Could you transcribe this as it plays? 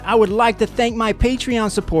I would like to thank my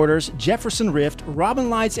Patreon supporters, Jefferson Rift, Robin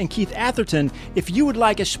Lights, and Keith Atherton. If you would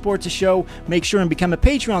like us to support the show, make sure and become a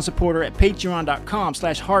Patreon supporter at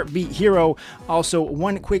patreon.com/heartbeathero. Also,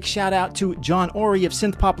 one quick shout out to John Ori of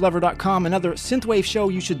synthpoplover.com, another synthwave show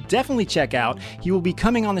you should definitely check out. He will be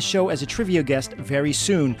coming on the show as a trivia guest very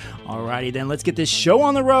soon. Alrighty then, let's get this show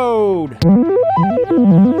on the road.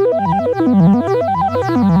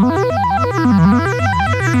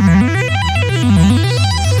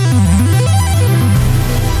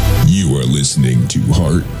 You are listening to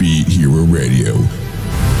Heartbeat Hero Radio.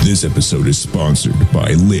 This episode is sponsored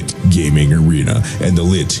by Lit Gaming Arena and the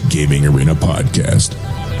Lit Gaming Arena podcast,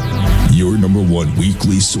 your number one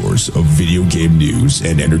weekly source of video game news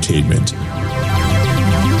and entertainment.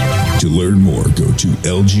 To learn more, go to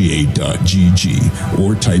lga.gg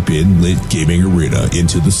or type in Lit Gaming Arena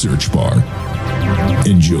into the search bar.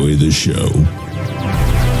 Enjoy the show.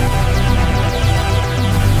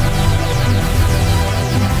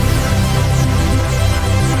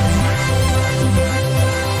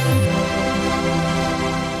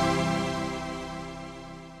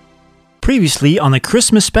 Previously on the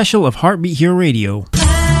Christmas special of Heartbeat Hero Radio.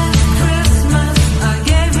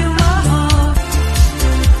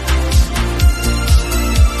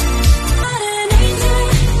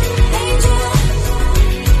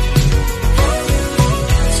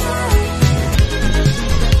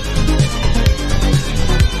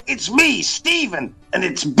 It's me, Steven, and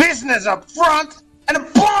it's business up front and a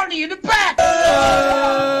party in the back.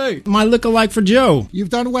 Hey! My look-alike for Joe. You've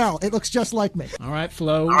done well. It looks just like me. All right,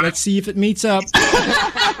 Flo. Let's see if it meets up.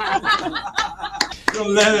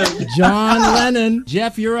 John Lennon.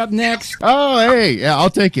 Jeff, you're up next. Oh, hey. Yeah, I'll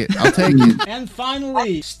take it. And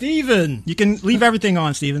finally, Steven. You can leave everything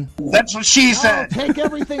on, Steven. That's what she said. Oh, take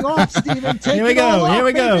everything off, Steven. Take Here we it all go. off, Here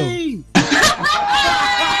we go. baby.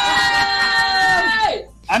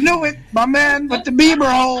 I knew it, my man with the Bieber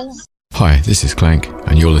holes. Hi, this is Clank,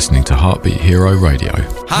 and you're listening to Heartbeat Hero Radio.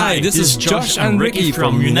 Hi, this is Josh and Ricky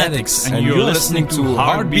from Unetics, and you're listening to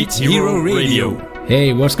Heartbeat Hero Radio.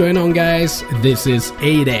 Hey, what's going on, guys? This is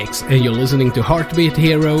 8X, and you're listening to Heartbeat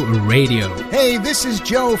Hero Radio. Hey, this is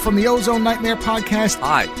Joe from the Ozone Nightmare podcast.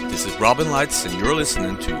 Hi, this is Robin Lights, and you're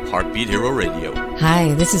listening to Heartbeat Hero Radio.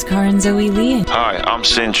 Hi, this is Karen Zoe Lee. Hi, I'm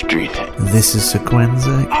Sin Street. This is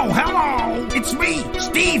Sequenza. Oh, hello! It's me,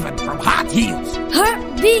 Steven from Hot Heels.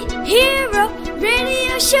 Heartbeat Hero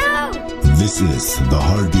Radio Show! This is the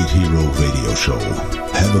Heartbeat Hero Radio Show.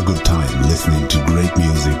 Have a good time listening to great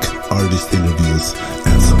music, artist interviews,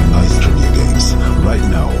 and some nice trivia games right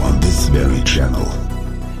now on this very channel.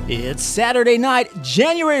 It's Saturday night,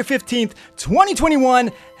 January 15th,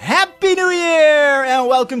 2021. Happy New Year! And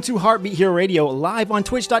welcome to Heartbeat Hero Radio, live on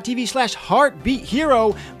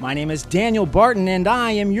twitch.tv/HeartbeatHero. My name is Daniel Barton, and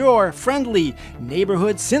I am your friendly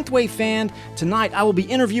neighborhood synthwave fan. Tonight, I will be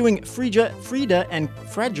interviewing Frida and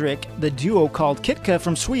Fredrik, the duo called Kitka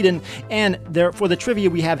from Sweden. And for the trivia,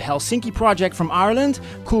 we have Helsinki Project from Ireland,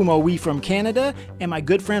 Kulmo Wee from Canada, and my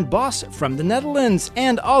good friend Boss from the Netherlands.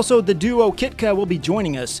 And also, the duo Kitka will be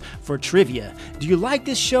joining us for trivia. Do you like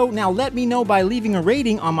this show? Now, let me know by leaving a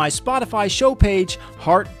rating on my Spotify show page,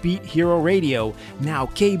 Heartbeat Hero Radio. Now,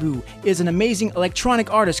 Keibu is an amazing electronic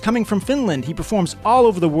artist coming from Finland. He performs all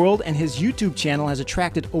over the world, and his YouTube channel has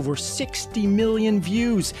attracted over 60 million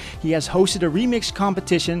views. He has hosted a remix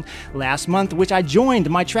competition last month, which I joined.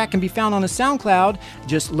 My track can be found on a SoundCloud.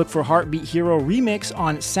 Just look for Heartbeat Hero Remix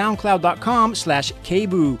on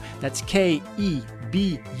soundcloud.com/Keibu. That's Keibu.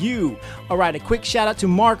 All right, a quick shout out to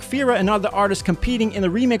Mark Fira, another artist competing in the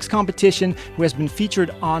remix competition who has been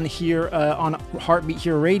featured on here on Heartbeat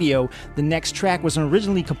Hero Radio. The next track was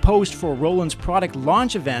originally composed for Roland's product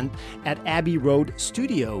launch event at Abbey Road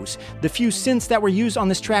Studios. The few synths that were used on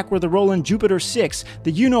this track were the Roland Jupiter 6,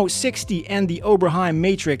 the Uno 60, and the Oberheim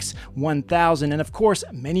Matrix 1000, and of course,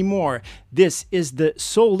 many more. This is the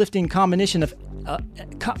soul-lifting combination of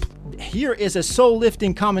Here is a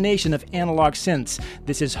soul-lifting combination of analog synths.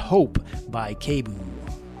 This is Hope by Keibu.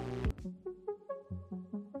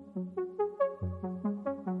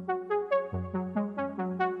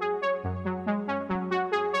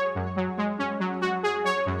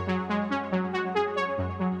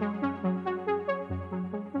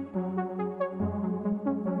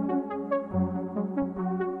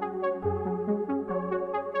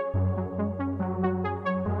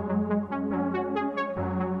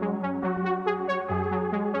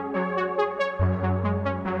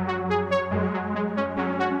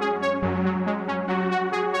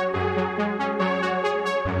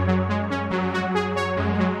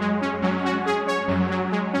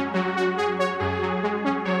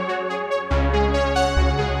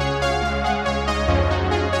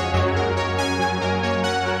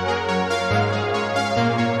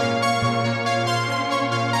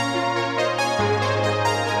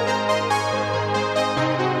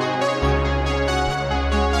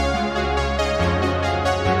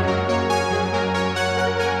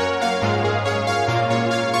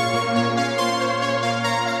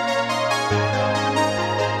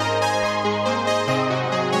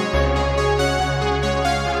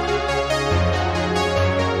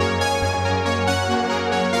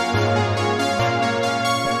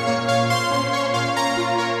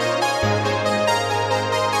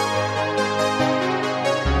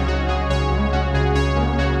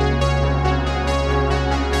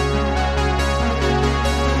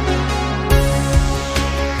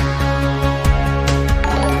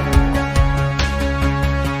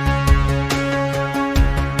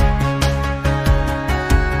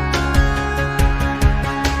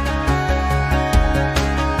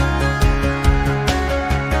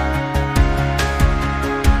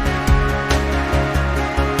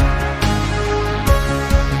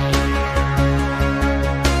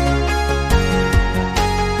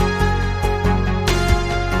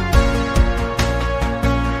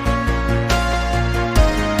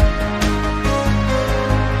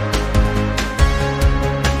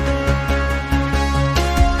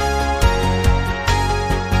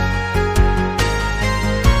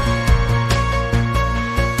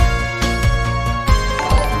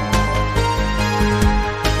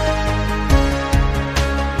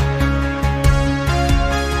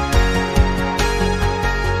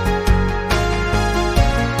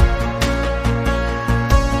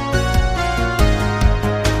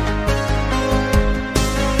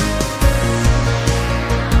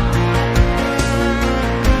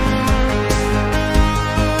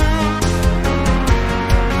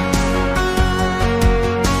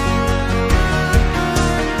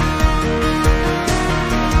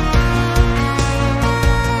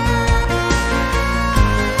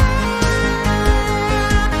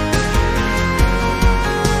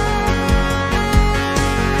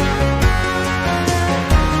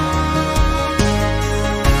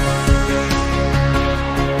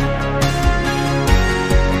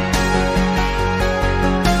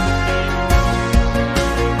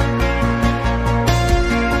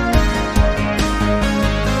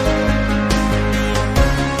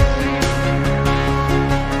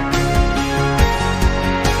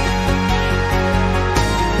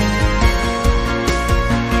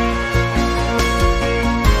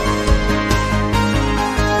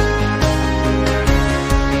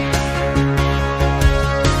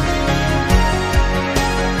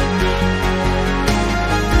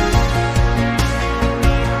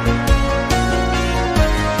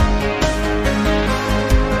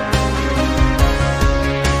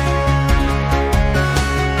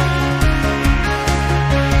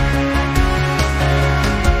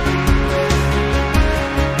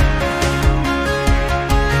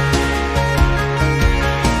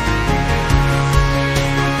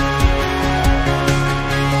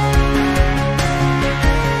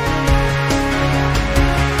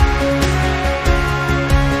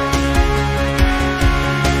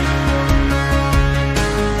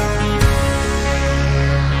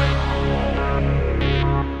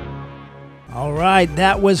 right,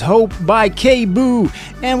 that was Hope by K-Boo.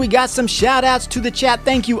 And we got some shout outs to the chat.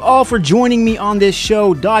 Thank you all for joining me on this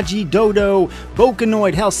show. Dodgy Dodo,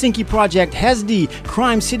 Vocanoid, Helsinki Project, Hesdy,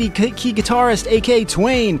 Crime City key guitarist AK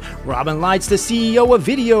Twain, Robin Lights, the CEO of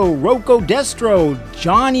Video, Rocco Destro,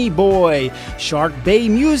 Johnny Boy, Shark Bay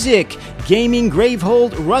Music, Gaming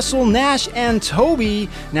Gravehold, Russell Nash, and Toby.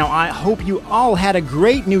 Now, I hope you all had a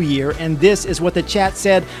great new year, and this is what the chat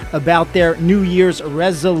said about their New Year's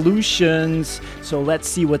resolutions. So let's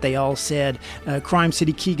see what they all said. Crime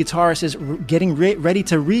City key guitarist is getting ready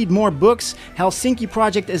to read more books. Helsinki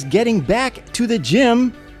Project is getting back to the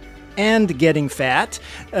gym and getting fat.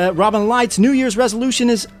 Robin Light's New Year's resolution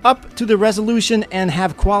is up to the resolution and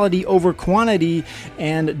have quality over quantity.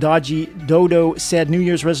 And Dodgy Dodo said New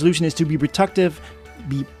Year's resolution is to be productive,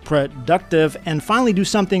 and finally do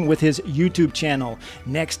something with his YouTube channel.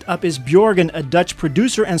 Next up is Björgen, a Dutch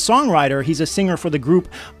producer and songwriter. He's a singer for the group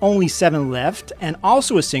Only 7 Left and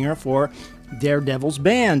also a singer for Daredevil's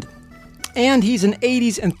Band. And he's an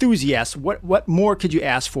 80s enthusiast. What more could you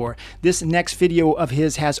ask for? This next video of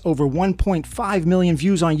his has over 1.5 million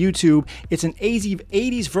views on YouTube. It's an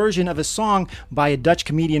 80s version of a song by a Dutch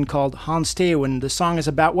comedian called Hans Theeuwen. The song is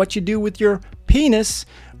about what you do with your penis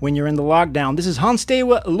when you're in the lockdown. This is Hans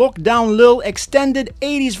Theeuwen, Lockdown Lul, extended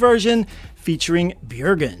 80s version featuring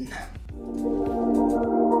Björgen.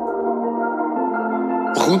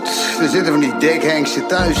 Goed, er zitten van die dekhengsten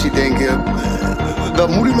thuis die denken... Wat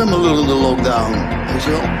moet ik met mijn lul in de lockdown? Weet je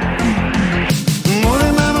wel? Moet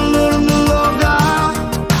ik met mijn lul in de lockdown?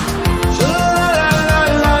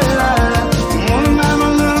 Moet ik met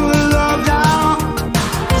mijn lul in de lockdown?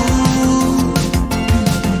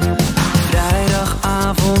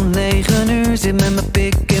 Vrijdagavond 9 uur, zit met mijn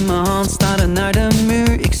pik in mijn hand, staren naar de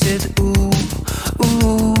muur. Ik zit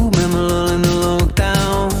met mijn lul in de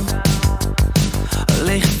lockdown.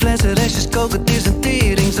 Lege flessen, restjes koken, het is een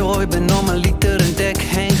teringzooi. Ben normaliter een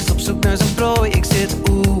dekhengst op zoek naar zijn prooi. Ik zit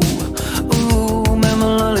met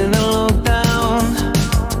mijn lul in de lockdown.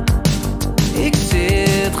 Ik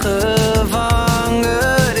zit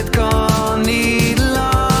gevangen, dit kan niet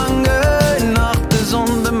langer. Nachten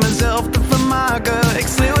zonder mezelf te vermaken. Ik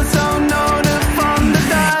schreeuw het zo nodig van de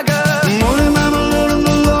dagen. Moet ik met mijn lul in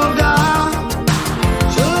de lockdown?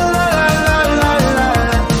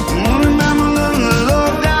 Moet ik met mijn lul in de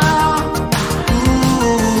lockdown?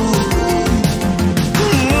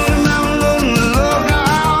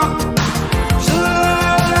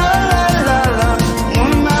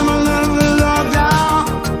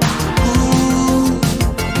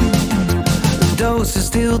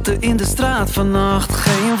 Stilte in de straat vannacht.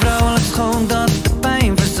 Geen vrouwelijk schoon dat de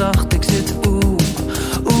pijn verzacht. Ik zit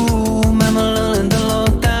met mijn lul in de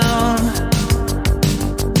lockdown.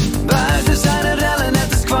 Buiten zijn er rellen,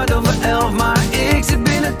 het is 11:15. Maar ik zit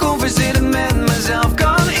binnen converseren met mezelf.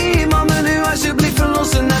 Kan iemand me nu alsjeblieft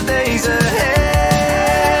verlossen naar deze hel?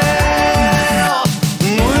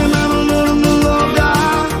 Moet ik met mijn lul in de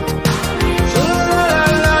lockdown? Moet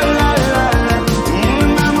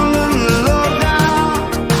ik met mijn lul in de lockdown?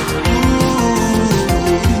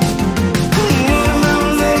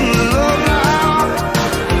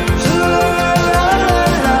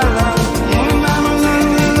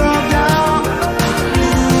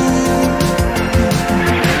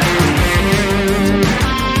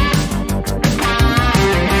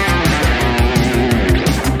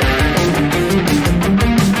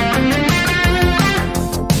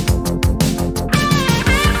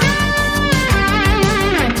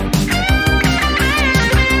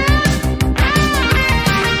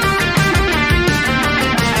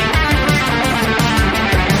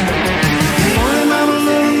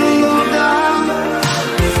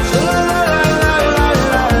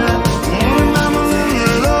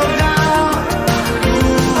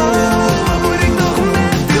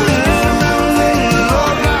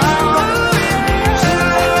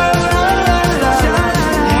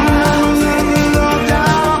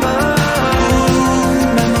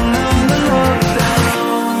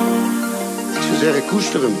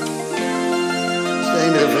 koester hem. Dat is de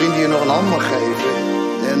enige vriend die je nog een hand mag geven.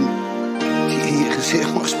 En die in je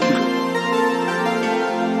gezicht mag spugen.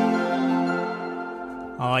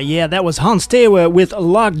 Oh yeah, that was Hans Theeuwen with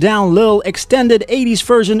Lockdown Lil extended 80s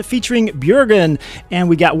version featuring Björgen. And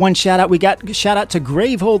we got one shout out. We got a shout out to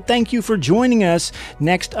Gravehold. Thank you for joining us.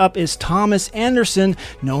 Next up is Thomas Anderson,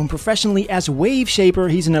 known professionally as Wave Shaper.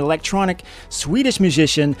 He's an electronic Swedish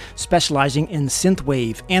musician specializing in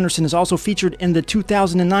synthwave. Anderson is also featured in the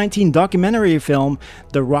 2019 documentary film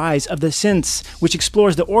The Rise of the Synths, which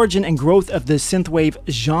explores the origin and growth of the synthwave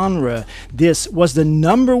genre. This was the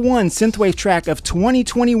 #1 synthwave track of 2020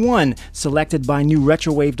 2021, selected by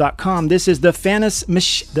NewRetrowave.com. This is the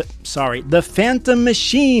Phantom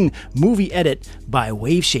Machine movie edit by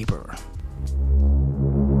Waveshaper.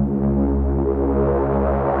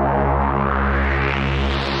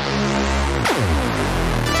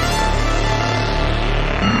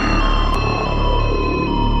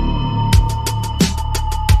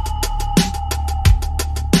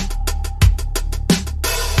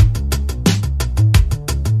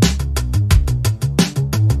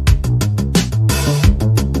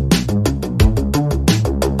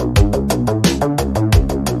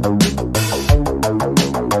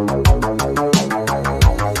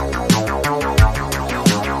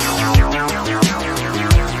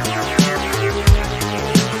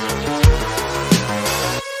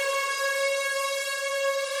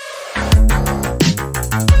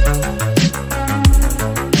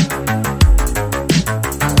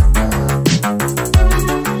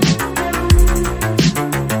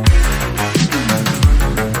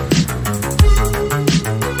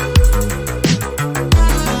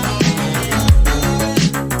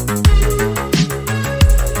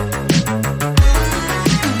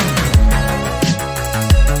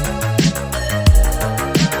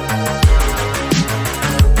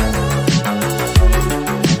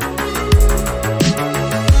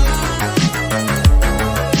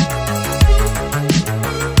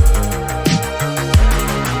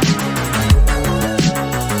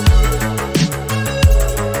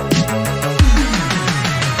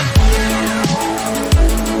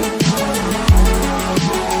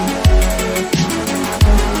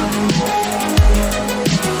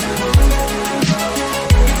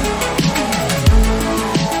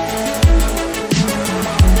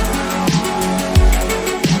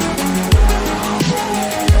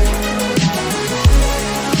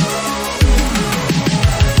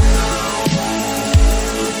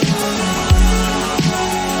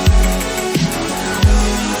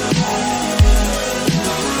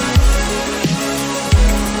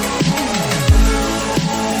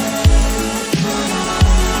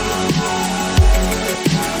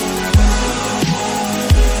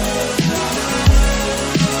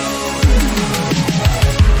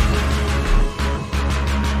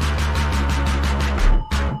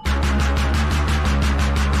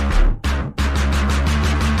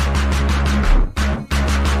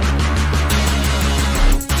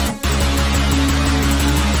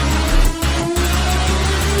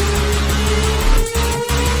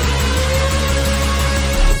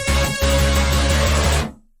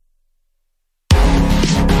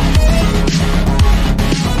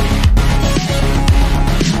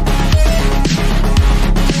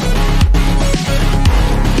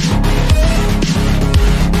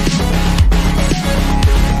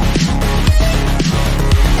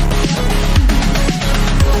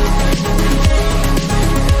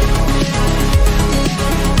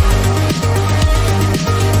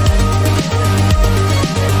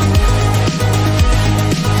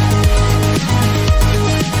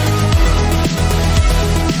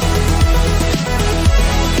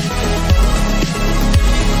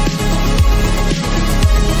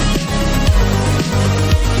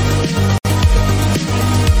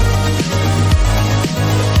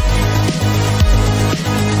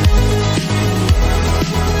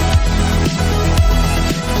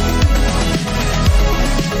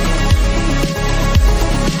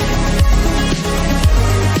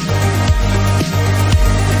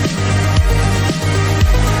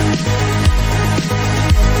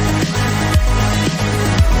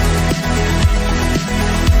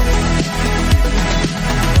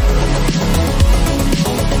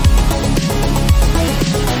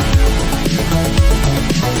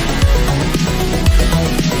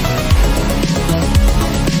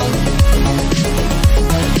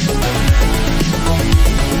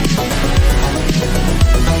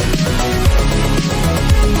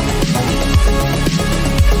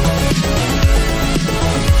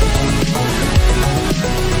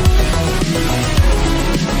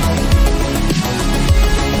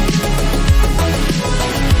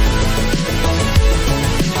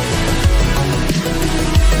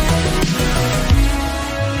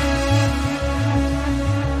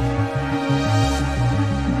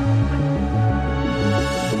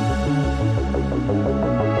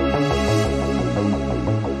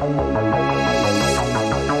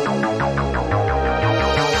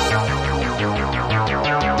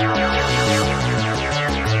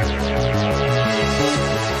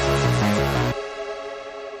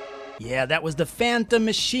 That was the Phantom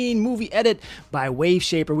Machine movie edit by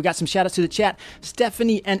Waveshaper. We got some shout outs to the chat.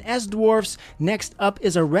 Stephanie and S-Dwarfs. Next up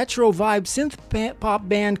is a retro vibe synth pop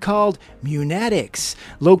band called Munatics.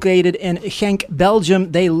 Located in Genk,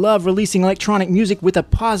 Belgium, they love releasing electronic music with a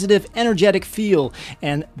positive, energetic feel,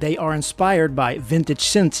 and they are inspired by vintage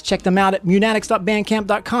synths. Check them out at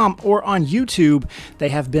munatics.bandcamp.com or on YouTube. They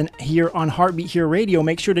have been here on Heartbeat Hero Radio.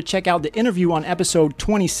 Make sure to check out the interview on episode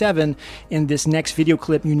 27. In this next video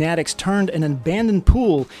clip, Munatics turned an abandoned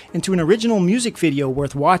pool into an original music video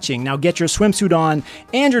worth watching. Now get your swimsuit on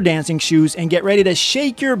and your dancing shoes and get ready to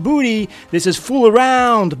shake your booty. This is Fool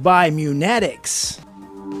Around by Munatics.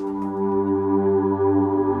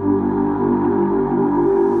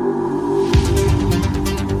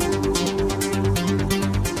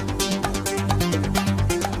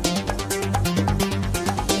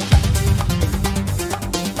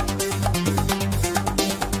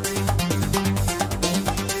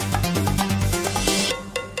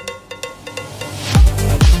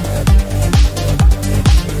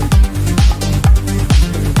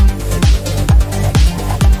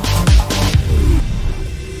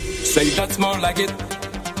 Say that's more like it.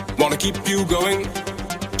 Wanna keep you going.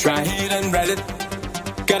 Try it and read it.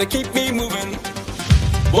 Gotta keep me moving.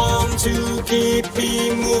 Want to keep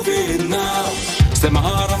me moving now. Set my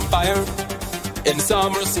heart on fire in the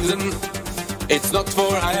summer season. It's not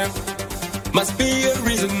for hire. Must be a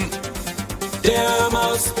reason. There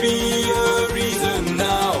must be a reason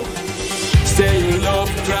now. Stay in love,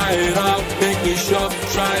 try it out, make me shove,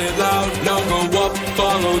 try it loud. Now go up,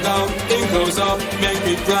 follow down, in close up, make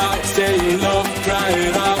me proud. Stay in love, try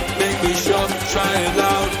it out, make me shove, try it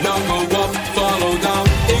loud. Now go up, follow down,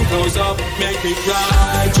 in close up, make me proud.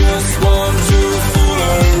 I just want to fool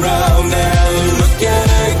around and look at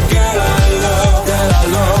a girl I love, that I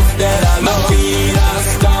love, that I love. My feet are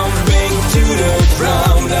stomping to the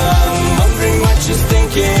ground. I'm wondering what you're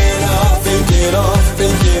thinking of, thinking of,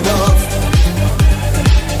 thinking of.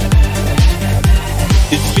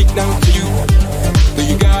 Speak now to you. Do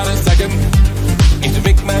you got a second? Need to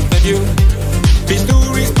make my debut. Please do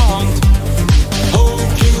respond. Hope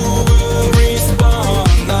you will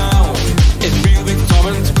respond now. It's real big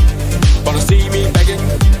torment. Wanna see me begging,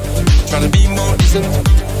 trying to be more decent.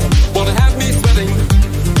 Wanna have me sweating.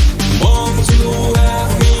 Want to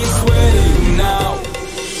have me sweating now.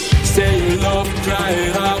 Stay in love, try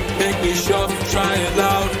it out, make me shove, try it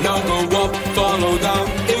loud. Now go up, follow down,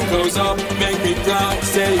 in close up, make me proud.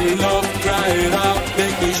 Stay in love, try it out,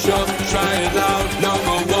 make me shove, try it loud. Now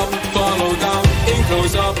go up, follow down, in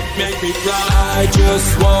close up, make me proud. I just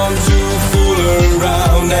want to fool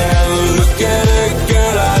around and look at a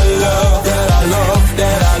girl I love, that I love,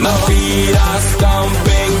 that I love. My feet are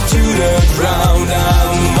stomping to the ground.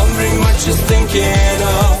 I'm wondering what you're thinking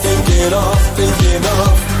of, thinking of, thinking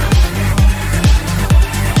of.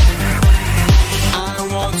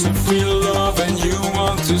 To feel love and you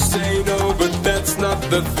want to say no, but that's not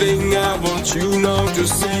the thing I want you know to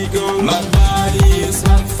say go. My body is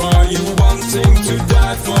hot for you, wanting to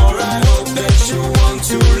die for. I hope that you want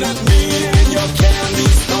to let me in your candy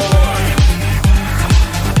store.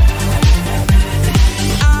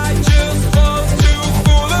 I just want to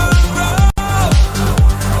fool around.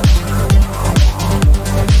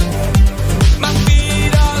 My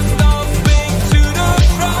feet are stomping to the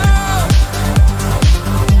ground.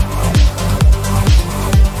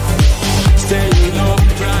 Stay in love,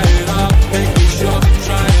 try it out, make me shove,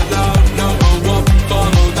 try it loud. Now go up,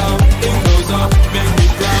 follow down, in close up, make me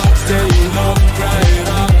proud. Stay in love, try it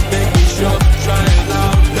out, make me shove, try it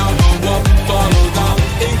loud. Now go up, follow down,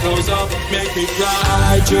 in close up, make me proud.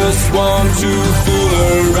 I just want to fool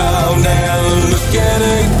around and look at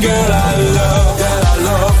a girl I love, that I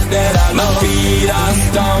love, that I love. My feet are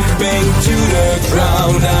stomping to the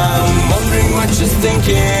ground. I'm wondering what you're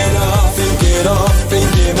thinking of, thinking of,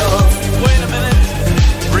 thinking of. Wait a minute,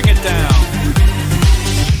 bring it down.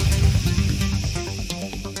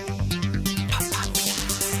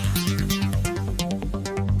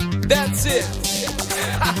 That's it.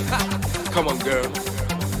 Come on, girl.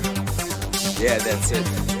 Yeah, that's it.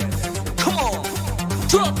 Come on,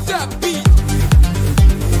 drop that beat.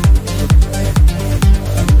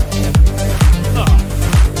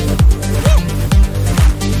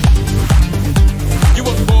 You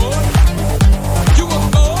were born. You were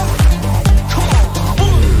born. Come on,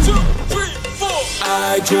 1, 2, 3, 4.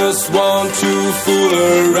 I just want to fool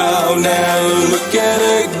around and look at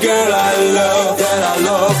a girl I love, that I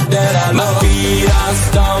love, that I love. My feet are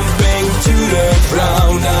stomping to the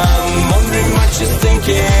ground. I'm wondering what you're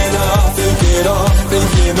thinking of, thinking of,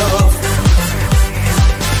 thinking of.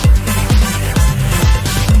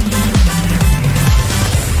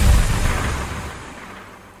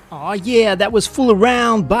 Yeah, that was Fool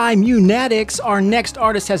Around by Munetics. Our next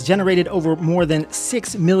artist has generated over more than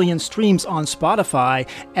 6 million streams on Spotify.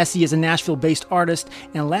 Essie is a Nashville-based artist,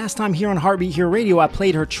 and last time here on Heartbeat Hero Radio, I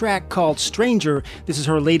played her track called Stranger. This is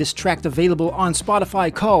her latest track available on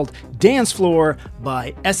Spotify called Dance Floor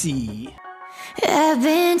by Essie. I've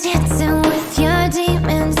been dancing with your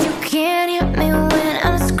demons. You can't hear me when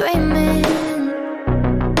I'm screaming.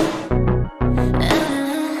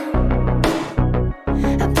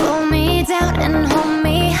 Pull me down and hold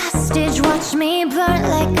me hostage. Watch me burn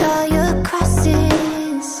like all your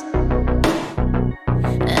crosses.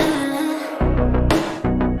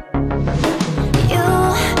 You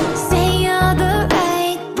say all the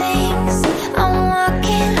right things. I'm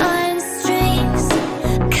walking on strings.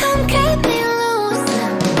 Come cut me loose.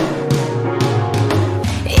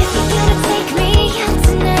 If you're gonna take me out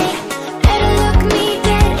tonight, better look me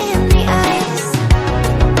dead in the eyes.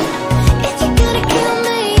 If you're gonna kill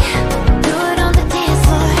me, do it on the dance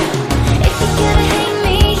floor. If you're gonna hang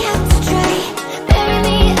me out to dry, bury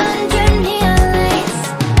me under neon lights.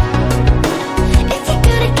 If you're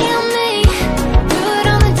gonna kill me, do it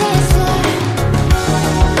on the dance floor.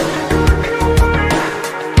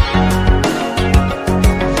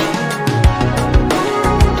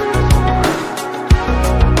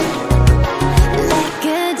 Like a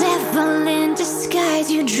devil in disguise,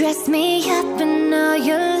 you dress me up in all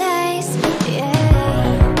your lies.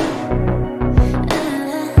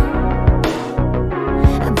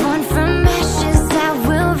 Born from ashes, I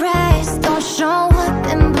will rise. Don't show up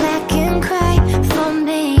in black and cry for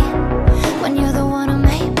me when you're the one who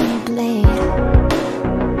made me bleed.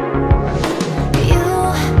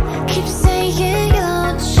 You keep saying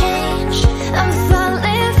you'll change. I'm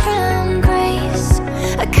falling from grace.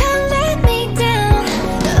 Come let me down.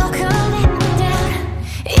 Oh, come let me down.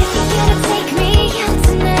 If you're gonna take me out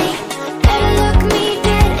tonight, better look me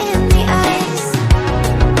dead in the eyes.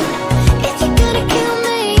 If you're gonna kill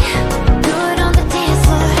me, do it on the dance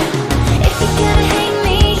floor. If you're gonna hang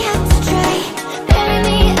me out to dry, bury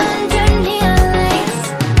me under neon lights.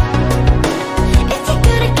 If you're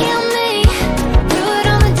gonna kill me, do it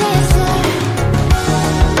on the dance floor.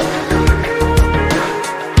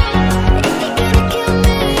 If you're gonna kill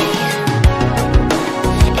me,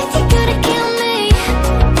 if you're gonna kill me,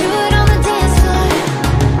 do it on the dance floor.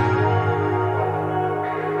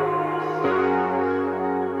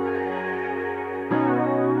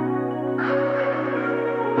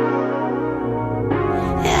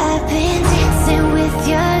 I've been dancing with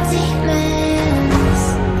your demons.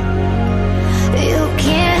 You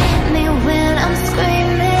can't hit me when I'm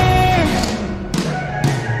screaming.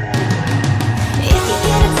 If you're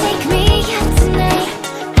gonna take me out tonight,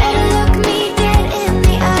 better look me dead in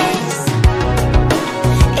the eyes.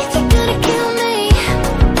 If you're gonna kill me,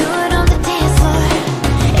 do it on the dance floor.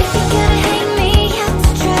 If you're gonna hang me out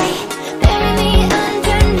to dry, bury me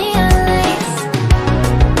under neon lights.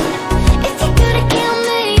 If you're gonna kill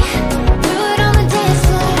me, do it on the dance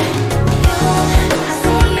floor. You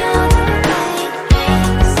say all the right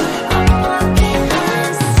things. I'm walking on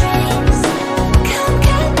strings. Come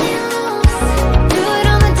cut me loose. Do it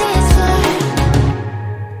on the dance floor.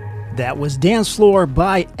 That was Dance Floor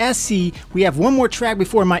by Essie. We have one more track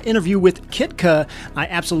before my interview with Kitka. I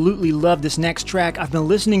absolutely love this next track. I've been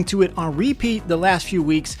listening to it on repeat the last few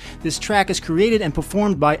weeks. This track is created and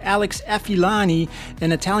performed by Alex Affilani,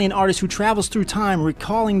 an Italian artist who travels through time,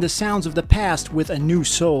 recalling the sounds of the past with a new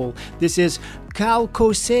soul. This is Cal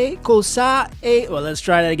Cosa e... Well, let's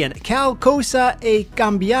try that again. Cal Cosa e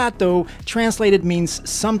Cambiato, translated means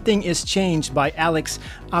something is changed, by Alex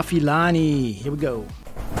Affilani. Here we go.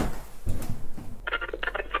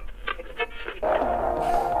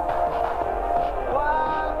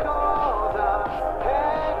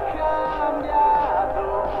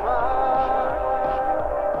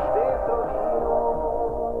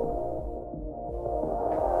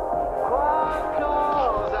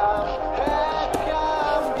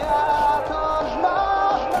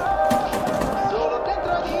 Solo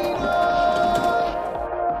dentro di noi.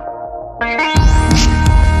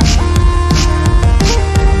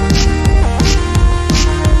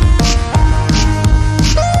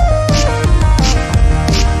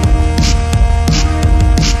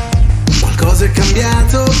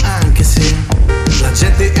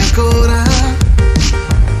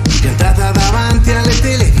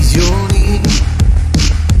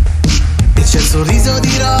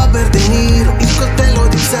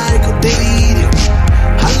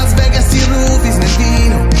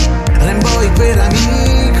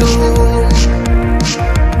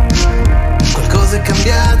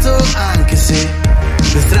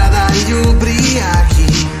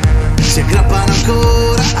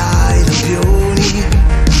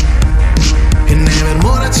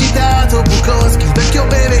 ha citato Bukowski, il vecchio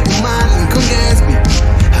beve un Marlin con Gatsby.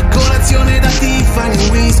 A colazione da Tiffany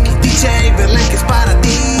whisky, DJ Verlaine che spara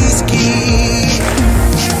dischi.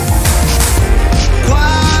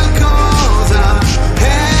 Qualcosa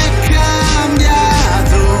è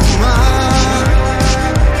cambiato, ma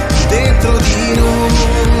dentro di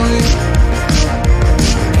noi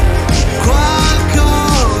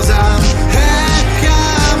qualcosa è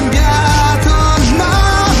cambiato,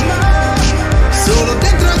 ma solo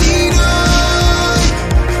dentro di noi.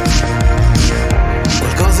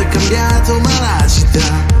 Qualcosa è cambiato, ma la città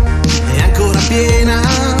è ancora piena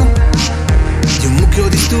di un mucchio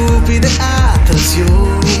di stupide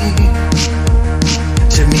attrazioni.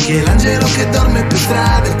 C'è Michelangelo che dorme per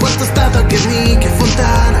strada, il quarto stato a Guernica e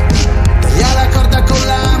Fontana. Taglia la corda con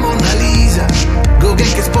la Mona Lisa,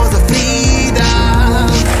 Gauguin che sposa Frida.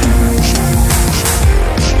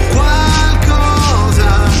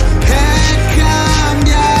 Qualcosa è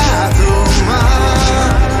cambiato, ma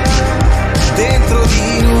dentro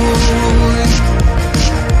di noi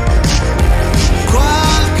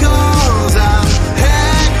qualcosa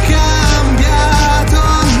è cambiato,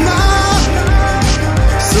 ma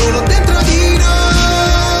solo dentro di noi.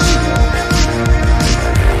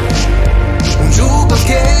 Un jukebox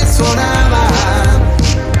che suonava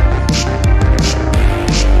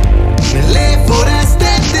nelle foreste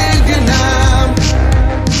del Vietnam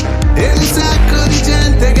e un sacco di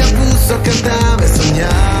gente che a busso cantava e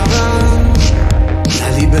sognava la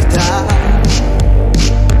libertà.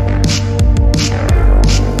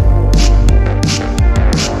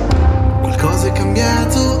 Qualcosa è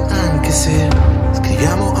cambiato anche se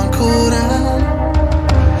scriviamo ancora,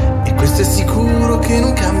 e questo è sicuro che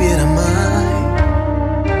non cambierà mai.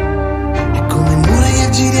 E come mura e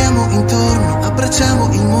giriamo intorno,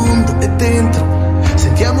 abbracciamo il mondo e dentro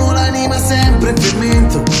sentiamo l'anima sempre in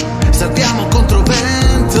fermento, salviamo contro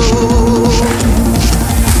vento.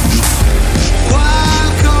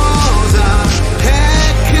 Qualcosa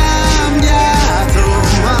è cambiato,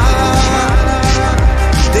 ma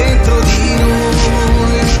dentro di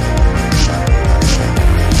noi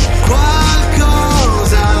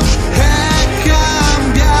qualcosa è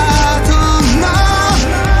cambiato, ma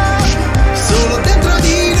solo dentro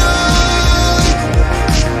di noi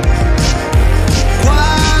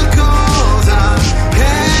qualcosa è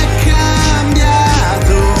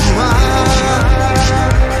cambiato, ma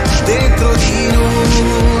dentro di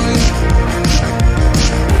noi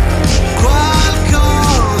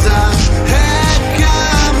qualcosa è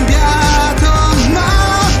cambiato, ma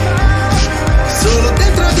solo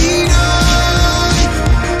dentro di noi.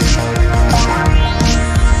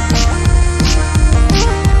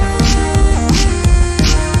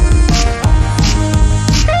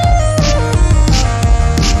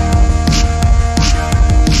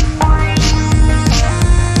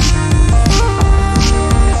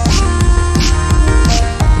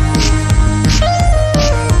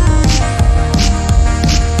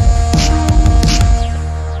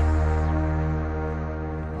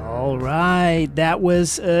 All right, that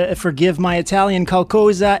was Forgive My Italian,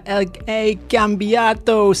 Qualcosa è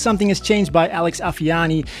cambiato, Something Has Changed by Alex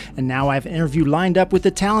Affiani. And now I have an interview lined up with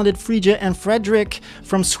the talented Frida and Fredrik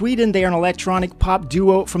from Sweden. They are an electronic pop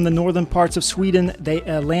duo from the northern parts of Sweden. They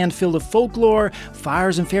land filled with folklore,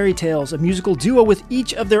 fires and fairy tales, a musical duo with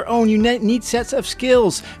each of their own unique sets of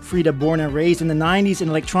skills. Frida, born and raised in the 90s, an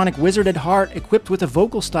electronic wizard at heart, equipped with a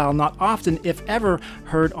vocal style not often, if ever,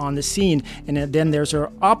 heard on the scene. And then there's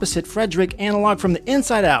her opposite, Fredrik, analog from the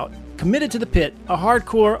inside out, committed to the pit, a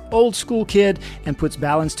hardcore, old-school kid, and puts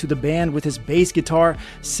balance to the band with his bass guitar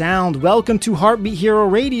sound. Welcome to Heartbeat Hero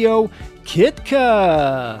Radio,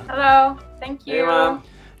 Kitka. Hello, thank you. Hey, man.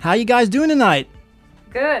 How you guys doing tonight?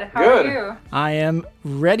 Good, how are you? I am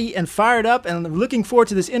ready and fired up and looking forward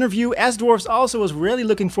to this interview. S-Dwarfs also was really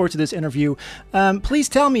looking forward to this interview. Please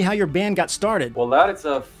tell me how your band got started. Well, that is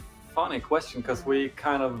a funny question because we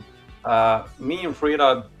kind of, me and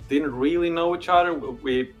Frida didn't really know each other.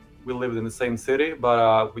 We lived in the same city,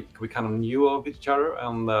 but we kind of knew of each other,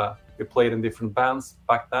 and we played in different bands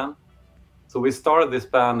back then. So we started this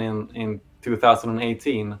band in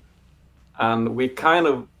 2018, and we kind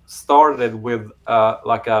of started with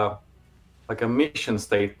like a mission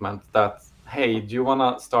statement that, hey, do you want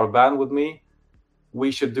to start a band with me? We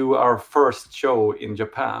should do our first show in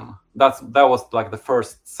Japan. That was like the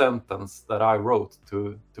first sentence that I wrote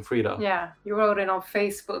to Frida. Yeah, you wrote it on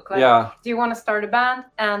Facebook. Like, yeah. Do you want to start a band?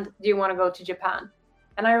 And do you want to go to Japan?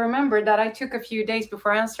 And I remember that I took a few days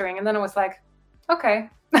before answering, and then I was like, okay,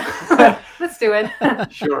 Let's do it.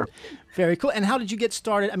 Sure. Very cool. And how did you get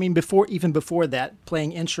started? I mean, before that,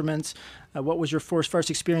 playing instruments. What was your first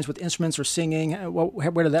experience with instruments or singing?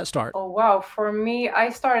 Where did that start? Oh wow! For me, I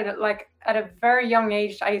started like at a very young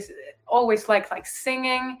age. I always liked like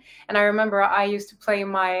singing, and I remember I used to play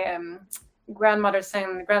my grandmother's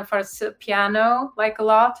and grandfather's piano like a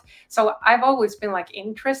lot. So I've always been like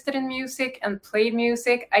interested in music and played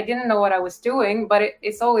music. I didn't know what I was doing, but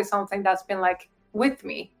it's always something that's been like with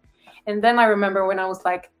me. And then I remember when I was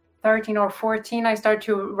like 13 or 14, I started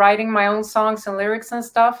to writing my own songs and lyrics and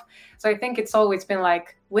stuff. So I think it's always been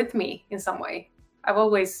like with me in some way. I've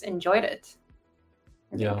always enjoyed it.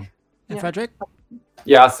 Yeah. And Frederick?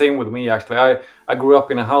 Yeah, same with me actually. I grew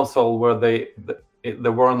up in a household where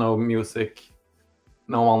there were no music.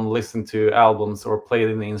 No one listened to albums or played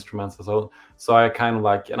any instruments. So I kind of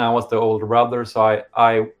like, and I was the older brother. So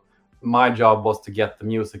my job was to get the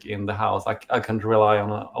music in the house. I couldn't rely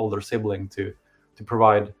on an older sibling to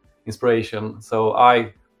provide inspiration. So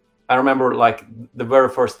I remember like the very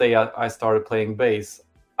first day I started playing bass,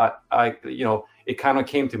 I it kind of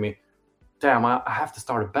came to me, damn, I have to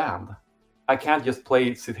start a band. I can't just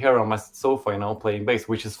sit here on my sofa, playing bass,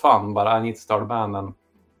 which is fun, but I need to start a band.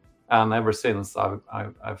 And ever since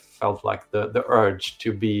I've felt like the urge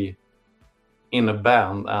to be in a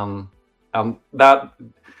band, and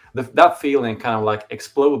that feeling kind of like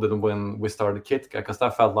exploded when we started Kitka, because I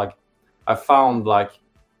felt like I found like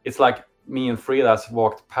it's like me and Frida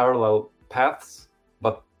walked parallel paths,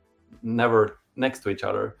 but never next to each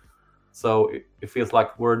other. So it feels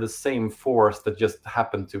like we're the same force that just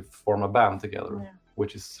happened to form a band together,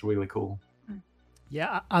 which is really cool.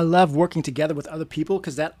 Yeah, I love working together with other people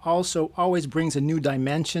because that also always brings a new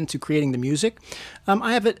dimension to creating the music.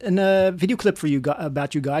 I have a video clip for you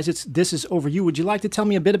about you guys. This Is Over You. Would you like to tell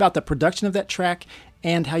me a bit about the production of that track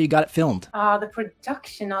and how you got it filmed? The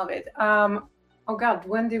production of it. Oh God,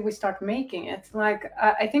 when did we start making it? Like,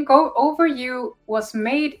 I think Over You was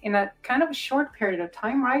made in a kind of a short period of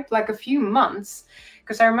time, right? Like a few months.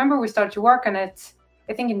 Because I remember we started to work on it,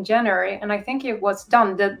 I think in January, and I think it was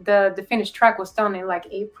done, the finished track was done in like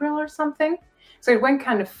April or something. So it went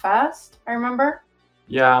kind of fast, I remember.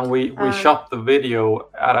 Yeah, and we shot the video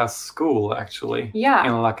at a school actually. Yeah.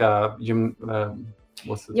 In like a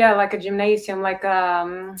what's it? Yeah, like a gymnasium, like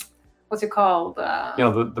what's it called?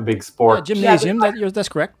 The big sport gymnasium. That's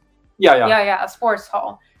correct. Yeah, a sports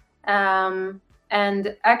hall.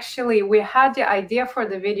 And actually, we had the idea for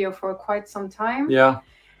the video for quite some time. Yeah.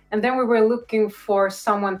 And then we were looking for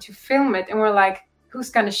someone to film it, and we're like, "Who's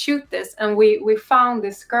gonna shoot this?" And we found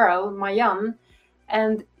this girl, Mayan,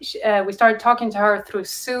 and we started talking to her through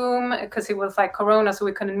Zoom because it was like Corona, so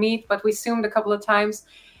we couldn't meet. But we Zoomed a couple of times,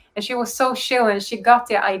 and she was so chill, and she got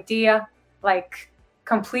the idea like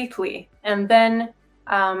completely. And then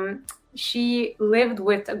she lived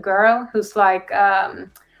with a girl who's like a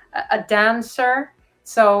dancer.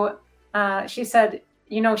 So she said,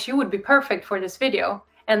 she would be perfect for this video.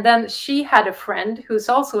 And then she had a friend who's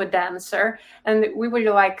also a dancer. And we were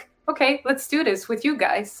like, okay, let's do this with you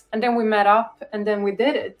guys. And then we met up and then we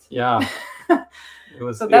did it. Yeah.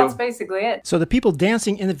 So that's basically it. So the people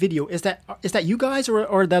dancing in the video, is that you guys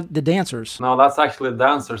or the dancers? No, that's actually the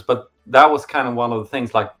dancers. But that was kind of one of the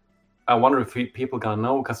things, like, I wonder if people gonna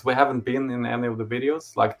know, because we haven't been in any of the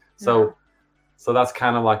videos. Like, so that's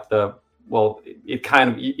kind of like it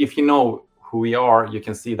kind of, if you know who we are, you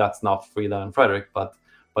can see that's not Frida and Frederick, but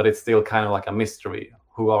it's still kind of like a mystery.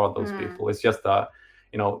 Who are those people? It's just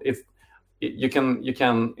you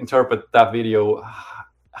can interpret that video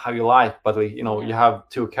how you like, but you have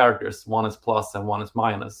two characters. One is plus and one is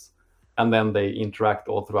minus, and then they interact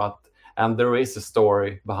all throughout. And there is a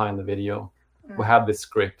story behind the video. We have this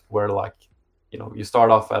script where, like, you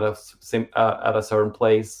start off at a certain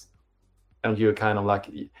place, and you kind of like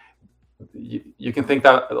you can think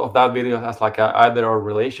of that video as like either a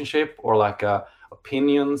relationship or like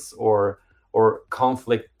opinions or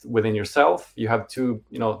conflict within yourself. You have two,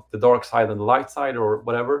 the dark side and the light side or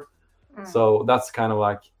whatever. So that's kind of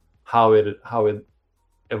like how it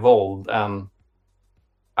evolved, and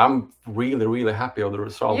I'm really, really happy with the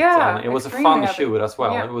results. Yeah, and it was a fun happy. shoot as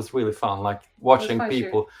well. Yeah. It was really fun. Like watching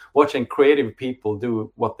creative people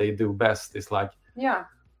do what they do best is like,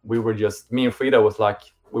 me and Frida was like,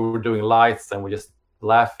 we were doing lights and we just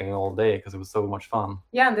laughing all day because it was so much fun.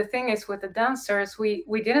 Yeah, and the thing is with the dancers, we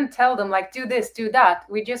didn't tell them like, do this, do that.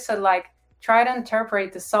 We just said like, try to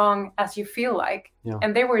interpret the song as you feel like. Yeah.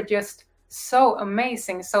 And they were just so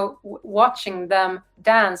amazing. So watching them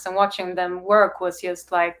dance and watching them work was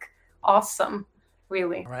just like awesome,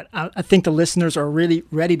 really. All right. I think the listeners are really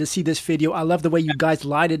ready to see this video. I love the way you guys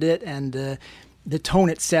lighted it, and the tone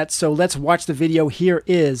it sets. So let's watch the video. Here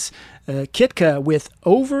is Kitka with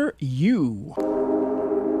Over You.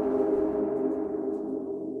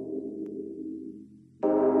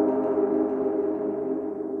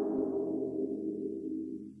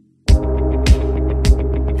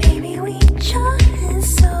 Baby, we try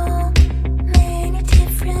so many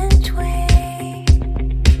different ways.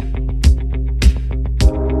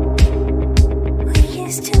 We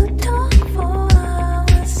used to talk for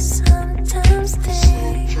hours, sometimes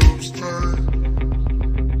days.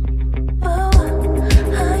 But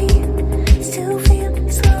I still feel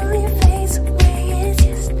slowly fades away. It's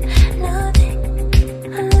just nothing.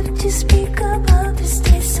 I love to speak about this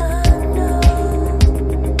days I know.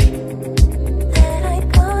 That I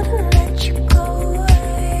gotta let you go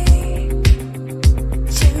away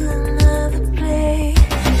to another place.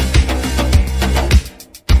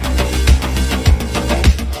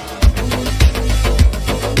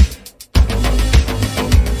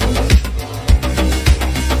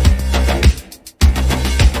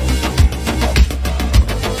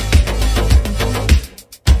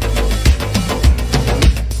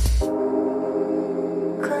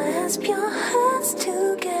 Clasp your hands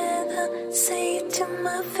together, say it to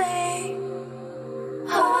my face.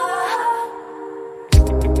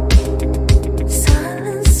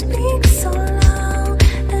 Silence speaks so loud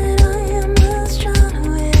that I am lost drawn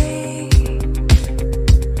away.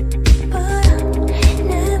 But I'm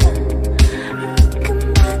never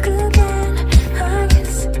looking back again. I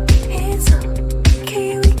guess it's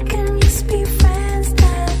okay, we can just be friends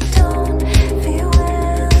that don't feel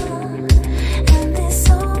well in this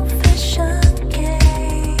old-fashioned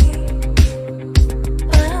game.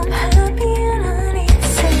 But I'm happy and I need to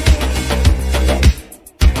say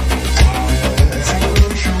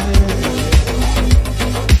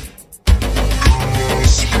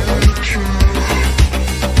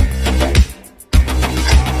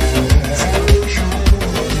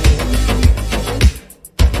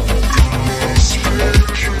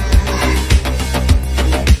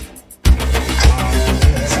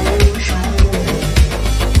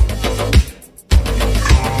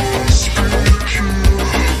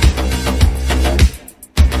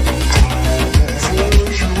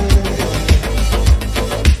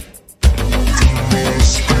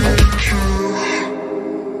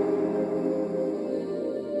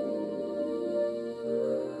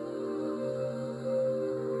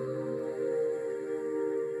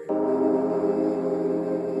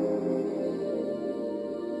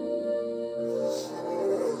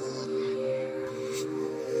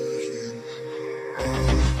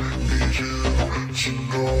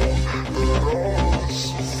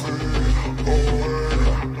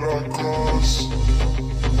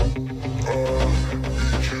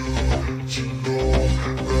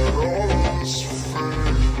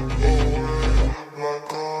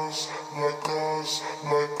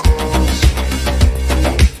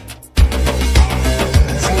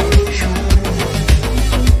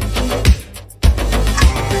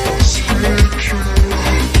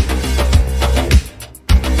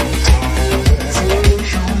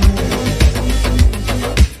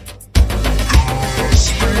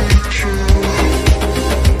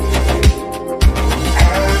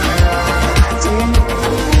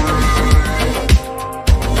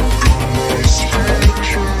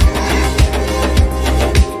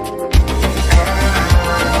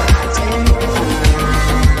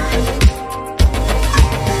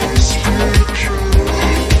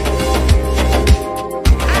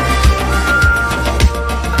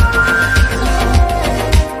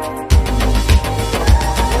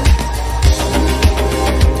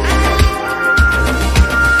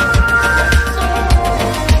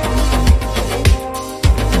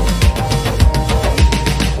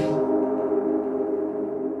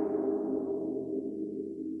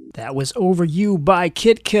That was Over You by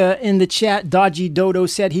Kitka in the chat. Dodgy Dodo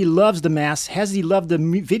said he loves the mass. Hezzy loved the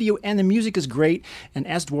video and the music is great. And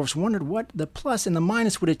S Dwarfs wondered what the plus and the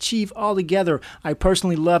minus would achieve altogether. I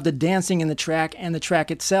personally love the dancing in the track and the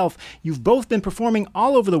track itself. You've both been performing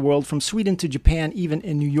all over the world, from Sweden to Japan, even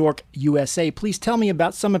in New York, USA. Please tell me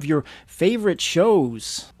about some of your favorite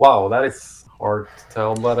shows. Wow, that is hard to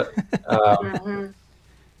tell, but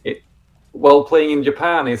well, playing in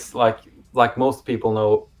Japan is like most people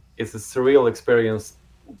know, it's a surreal experience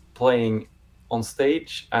playing on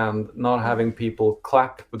stage and not having people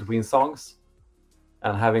clap between songs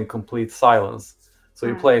and having complete silence. So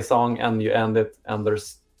you play a song and you end it and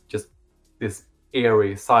there's just this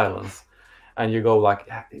eerie silence. And you go like,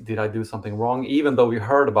 did I do something wrong? Even though we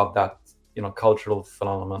heard about that, cultural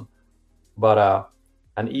phenomenon. But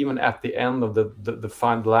and even at the end of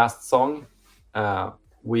the last song,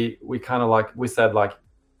 we kind of like we said like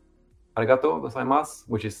arigato gozaimasu,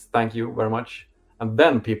 which is thank you very much, and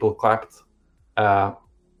then people clapped.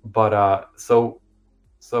 So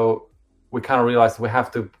we kind of realized we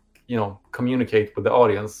have to, communicate with the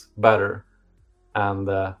audience better, and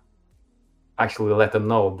actually let them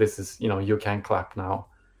know this is, you can clap now.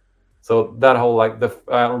 So that whole I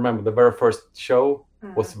remember the very first show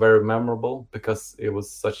was very memorable because it was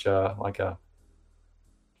such there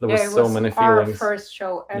was so many feelings. Our first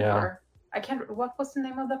show ever. Yeah. What was the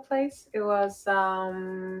name of the place? It was How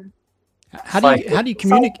do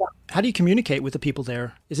you communicate with the people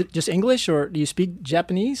there? Is it just English, or do you speak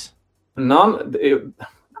Japanese? None.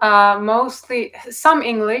 Mostly some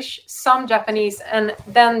English, some Japanese, and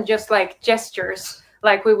then just like gestures.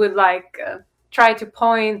 Like we would try to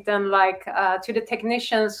point, and to the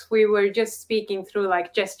technicians we were just speaking through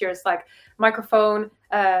like gestures, like microphone,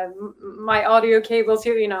 my audio cables,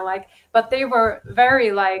 but they were very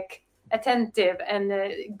attentive and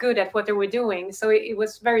good at what they were doing, so it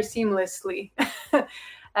was very seamlessly.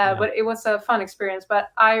 But it was a fun experience.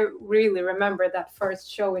 But I really remember that first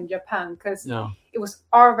show in Japan because it was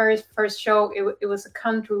our very first show. It was a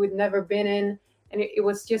country we'd never been in, and it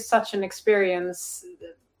was just such an experience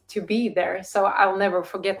to be there. So I'll never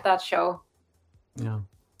forget that show. Yeah.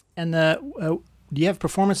 And do you have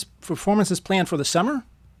performances planned for the summer?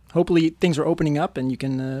 Hopefully things are opening up and you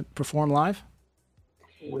can perform live.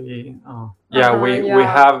 We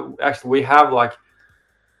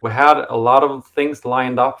had a lot of things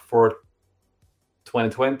lined up for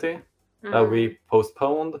 2020 that we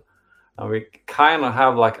postponed, and we kind of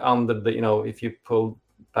have under the, if you pull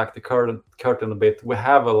back the curtain a bit, we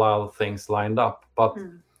have a lot of things lined up, but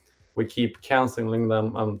we keep canceling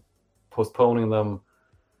them and postponing them.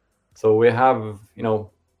 So we have,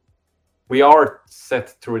 we are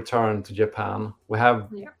set to return to Japan. We have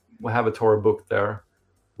a tour booked there.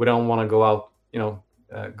 We don't want to go out,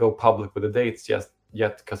 go public with the dates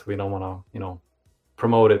yet because we don't want to,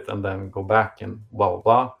 promote it and then go back and blah blah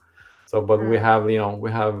blah. So, but we have,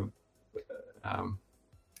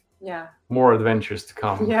 more adventures to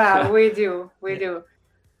come. Yeah, we do.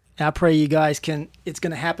 I pray you guys it's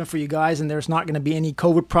going to happen for you guys, and there's not going to be any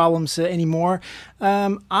COVID problems anymore.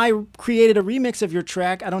 I created a remix of your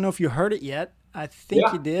track. I don't know if you heard it yet. I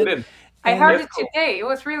think you did. I heard it today. It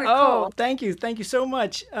was really cool. Oh, thank you. Thank you so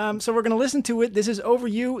much. So we're going to listen to it. This is Over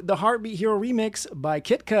You, the Heartbeat Hero remix by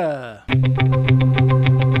Kitka.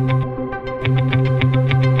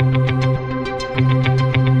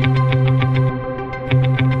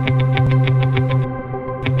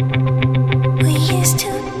 We used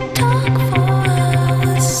to talk for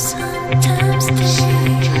hours, sometimes days.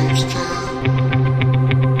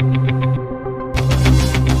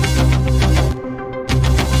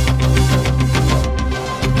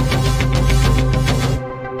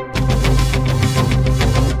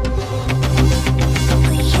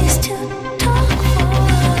 We used to talk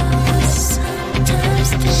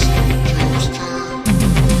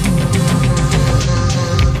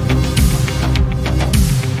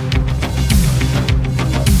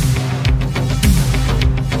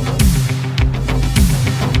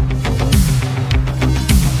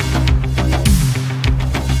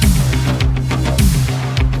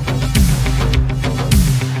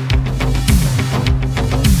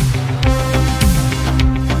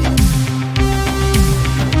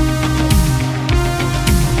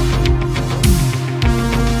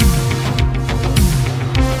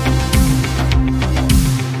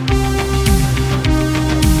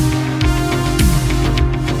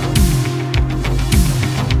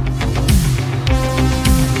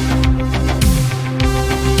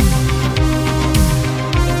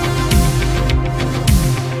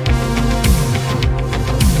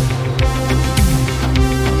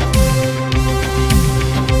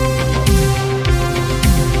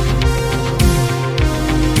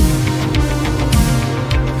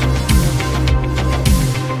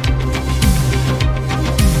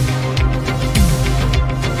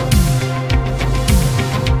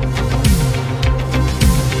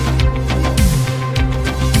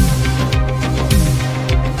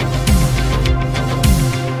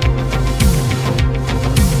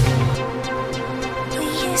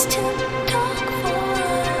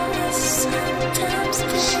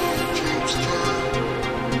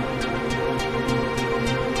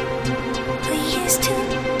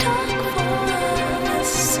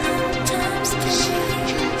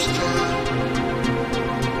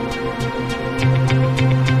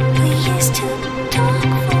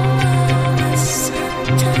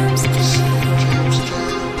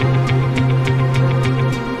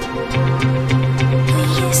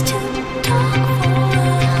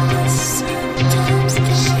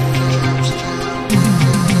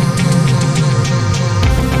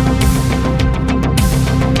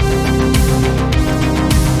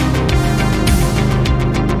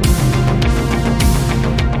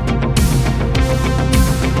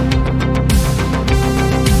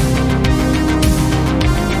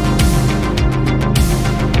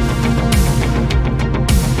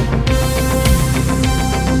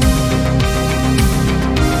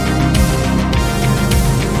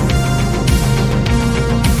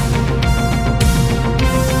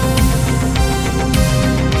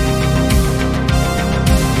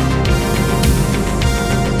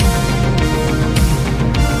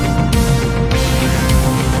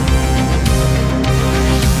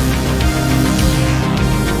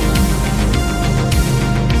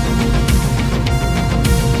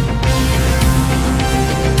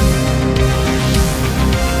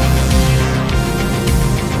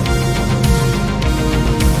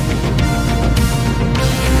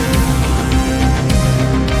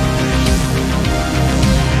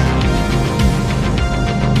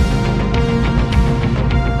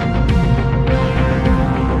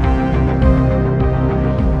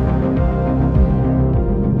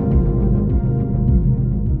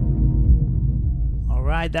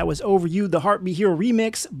right, that was Over You, the Heartbeat Hero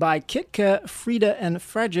remix by Kitka, Frida, and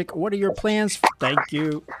Frederick. What are your plans? Thank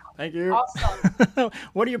you. Awesome.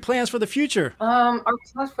 What are your plans for the future? Our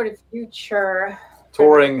plans for the future.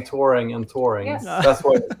 Touring. Yes. That's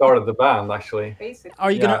why we started the band, actually. Basically.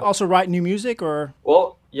 Are you going to also write new music, or?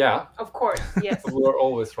 Well, yeah. Of course, yes. We're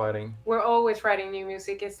always writing. We're always writing new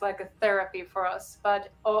music. It's like a therapy for us. But,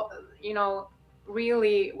 you know,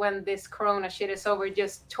 really, when this Corona shit is over,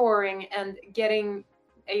 just touring and getting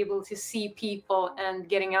able to see people and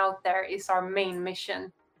getting out there is our main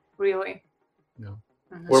mission, really. Yeah.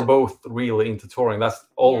 Mm-hmm. We're both really into touring. That's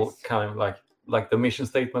all kind of like the mission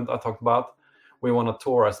statement I talked about. We want to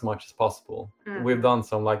tour as much as possible. Mm-hmm. We've done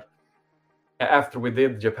some, like, after we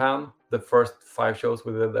did Japan, the first 5 shows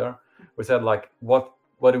we did there, we said, like, what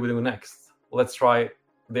do we do next? Let's try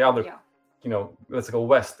the other, you know, let's go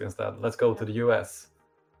west instead. Let's go to the US.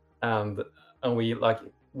 And we, like,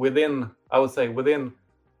 within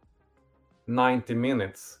 90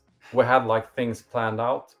 minutes, we had, like, things planned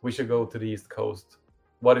out. We should go to the East Coast.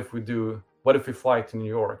 What if we fly to New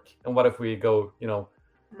York? And what if we go, you know,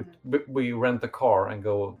 we rent a car and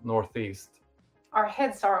go northeast? Our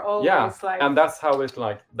heads are always like... and that's how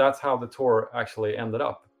the tour actually ended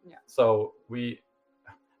up. Yeah. So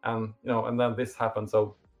and then this happened.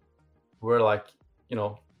 So we're like, you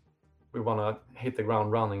know, we want to hit the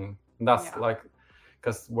ground running. And that's like,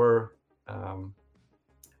 because we're kind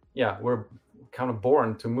of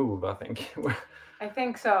born to move, I think. I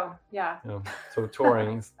think so, yeah. So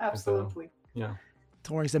touring Absolutely.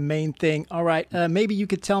 Touring's the main thing. All right, maybe you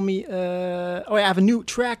could tell me... I have a new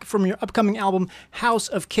track from your upcoming album, House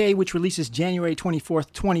of K, which releases January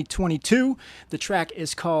 24th, 2022. The track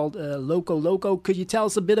is called Loco Loco. Could you tell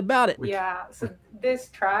us a bit about it? Yeah, so this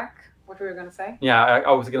track, what were you going to say? Yeah,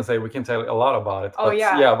 I was going to say we can tell a lot about it. Oh, but,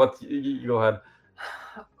 yeah. Yeah, but you go ahead.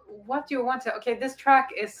 What do you want to... Okay, this track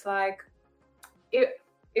is like...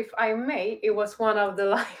 If I may, it was one of the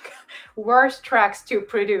like worst tracks to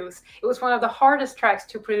produce. It was one of the hardest tracks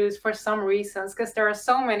to produce for some reasons, because there are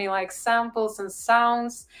so many like samples and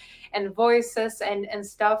sounds and voices and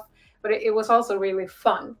stuff. But it was also really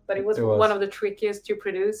fun. But it was one of the trickiest to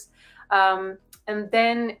produce. And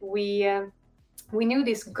then we knew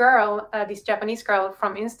this girl, this Japanese girl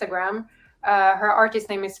from Instagram. Her artist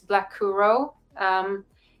name is Black Kuro,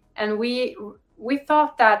 and we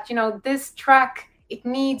thought that, you know, this track, it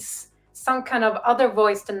needs some kind of other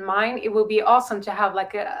voice than mine. It will be awesome to have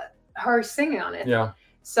like her singing on it. Yeah.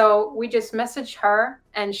 So we just messaged her,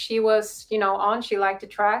 and she was, you know, she liked the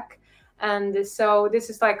track. And so this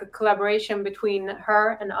is like a collaboration between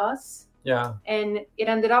her and us. Yeah. And it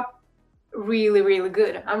ended up really, really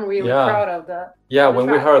good. I'm really proud of the when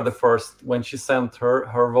track. we heard when she sent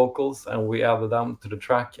her vocals and we added them to the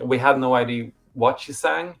track, and we had no idea what she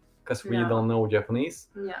sang, because we don't know Japanese.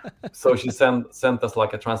 Yeah. So she sent us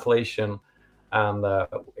like a translation, and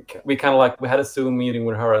we kind of like, we had a Zoom meeting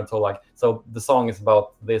with her and told like, so the song is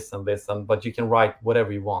about this and this, but you can write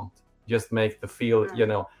whatever you want. Just make the feel, you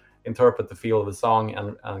know, interpret the feel of the song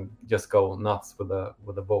and just go nuts with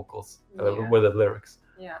the vocals, with the lyrics.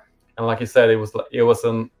 Yeah. And like you said, it was a,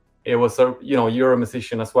 you know, you're a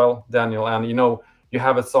musician as well, Daniel, and you know, you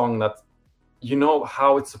have a song that you know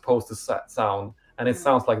how it's supposed to sound. And it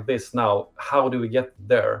sounds like this now. How do we get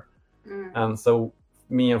there? And so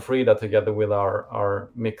me and Frida, together with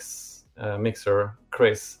our mixer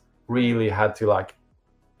Chris, really had to, like,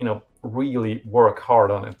 you know, really work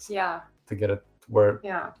hard on it. Yeah. To get it where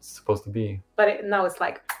it's supposed to be. But now it's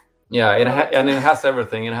like... Yeah, and it has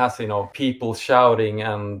everything. It has, you know, people shouting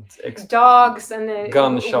and dogs and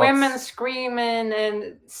gunshots, women screaming,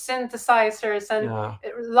 and synthesizers and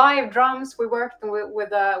live drums. We worked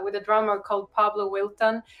with a drummer called Pablo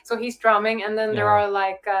Wilton, so he's drumming, and then there are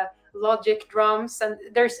like Logic drums, and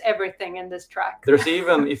there's everything in this track. There's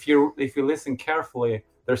even, if you listen carefully,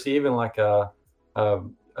 there's even like a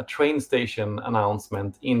train station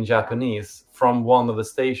announcement in Japanese from one of the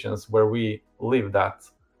stations where we lived at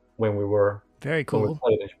when we were very cool. When we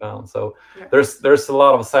played in Japan. So there's a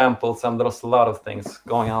lot of samples and there's a lot of things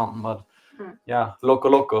going on. But Loco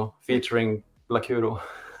Loco featuring Black Kuro.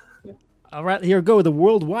 All right, here we go. The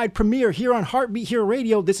worldwide premiere here on Heartbeat Hero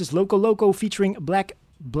Radio. This is Loco Loco featuring Black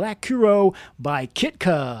Kuro by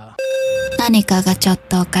Kitka. 何かがちょっ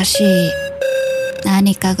とおかしい。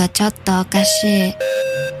何かがちょっとおかしい。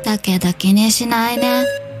だけど気にしないね。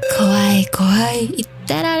怖い怖い言っ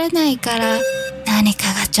てられないから。何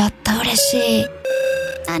かがちょっと嬉しい。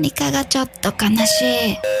何かがちょっと悲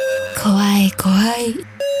しい。怖い怖い。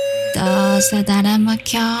どうせ誰も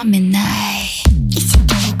興味ない。It's a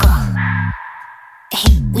tango.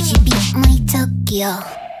 Hey, would you be my Tokyo?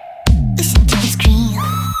 Listen to the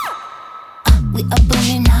scream. We are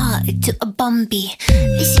burning hard to a Bambi.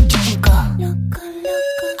 Listen to me go. I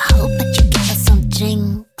hope that you give us some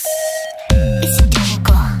drinks. Listen to me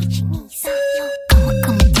go.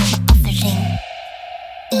 Come and take my offering.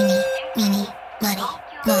 Eeny, meeny, money,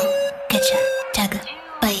 mo. Catch a tag,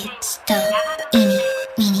 bite, stove. Eeny,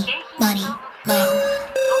 meeny, money, mo.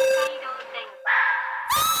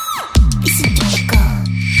 Listen to me go.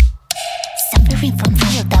 Suffering from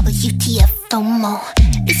real WTF FOMO.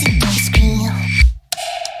 Listen to me scream.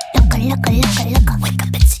 Look, wake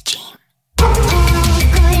up, it's a dream.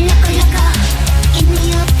 Give me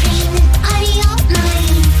your brain and out of your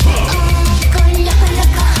mind. Go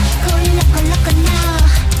look now.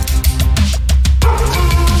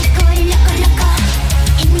 Go look,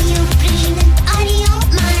 give me your brain and out of your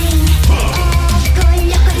mind.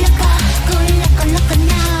 Go look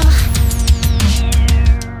now.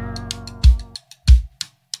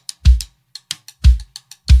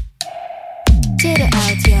 Chill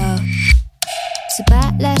out, yo. 素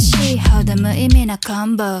晴らしいほど無意味なコ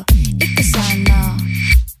ンボいくさんのは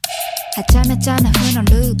ちゃめちゃな負の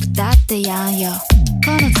ループだってやんよ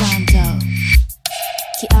この残像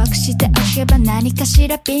記憶しておけば何かし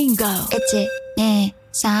らビンゴ123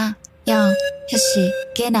 4不思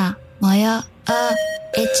議な模様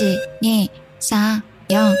123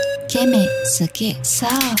 4君好きそう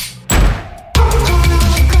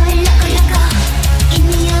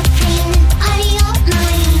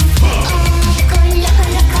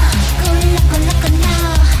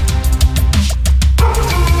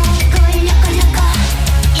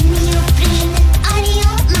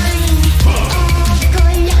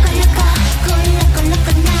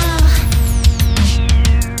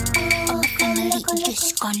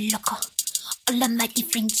All of my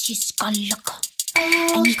difference is gone loco.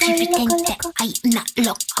 I need to pretend that I'm not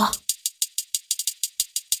loco.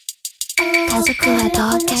 家族は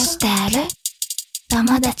どうかしてる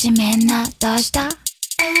友達みんなどうした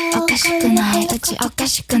おかしくないうちおか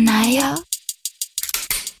しくないよ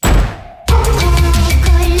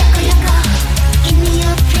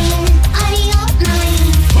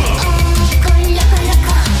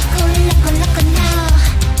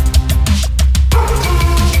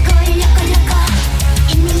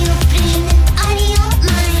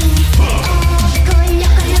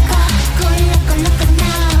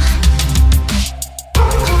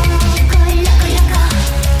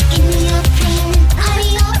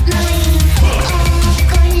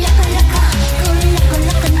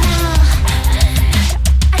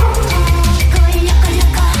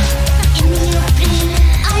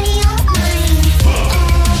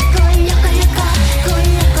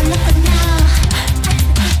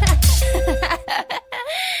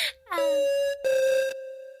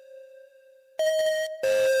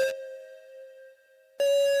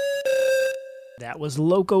That was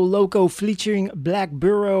Loco Loco featuring Black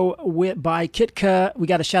Burrow by Kitka. We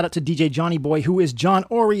got a shout out to DJ Johnny Boy, who is John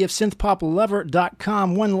Ory of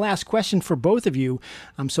synthpoplover.com. One last question for both of you.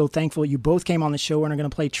 I'm so thankful you both came on the show and are going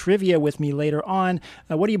to play trivia with me later on.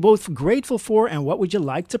 What are you both grateful for and what would you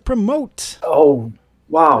like to promote? Oh,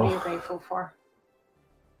 wow. What are you grateful for?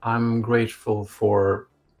 I'm grateful for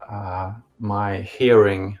my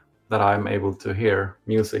hearing, that I'm able to hear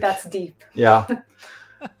music. That's deep. Yeah.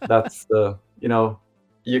 That's you know,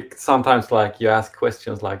 you sometimes you ask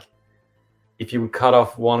questions like, if you would cut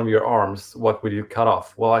off one of your arms, what would you cut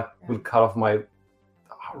off? Well, I would cut off my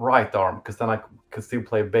right arm because then I could still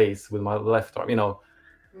play bass with my left arm, you know.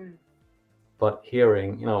 But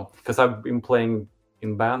hearing, you know, because I've been playing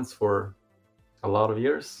in bands for a lot of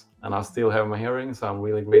years and I still have my hearing, so I'm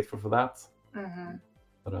really grateful for that. Mm-hmm.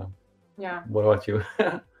 But yeah. What about you?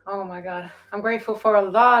 Oh my God. I'm grateful for a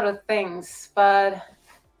lot of things, but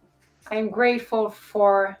I'm grateful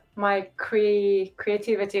for my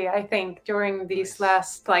creativity, I think, during these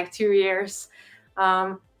last 2 years.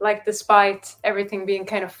 Despite everything being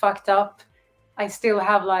kind of fucked up, I still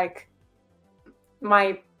have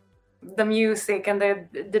the music and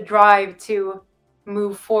the drive to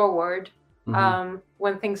move forward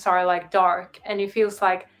when things are dark. And it feels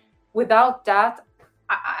like without that,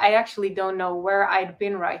 I actually don't know where I'd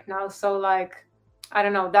been right now. So I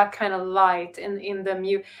don't know, that kind of light in the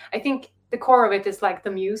music. I think the core of it is the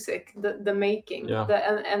music, the making,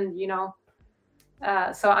 and you know.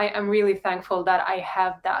 So I'm really thankful that I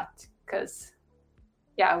have that, because,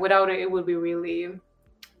 yeah, without it, it would be really,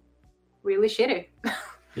 really shitty.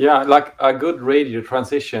 Yeah, a good radio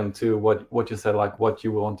transition to what you said, what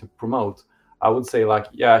you want to promote. I would say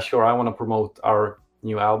yeah, sure, I want to promote our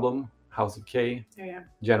new album, House of K,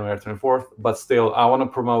 January 24th. But still, I want to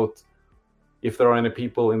promote, if there are any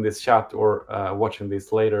people in this chat or watching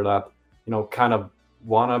this later that, you know, kind of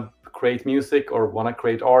want to create music or want to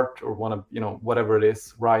create art or want to, whatever it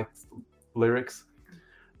is, write lyrics,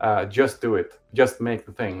 just do it. Just make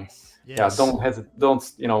the thing. Yes. Yeah, don't hesitate.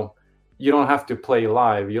 You don't have to play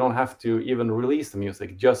live. You don't have to even release the music.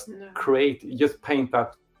 Just create. Just paint that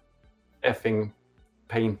effing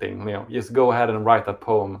painting. Just go ahead and write that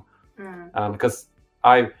poem. Because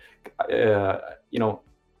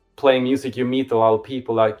playing music, you meet a lot of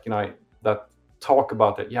people that talk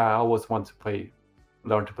about it. Yeah, I always want to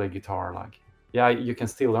learn to play guitar. Like, yeah, you can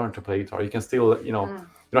still learn to play guitar. You can still, you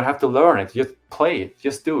don't have to learn it. Just play it.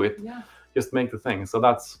 Just do it. Yeah. Just make the thing. So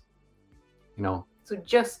that's, So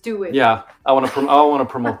just do it. Yeah, I want to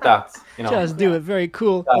promote that. Just do it. Very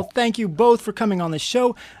cool. Well, thank you both for coming on the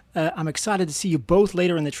show. I'm excited to see you both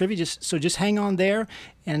later in the trivia. Just hang on there,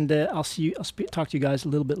 and I'll talk to you guys a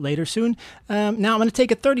little bit later soon. Now I'm going to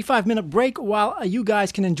take a 35-minute break while you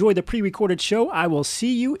guys can enjoy the pre-recorded show. I will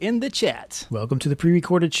see you in the chat. Welcome to the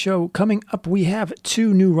pre-recorded show. Coming up, we have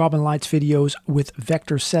 2 new Robin Lights videos with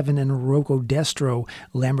Vector 7 and Rocco Destro,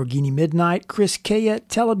 Lamborghini Midnight, Chris Kea,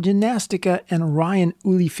 Telegymnastica, and Ryan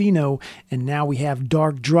Ulifino. And now we have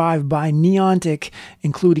Dark Drive by Neontic,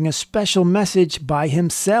 including a special message by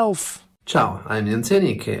himself. Ciao, I'm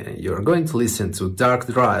Neontic. You're going to listen to Dark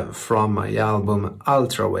Drive from my album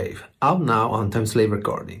Ultrawave, out now on Time Slave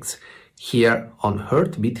Recordings, here on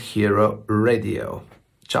Heartbeat Hero Radio.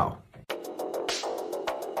 Ciao.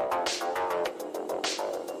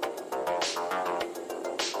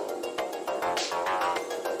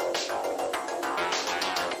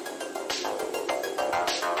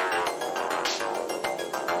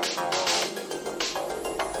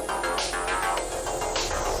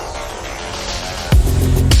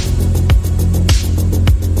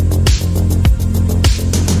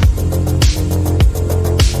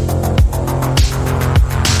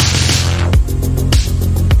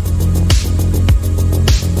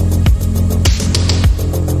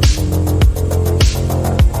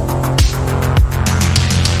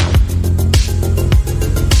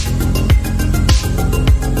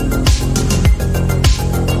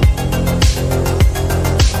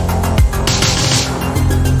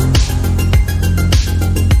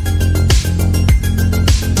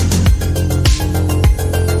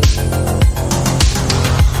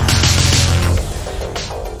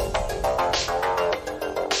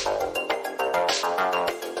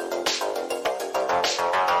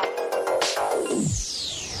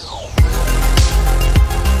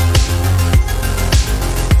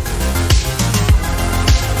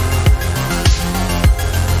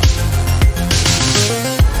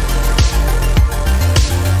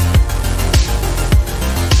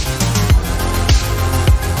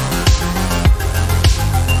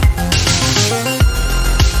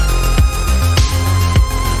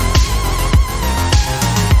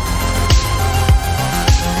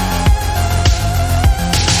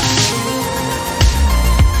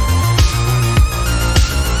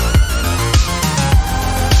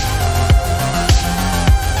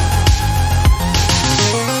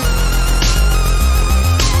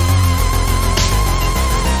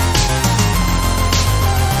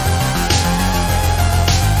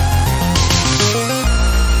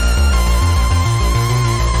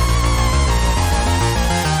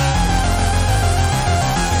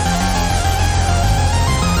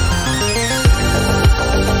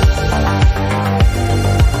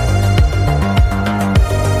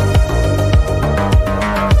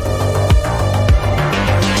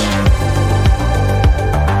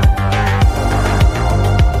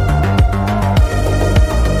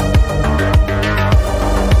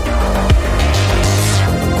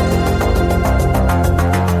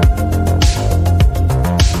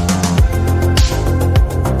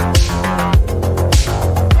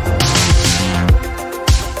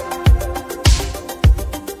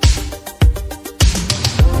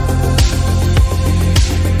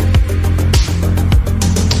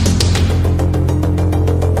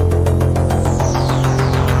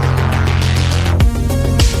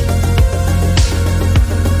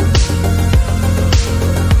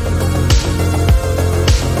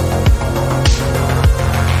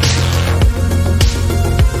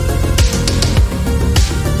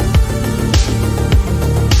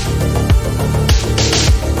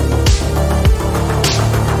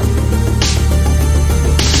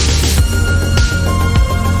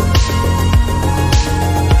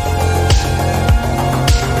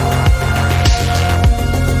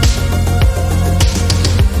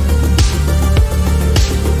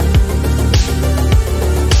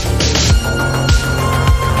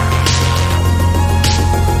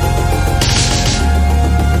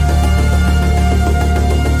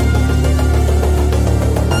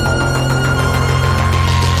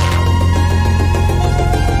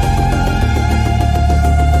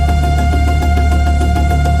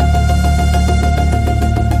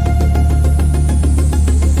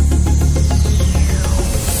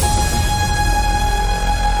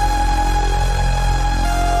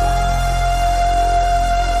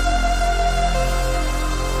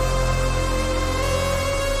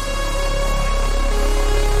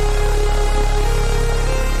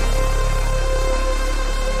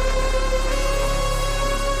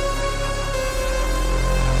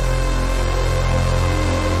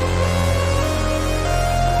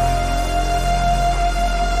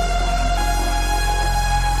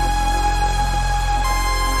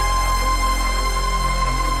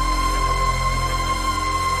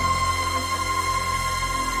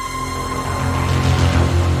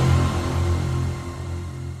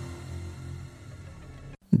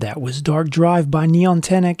 That was Dark Drive by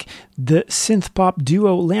Neontenic. The synth-pop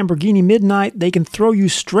duo Lamborghini Midnight, they can throw you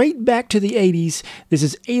straight back to the 80s. This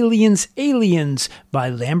is Aliens, Aliens by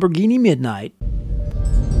Lamborghini Midnight.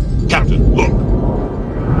 Captain, look!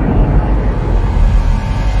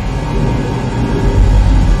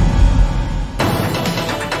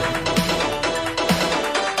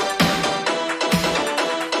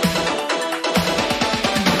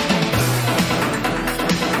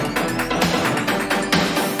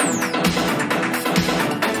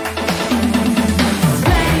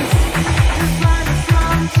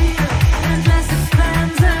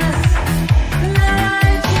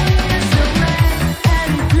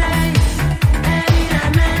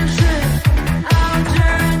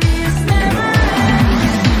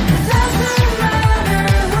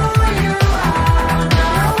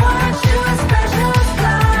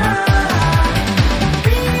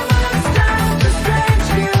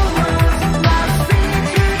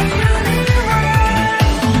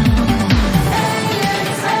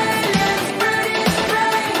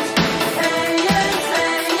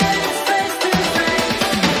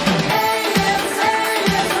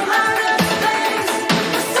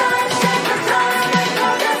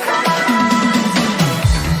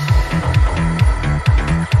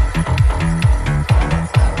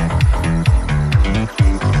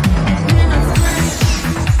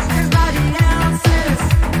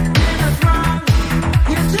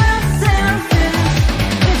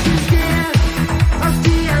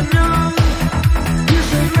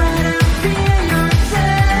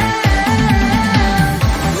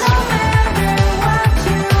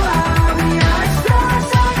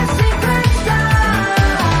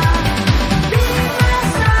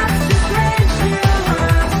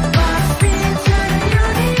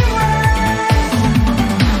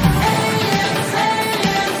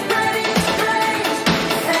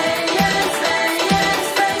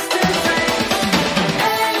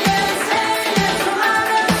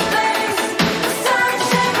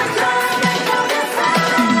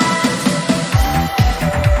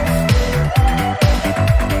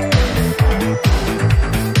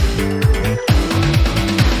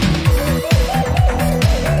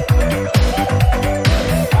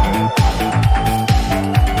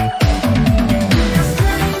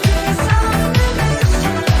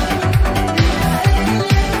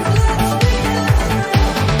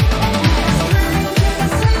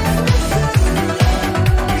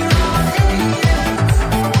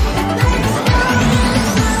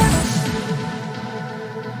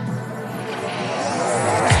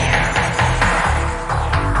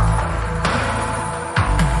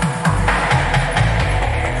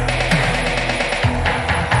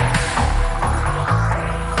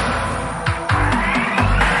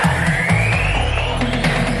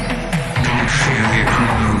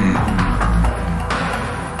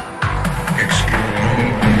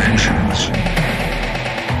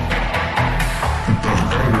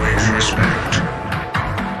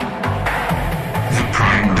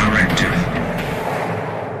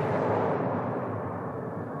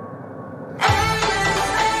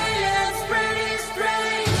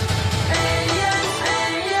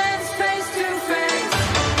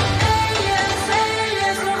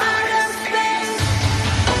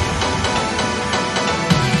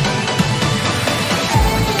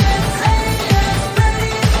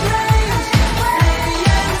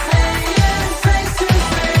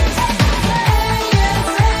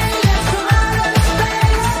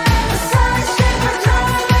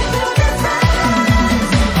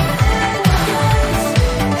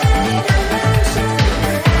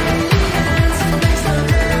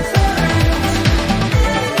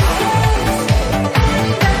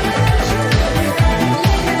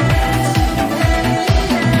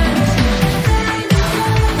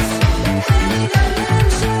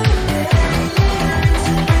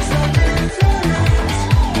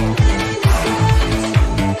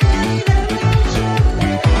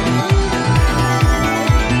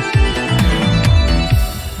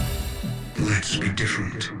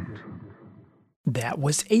 That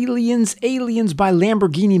was Aliens, Aliens by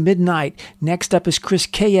Lamborghini Midnight. Next up is Chris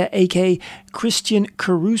Kea, aka Christian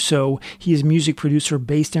Caruso. He is a music producer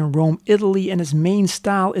based in Rome, Italy, and his main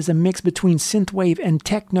style is a mix between synthwave and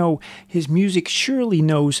techno. His music surely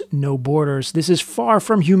knows no borders. This is Far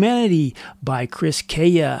From Humanity by Chris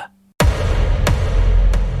Kea.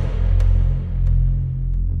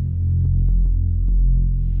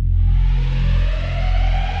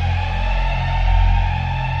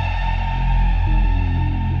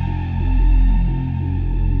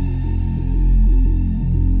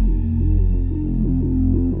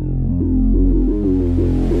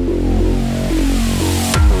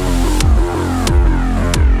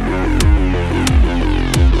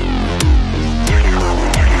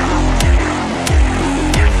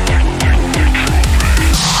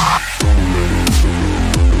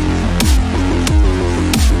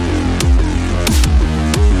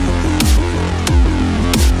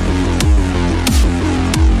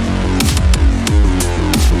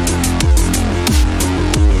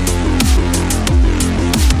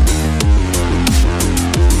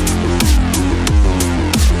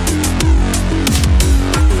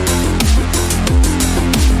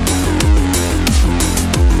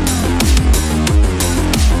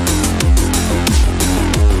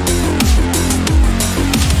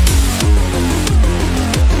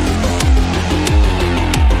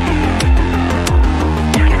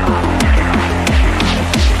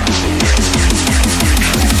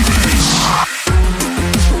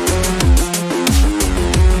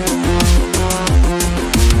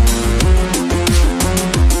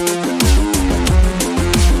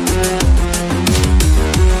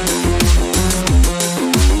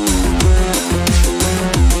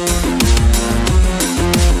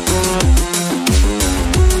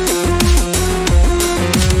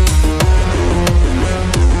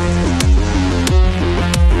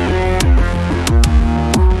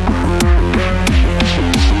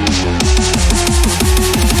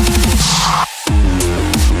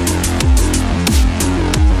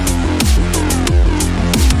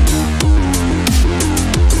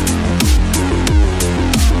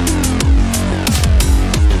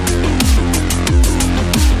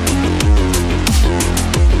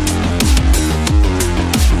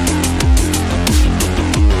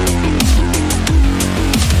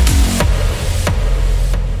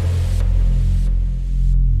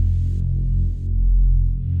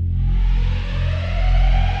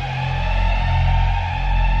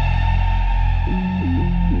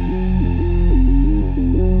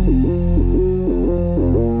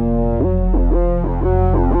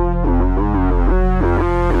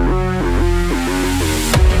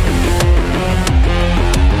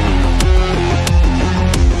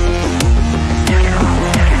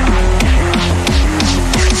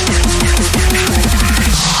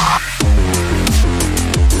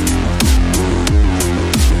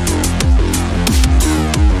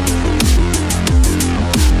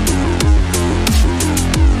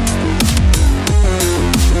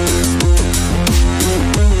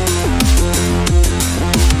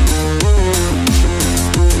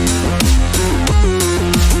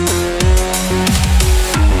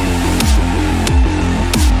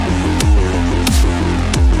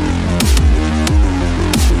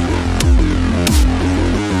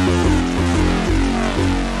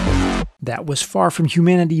 That was Far From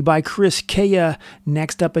Humanity by Chris Kea.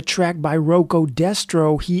 Next up, a track by Rocco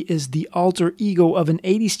Destro. He is the alter ego of an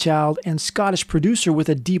 80s child and Scottish producer with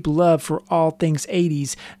a deep love for all things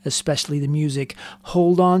 80s, especially the music.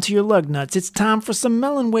 Hold on to your lug nuts. It's time for some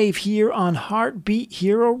Melon Wave here on Heartbeat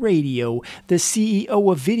Hero Radio. The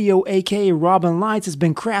CEO of Video, aka Robin Lights, has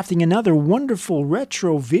been crafting another wonderful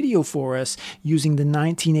retro video for us using the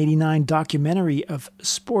 1989 documentary of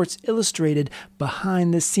Sports Illustrated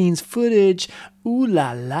behind the scenes footage. Ooh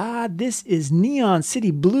la la, this is Neon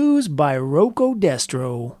City Blues by Rocco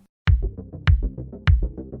Destro.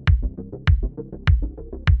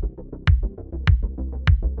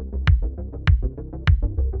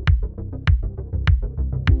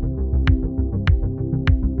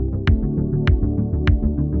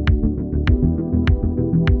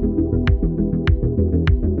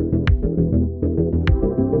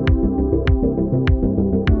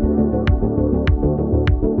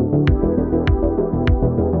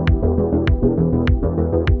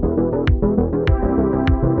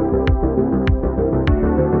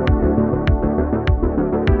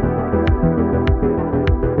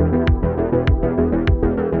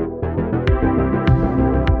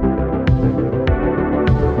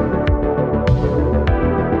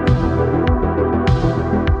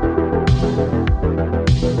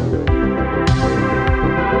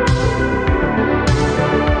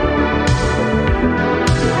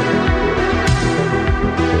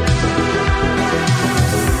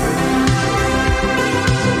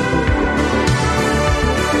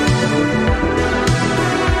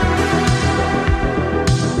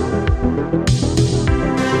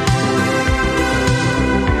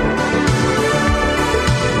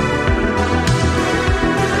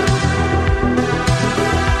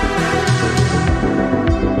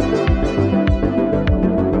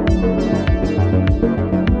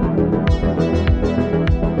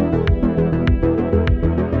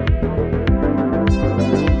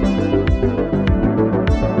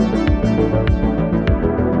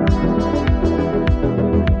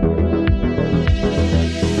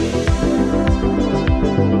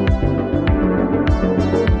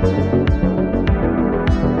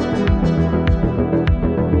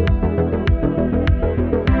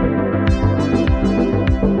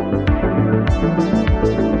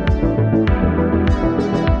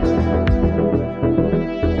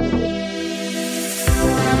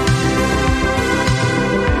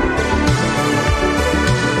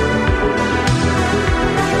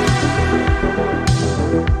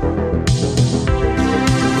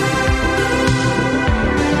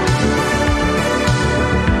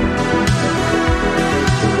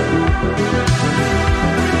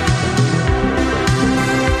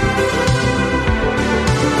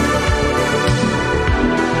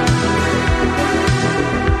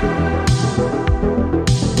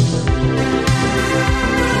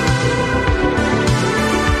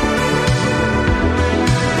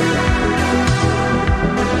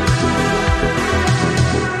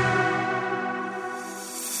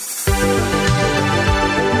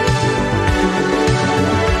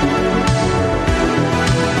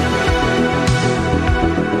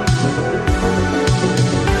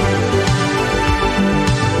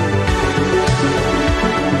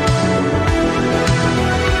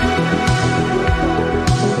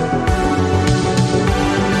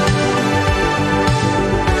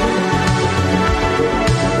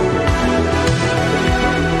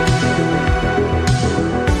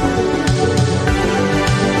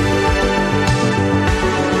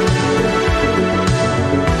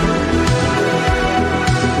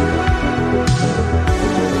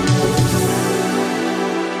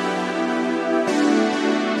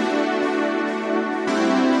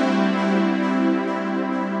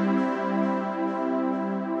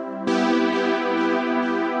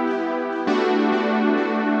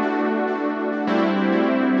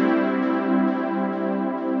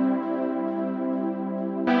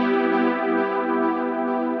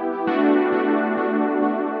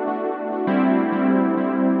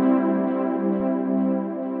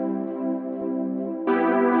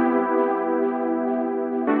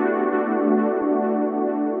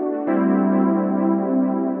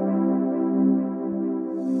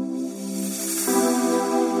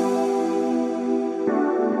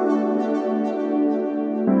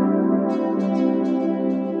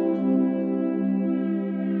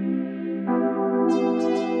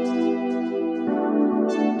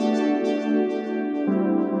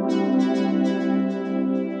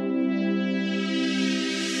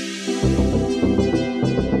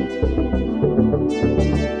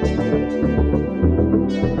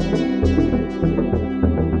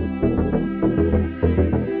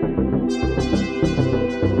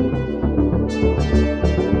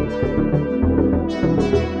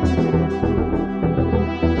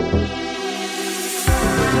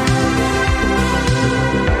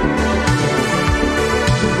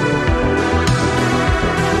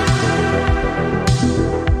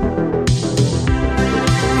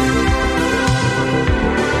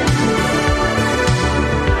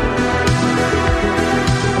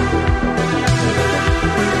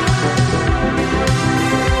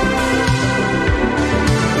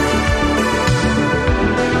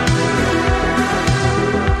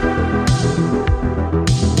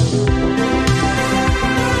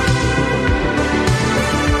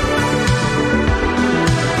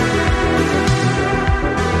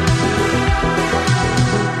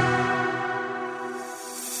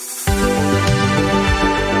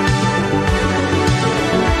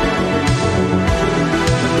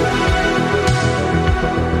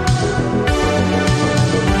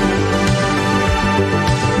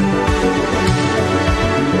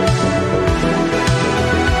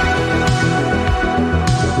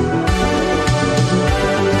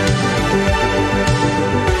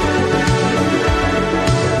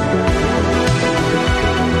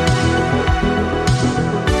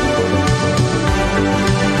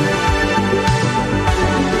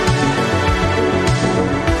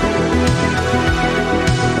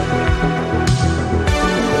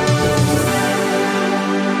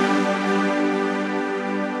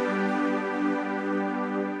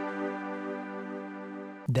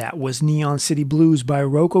 That was Neon City Blues by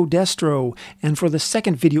Rocco Destro. And for the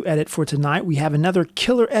second video edit for tonight, we have another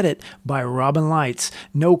killer edit by Robin Lights.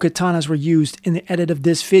 No katanas were used in the edit of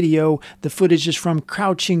this video. The footage is from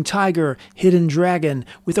Crouching Tiger, Hidden Dragon.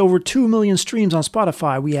 With over 2 million streams on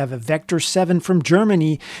Spotify, we have a Vector 7 from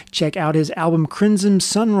Germany. Check out his album Crimson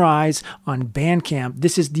Sunrise on Bandcamp.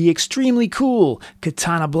 This is the extremely cool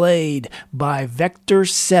Katana Blade by Vector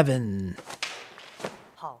 7.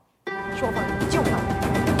 说话就要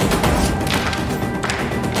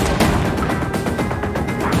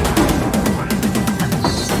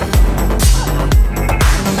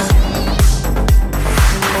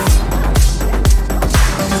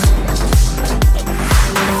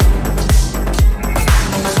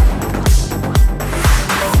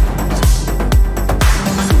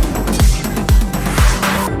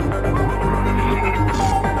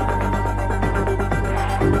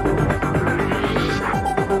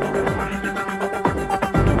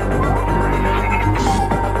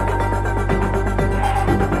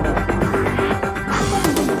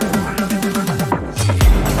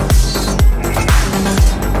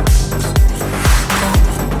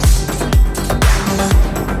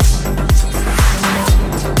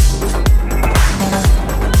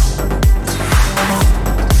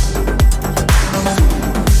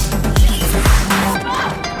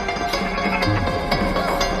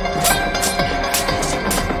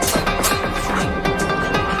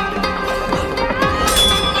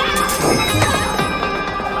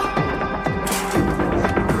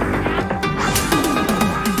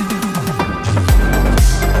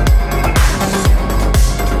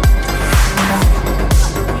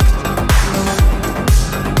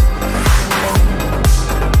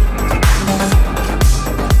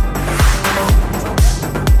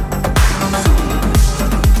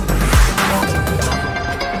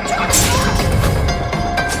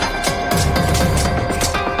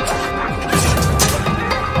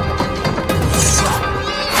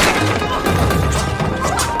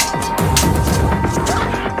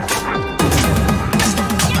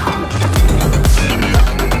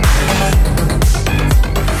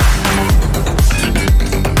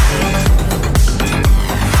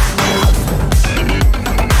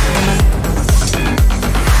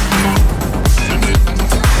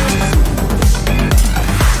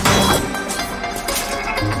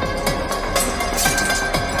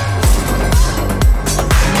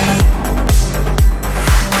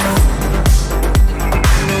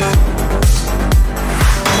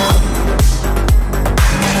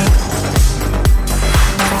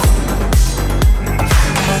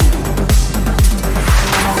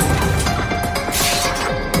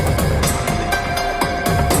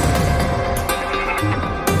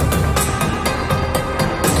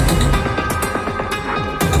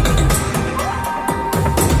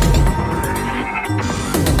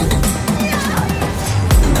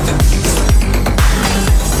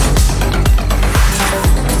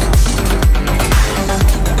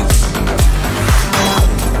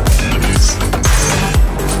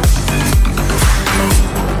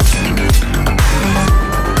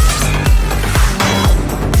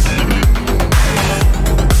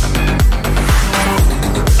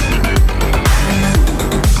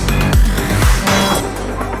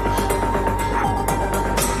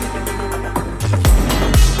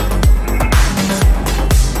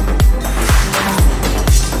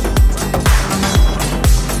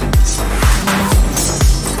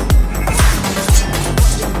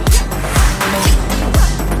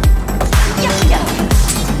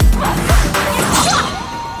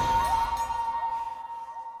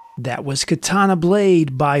That was Katana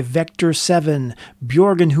Blade by Vector 7.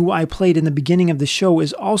 Bjorgen, who I played in the beginning of the show,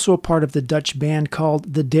 is also a part of the Dutch band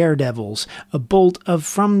called the Daredevils. A bolt of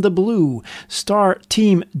From the Blue. Star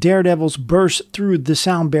Team Daredevils burst through the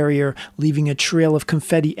sound barrier, leaving a trail of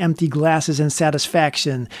confetti, empty glasses, and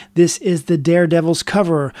satisfaction. This is the Daredevils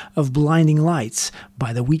cover of Blinding Lights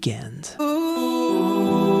by The Weeknd.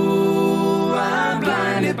 Ooh, I'm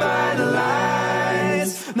blinded by the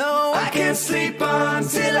lights. No, I can't sleep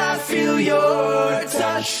until I feel your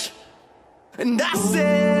touch. And I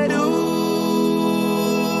said, ooh,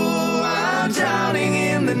 I'm drowning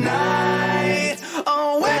in the night.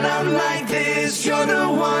 Oh, when I'm like this, you're the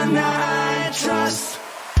one I trust.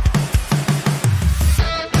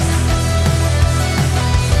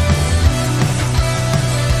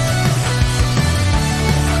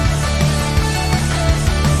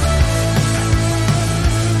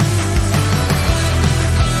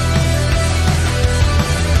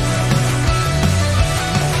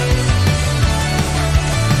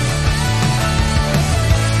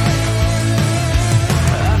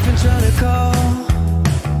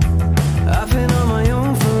 I've been on my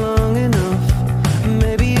own for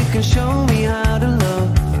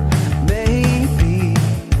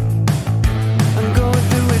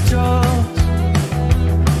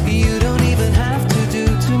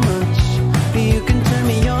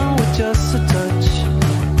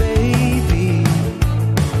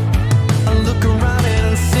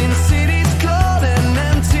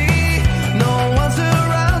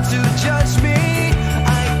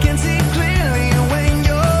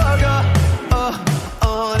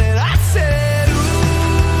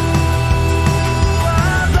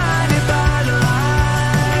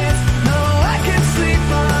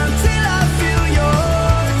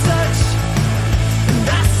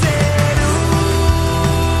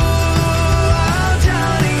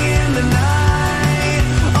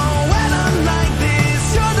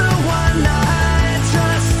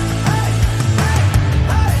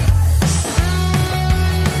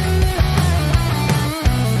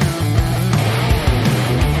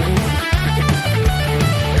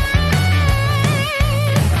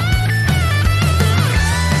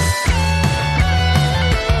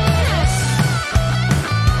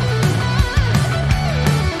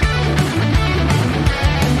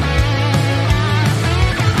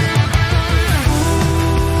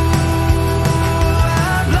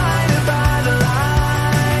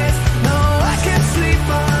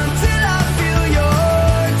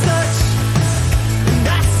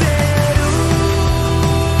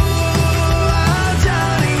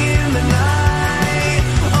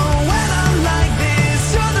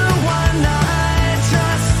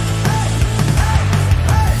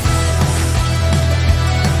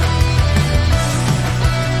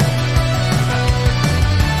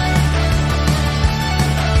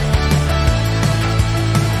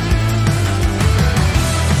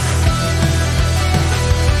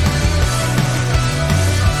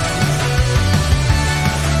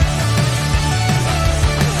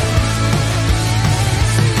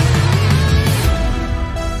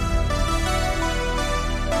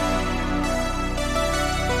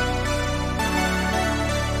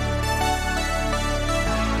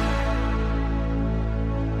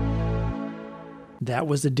That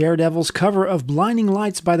was the Daredevils cover of Blinding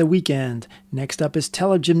Lights by The Weeknd. Next up is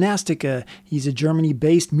Telegymnastica. He's a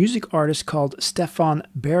Germany-based music artist called Stefan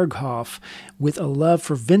Berghoff. With a love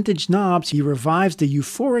for vintage knobs, he revives the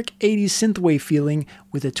euphoric 80s synthwave feeling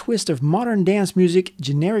with a twist of modern dance music,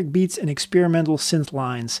 generic beats, and experimental synth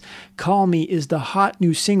lines. Call Me is the hot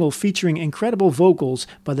new single featuring incredible vocals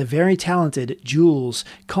by the very talented Jules.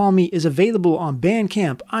 Call Me is available on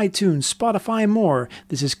Bandcamp, iTunes, Spotify, and more.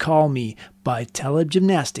 This is Call Me by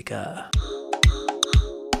Telegymnastica.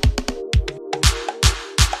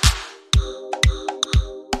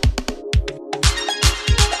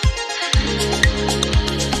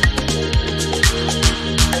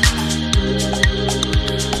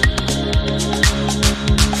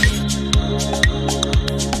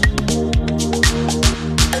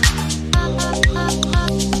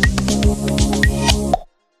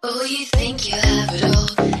 Oh, you think you have it all.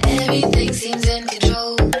 Everything seems in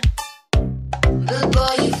control. But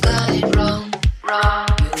boy, you've got it wrong.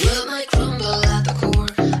 Your world might crumble at the core,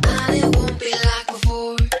 and it won't be like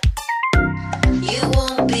before. You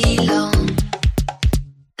won't be long.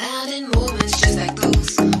 And in moments just like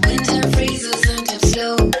those, when time freezes and time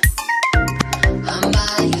slow, I'm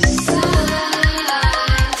by your side.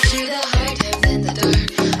 Through the hard times in the dark,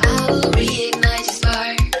 I will reignite your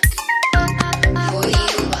spark. For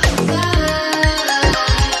you, I'm fine.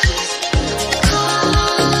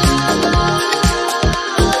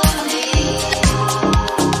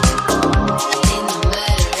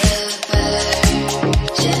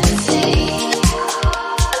 Just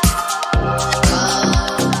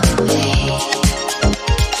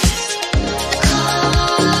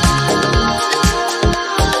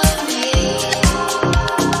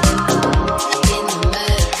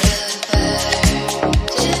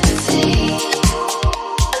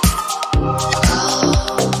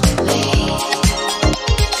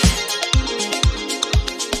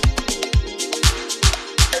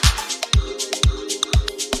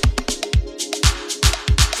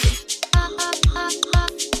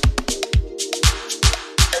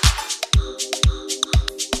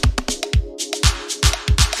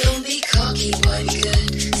call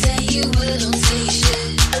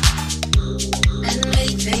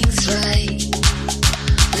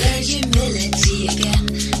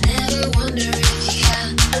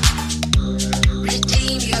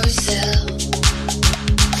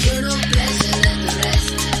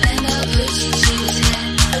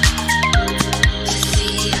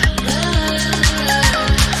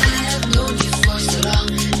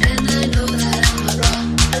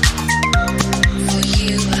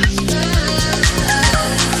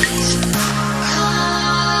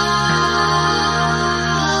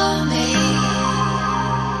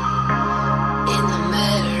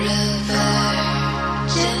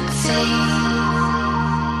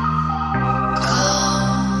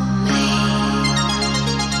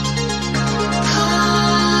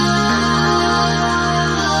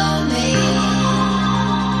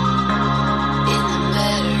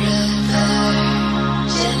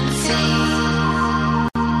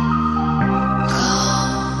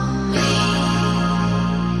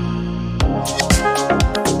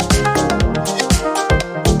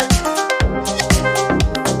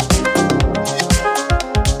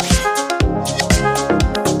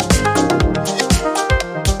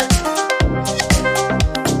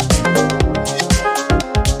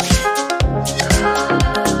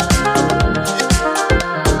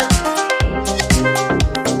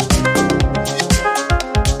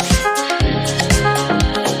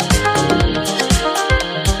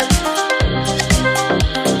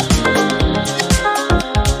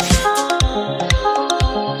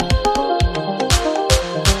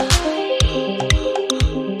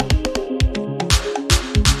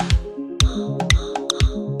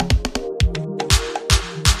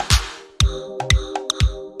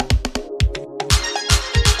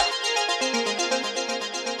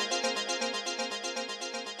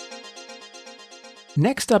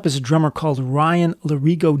Next up is a drummer called Ryan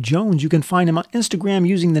Larigo Jones. You can find him on Instagram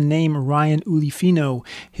using the name Ryan Ulifino.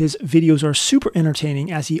 His videos are super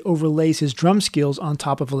entertaining as he overlays his drum skills on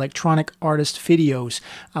top of electronic artist videos.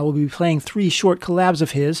 I will be playing 3 short collabs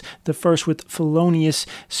of his, the first with Felonious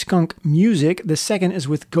Skunk Music, the second is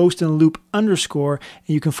with Ghost in the Loop _, and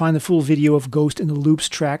you can find the full video of Ghost in the Loop's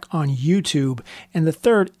track on YouTube. And the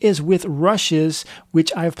third is with Rushes,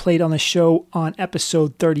 which I've played on the show on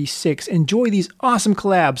episode 36. Enjoy these awesome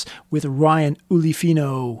collabs with Ryan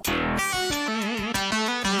Ulifino.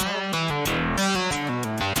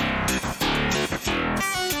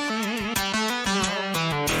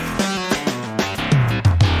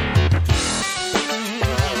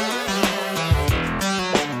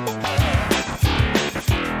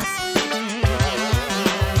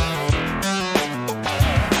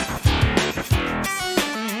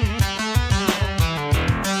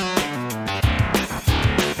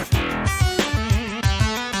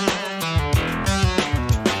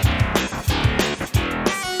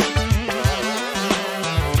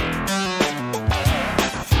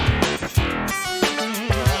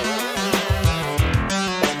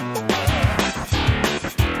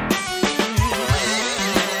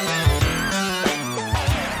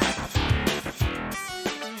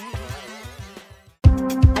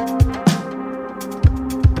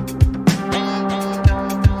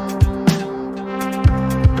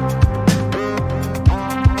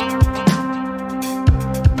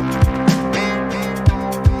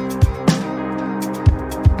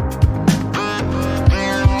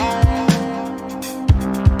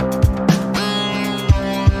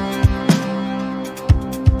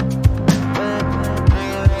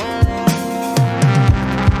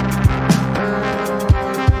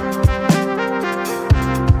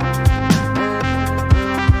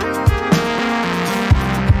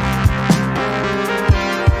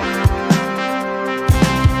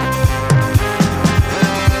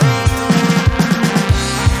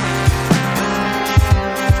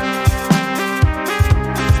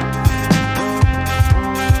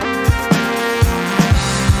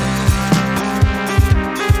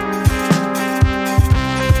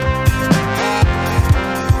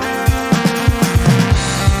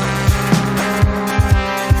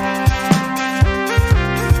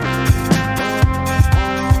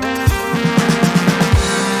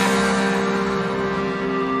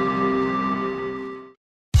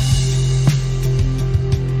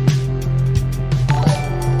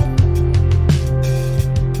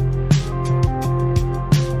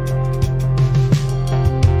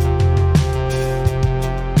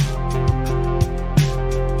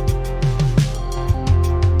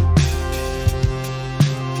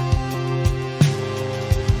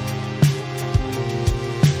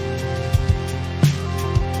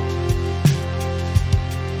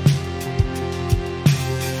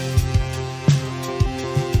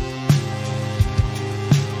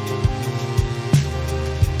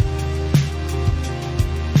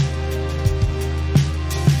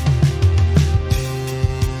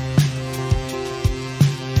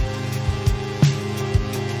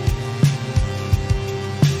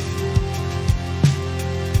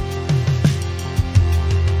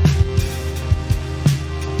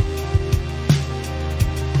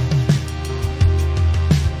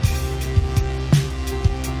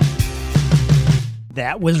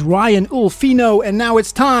 That was Ryan Ulfino, and now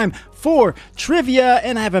it's time for trivia,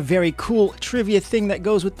 and I have a very cool trivia thing that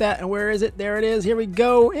goes with that. And where is it? There it is. Here we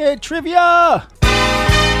go. Trivia!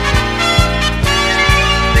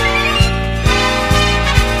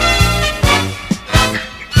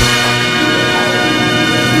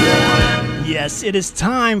 Yes, it is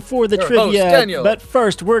time for the trivia. But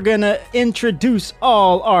first, we're going to introduce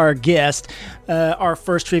all our guests. Our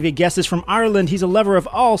first trivia guest is from Ireland. He's a lover of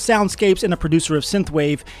all soundscapes and a producer of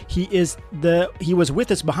synthwave. He was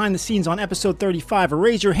with us behind the scenes on episode 35.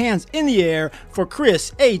 Raise your hands in the air for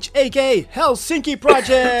Chris H, aka Helsinki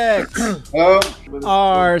Project.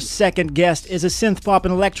 Our second guest is a synth pop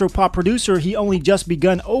and electro pop producer. He only just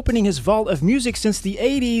begun opening his vault of music since the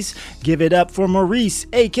 80s. Give it up for Maurice,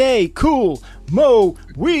 aka Cool Mo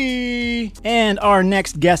Wee. And our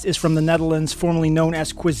next guest is from the Netherlands, formerly known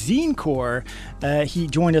as Cuisine Core. He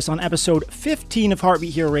joined us on episode 15 of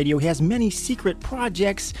Heartbeat Hero Radio. He has many secret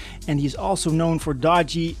projects, and he's also known for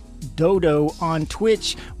Dodgy Dodo on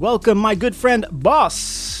Twitch. Welcome, my good friend,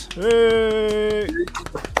 Boss. Hey.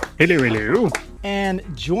 Hello. And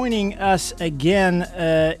joining us again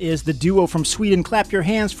is the duo from Sweden. Clap your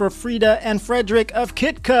hands for Frida and Frederick of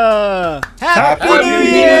Kitka. Happy New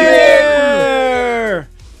Year!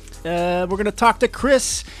 We're going to talk to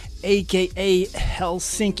Chris, aka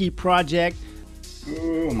Helsinki Project.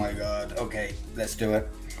 Oh my god. Okay, let's do it.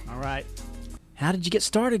 All right. How did you get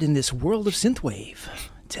started in this world of synthwave?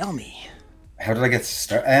 Tell me. How did I get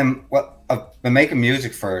started? Well, I've been making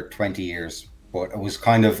music for 20 years, but it was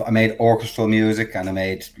kind of, I made orchestral music and I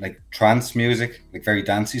made like trance music, like very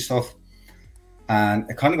dancey stuff. And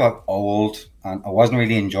it kind of got old and I wasn't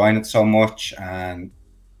really enjoying it so much. And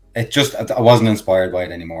I wasn't inspired by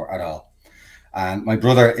it anymore at all. And my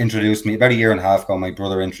brother introduced me, about a year and a half ago, my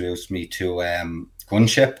brother introduced me to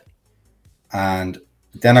Gunship. And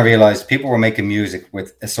then I realized people were making music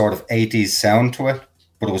with a sort of 80s sound to it,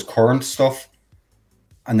 but it was current stuff.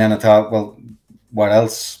 And then I thought, well, what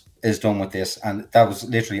else is done with this? And that was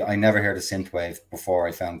literally, I never heard of synthwave before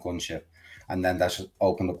I found Gunship. And then that just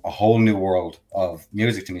opened up a whole new world of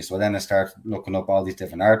music to me. So then I started looking up all these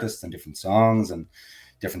different artists and different songs and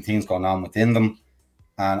different things going on within them.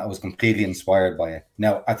 And I was completely inspired by it.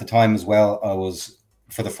 Now, at the time as well, I was,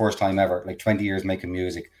 for the first time ever, like 20 years making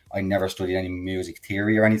music, I never studied any music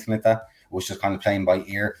theory or anything like that. It was just kind of playing by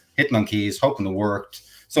ear, hitting on keys, hoping it worked.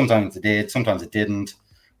 Sometimes it did, sometimes it didn't.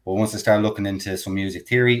 But once I started looking into some music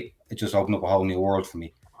theory, it just opened up a whole new world for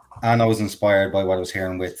me. And I was inspired by what I was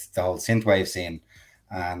hearing with the whole synthwave scene.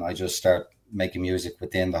 And I just started making music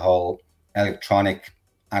within the whole electronic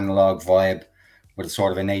analog vibe with a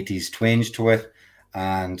sort of an 80s twinge to it.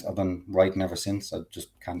 And I've been writing ever since. I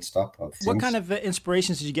just can't stop. What kind of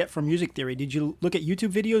inspirations did you get from music theory? Did you look at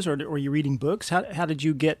YouTube videos or were you reading books? How did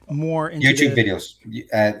you get more into YouTube videos?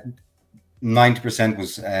 90%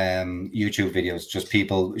 was YouTube videos, just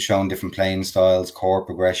people showing different playing styles, chord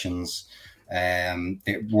progressions,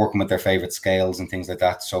 working with their favorite scales and things like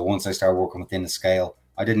that. So once I started working within the scale,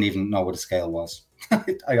 I didn't even know what a scale was.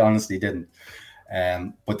 I honestly didn't.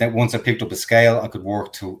 But then once I picked up a scale, I could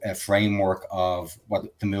work to a framework of what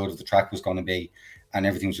the mood of the track was going to be, and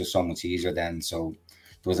everything was just so much easier then. So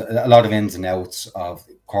there was a lot of ins and outs of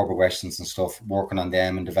chord progressions and stuff, working on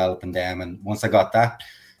them and developing them. And once I got that,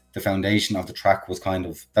 the foundation of the track was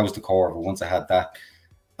that was the core of it. Once I had that,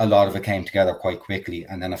 a lot of it came together quite quickly.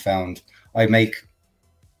 And then I found I make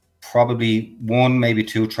probably 1, maybe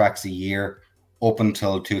 2 tracks a year up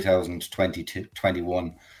until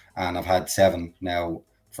 2021. And I've had 7 now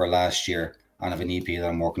for last year, and I have an EP that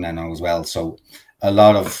I'm working on now as well. So there's a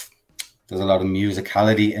lot of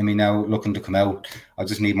musicality in me now looking to come out. I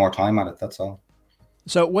just need more time at it, that's all.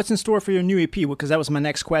 So what's in store for your new EP? Because that was my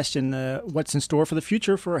next question. What's in store for the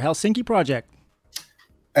future for Helsinki Project?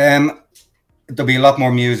 There'll be a lot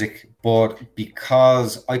more music, but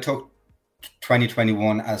because I took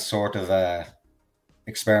 2021 as sort of a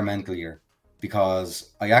experimental year,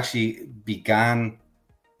 because I actually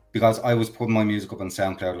because I was putting my music up on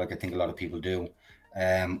SoundCloud, like I think a lot of people do.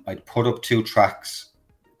 I'd put up 2 tracks,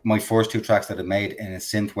 my first 2 tracks that I made in a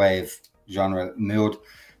synthwave genre mood,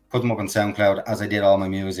 put them up on SoundCloud as I did all my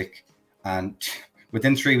music. And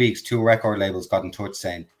within 3 weeks, 2 record labels got in touch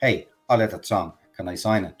saying, hey, I like that song. Can I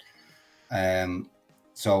sign it?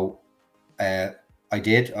 So I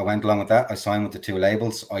did. I went along with that. I signed with the 2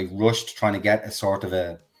 labels. I rushed trying to get a sort of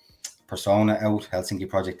a persona out. Helsinki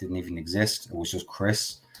Project didn't even exist. It was just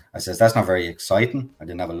Chris. I says, that's not very exciting. I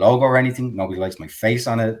didn't have a logo or anything. Nobody likes my face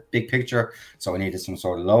on a big picture. So I needed some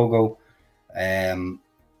sort of logo.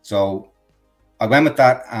 So I went with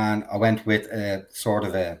that, and I went with a sort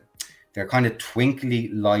of they're kind of twinkly,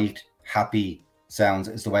 light, happy sounds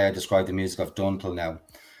is the way I describe the music I've done till now.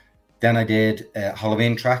 Then I did a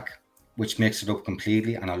Halloween track, which mixed it up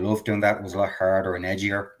completely, and I loved doing that. It was a lot harder and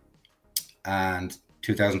edgier. And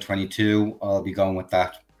 2022, I'll be going with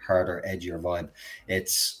that harder, edgier vibe.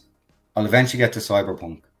 I'll eventually get to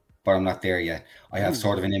cyberpunk, but I'm not there yet. I have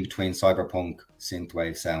sort of an in-between cyberpunk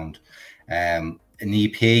synthwave sound. An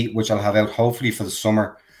EP, which I'll have out hopefully for the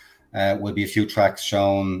summer, will be a few tracks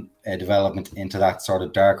showing development into that sort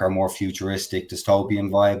of darker, more futuristic, dystopian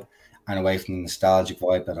vibe, and away from the nostalgic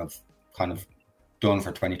vibe that I've kind of done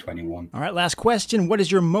for 2021. All right, last question. What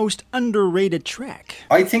is your most underrated track?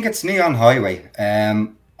 I think it's Neon Highway.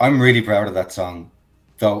 I'm really proud of that song,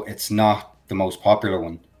 though it's not the most popular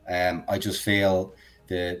one. I just feel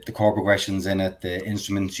the chord progressions in it, the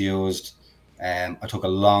instruments used. I took a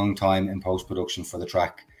long time in post-production for the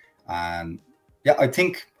track. And yeah,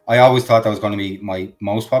 I always thought that was going to be my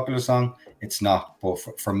most popular song. It's not, but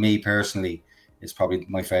for me personally, it's probably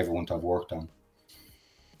my favorite one to have worked on.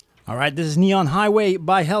 All right, this is Neon Highway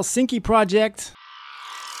by Helsinki Project.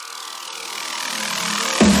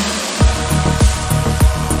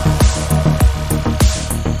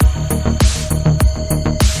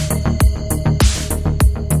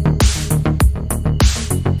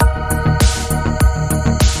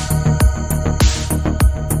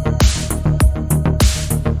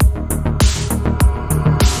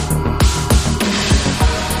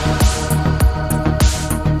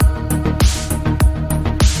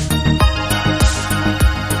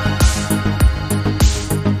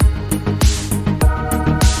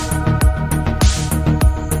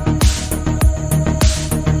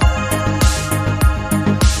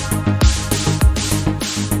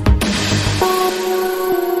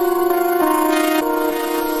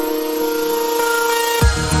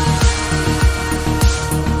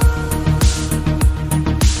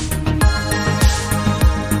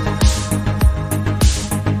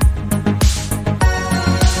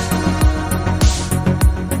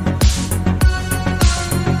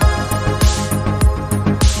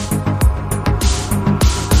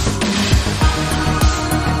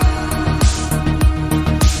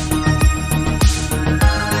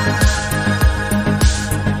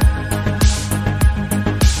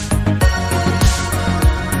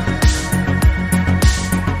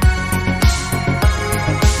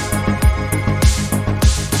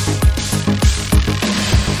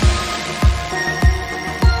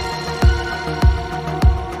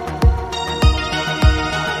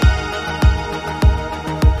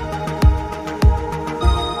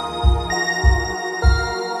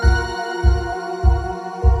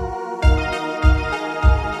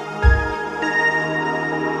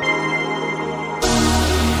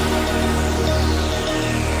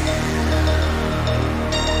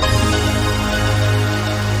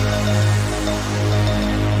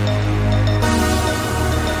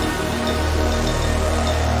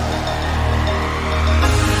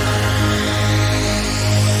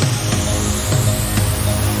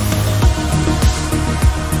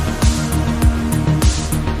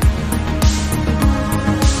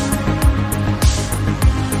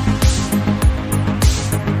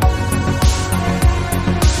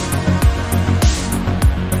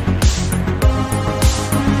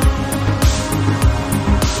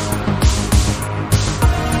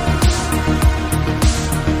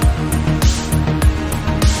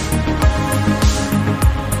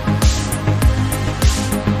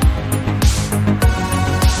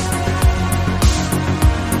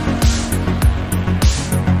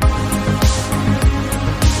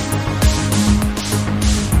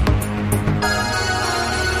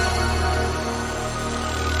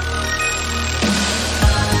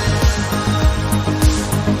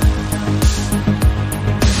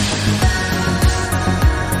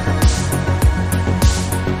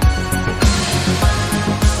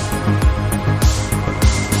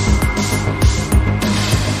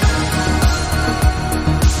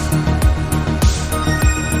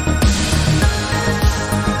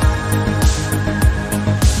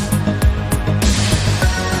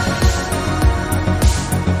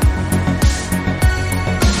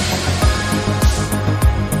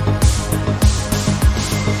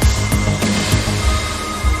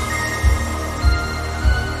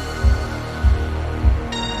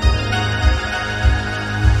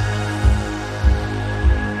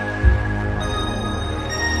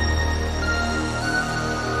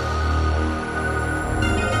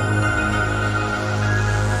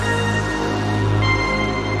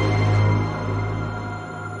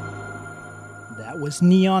 was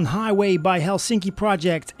Neon Highway by Helsinki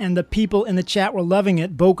Project, and the people in the chat were loving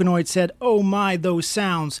it. Bokanoid said, "Oh my, those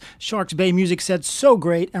sounds." Sharks Bay Music said, "So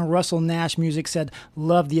great," and Russell Nash Music said,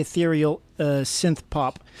 "Love the ethereal synth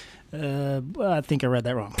pop." I think I read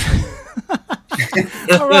that wrong.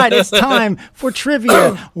 All right, it's time for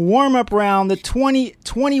trivia warm-up round, the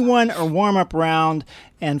 2021 warm-up round.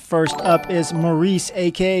 And first up is Maurice,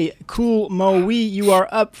 a.k.a. Cool Mo Wee. You are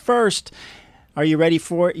up first. Are you ready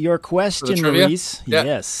for your question, Maurice? Yeah.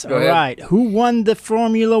 Yes. Go All ahead. right. Who won the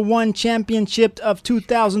Formula One Championship of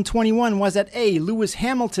 2021? Was that A, Lewis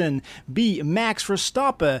Hamilton, B, Max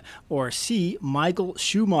Verstappen, or C, Michael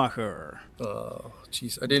Schumacher? Oh,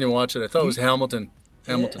 jeez. I didn't even watch it. I thought it was Hamilton.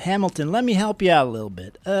 Hamilton. Let me help you out a little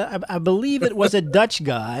bit. I believe it was a Dutch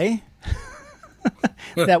guy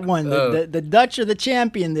that won. The Dutch are the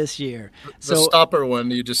champion this year. The stopper one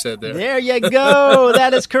you just said there. There you go.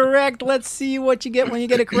 That is correct. Let's see what you get when you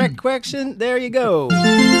get a correct question. There you go.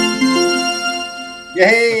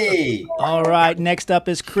 Yay! All right. Next up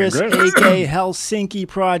is Chris, a.k.a. Helsinki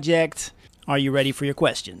Project. Are you ready for your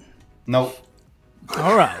question? No.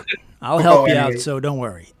 All right. I'll help you out, so don't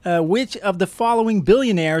worry. Which of the following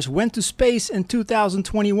billionaires went to space in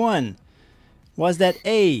 2021? Was that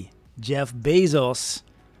A, Jeff Bezos,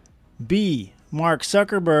 B, Mark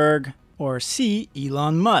Zuckerberg, or C,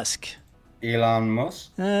 Elon Musk? Elon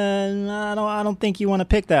Musk? I don't think you want to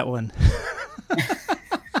pick that one.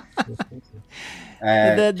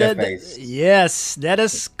 Jeff Bezos. Yes, that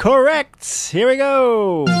is correct. Here we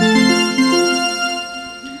go.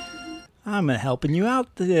 I'm helping you out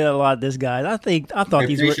a lot, this guy. I thought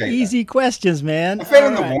these were easy questions, man. I feel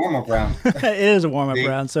in the warm-up round. It is a warm-up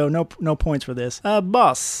round, so no points for this.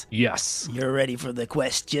 Boss. Yes. You're ready for the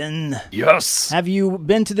question? Yes. Have you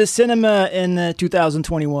been to the cinema in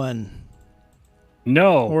 2021?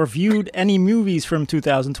 No. Or viewed any movies from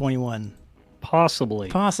 2021? Possibly.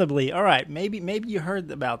 Possibly. All right. Maybe you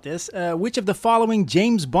heard about this. Which of the following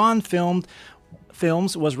James Bond films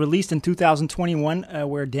was released in 2021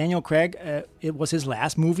 where Daniel Craig, it was his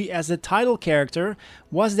last movie as the title character?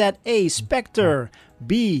 Was that A, Spectre,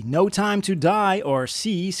 B, No Time to Die, or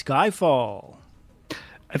C, Skyfall?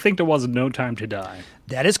 I think there was No Time to Die.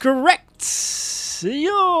 That is correct.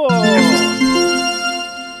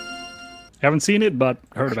 Haven't seen it, but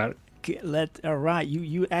heard about it. All right,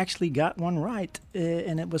 you actually got one right,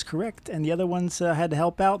 and it was correct, and the other ones had to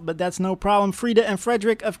help out, but that's no problem. Frida and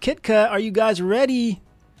Frederick of Kitka, are you guys ready?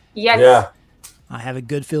 Yes. Yeah. I have a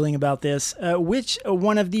good feeling about this. Which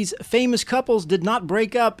one of these famous couples did not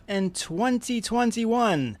break up in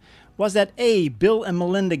 2021? Was that A, Bill and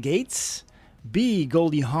Melinda Gates, B,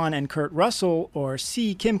 Goldie Hawn and Kurt Russell, or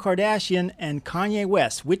C, Kim Kardashian and Kanye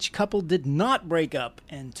West? Which couple did not break up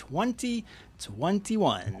in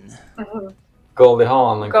 2021? Goldie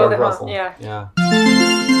Hawn and Goldie Kurt Hawn, Russell. yeah.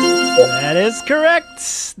 That is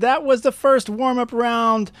correct. That was the first warm-up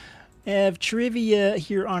round of trivia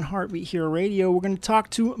here on Heartbeat Hero Radio. We're going to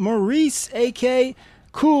talk to Maurice, a.k.a.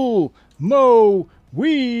 Cool Mo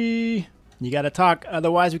Wee. You got to talk,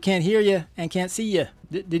 otherwise we can't hear you and can't see you.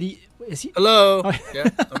 Did he? Is he? Hello. Oh.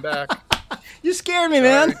 Yeah, I'm back. You scared me,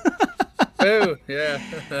 man. Oh, yeah.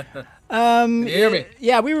 Can you hear me?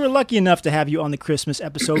 Yeah, we were lucky enough to have you on the Christmas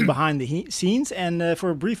episode Behind the Scenes. And for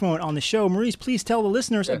a brief moment on the show, Maurice, please tell the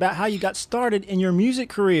listeners about how you got started in your music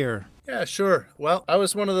career. Yeah, sure. Well, I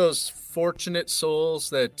was one of those fortunate souls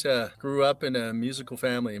that grew up in a musical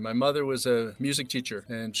family. My mother was a music teacher,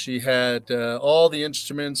 and she had all the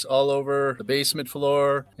instruments all over the basement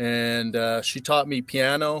floor, and she taught me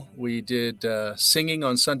piano. We did singing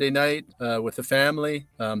on Sunday night with the family.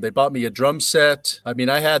 They bought me a drum set. I mean,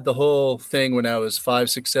 I had the whole thing when I was 5,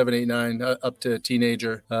 6, 7, 8, 9, up to a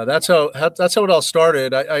teenager. That's how it all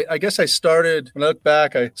started. I guess I started, when I look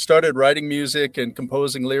back, I started writing music and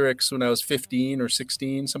composing lyrics when I was 15 or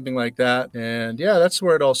 16, something like that. And yeah, that's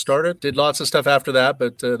where it all started. Did lots of stuff after that,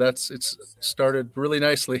 but it's started really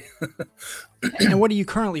nicely. And what are you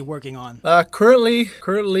currently working on? Currently,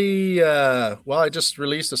 well, I just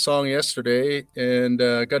released a song yesterday and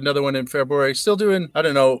got another one in February. Still doing, I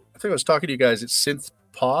don't know, I think I was talking to you guys, it's synth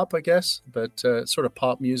pop, I guess, but it's sort of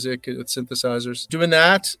pop music with synthesizers. Doing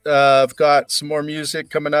that. I've got some more music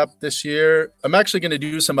coming up this year. I'm actually going to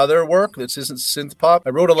do some other work that isn't synth pop. I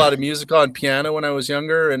wrote a lot of music on piano when I was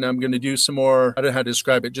younger, and I'm going to do some more, I don't know how to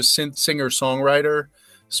describe it, just singer-songwriter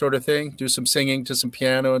sort of thing. Do some singing to some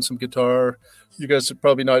piano and some guitar. You guys are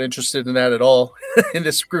probably not interested in that at all in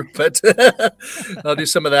this group, but I'll do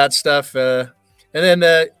some of that stuff. And then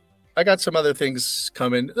I got some other things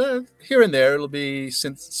coming here and there. It'll be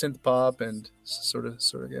synth pop and sort of,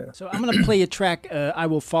 yeah. So I'm going to play a track, I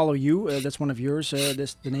Will Follow You. That's one of yours.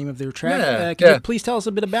 That's the name of their track. Yeah, Can you please tell us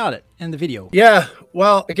a bit about it and the video? Yeah,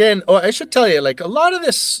 well, again, I should tell you, like a lot of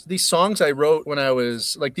these songs I wrote when I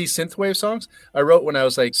was, like these synthwave songs, I wrote when I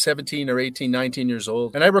was like 17 or 18, 19 years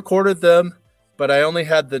old. And I recorded them, but I only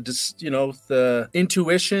had the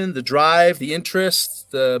intuition, the drive, the interest,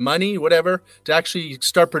 the money, whatever, to actually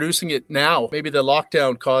start producing it now. Maybe the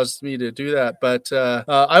lockdown caused me to do that. But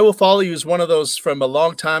I Will Follow You is one of those from a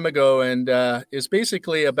long time ago, and is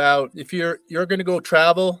basically about if you're going to go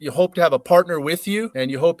travel, you hope to have a partner with you, and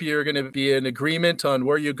you hope you're going to be in agreement on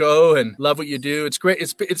where you go and love what you do. It's great.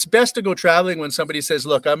 It's best to go traveling when somebody says,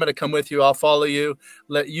 look, I'm going to come with you. I'll follow you.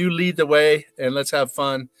 Let you lead the way, and let's have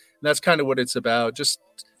fun. And that's kind of what it's about. Just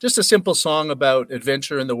a simple song about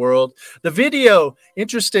adventure in the world. The video,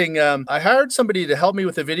 interesting. I hired somebody to help me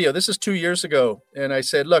with the video. This is 2 years ago. And I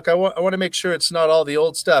said, look, I want to make sure it's not all the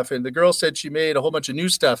old stuff. And the girl said she made a whole bunch of new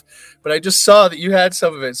stuff. But I just saw that you had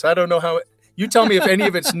some of it. So I don't know how. You tell me if any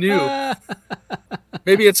of it's new.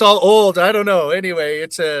 Maybe it's all old. I don't know. Anyway,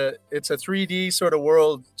 it's a 3D sort of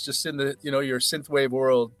world, just in the your synthwave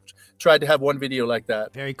world. Tried to have one video like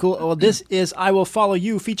that. Very cool. Well, this is I Will Follow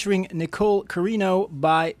You featuring Nicole Carino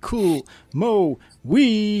by Cool Mo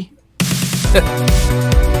Wee.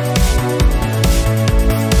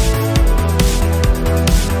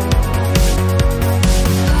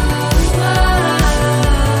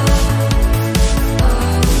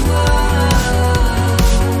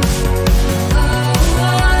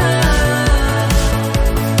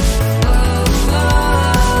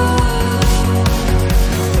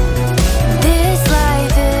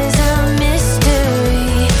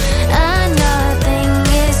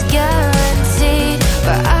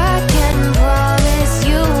 But I can promise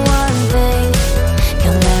you one thing.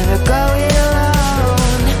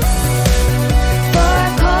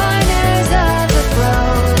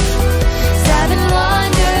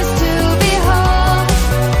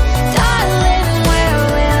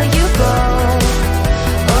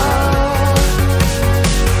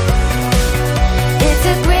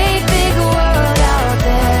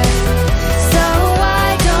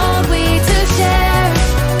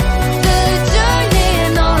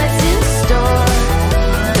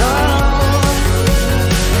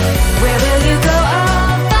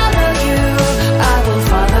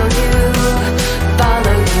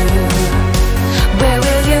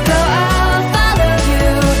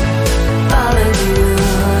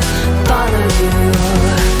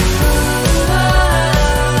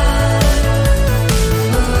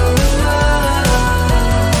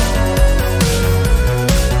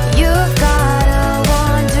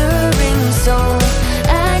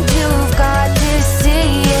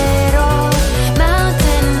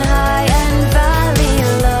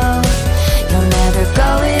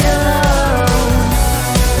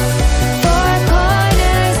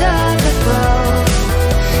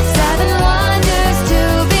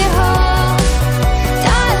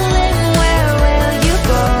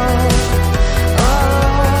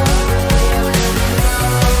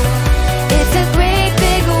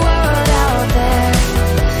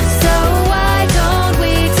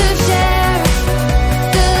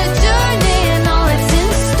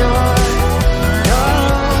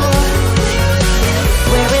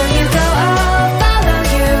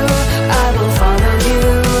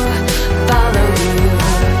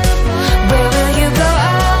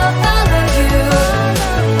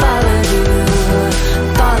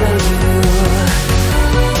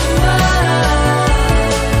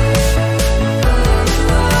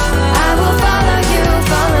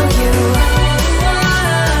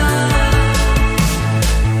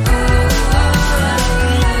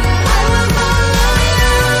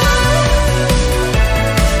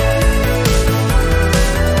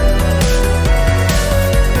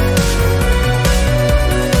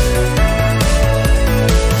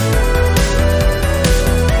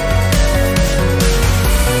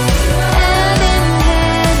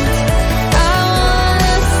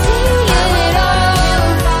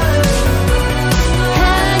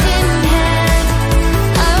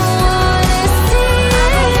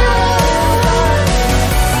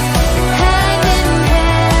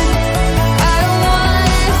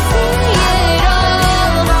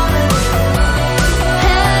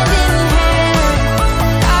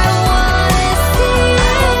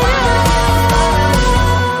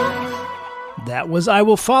 was I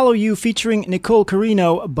Will Follow You featuring Nicole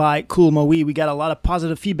Carino by Kool Moe. We got a lot of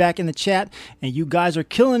positive feedback in the chat, and you guys are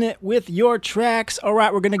killing it with your tracks. All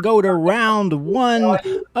right, we're going to go to round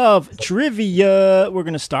 1 of trivia. We're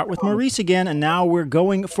going to start with Maurice again, and now we're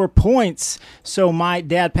going for points. So my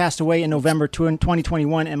dad passed away in November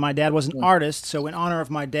 2021, and my dad was an artist. So in honor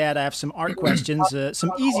of my dad, I have some art questions,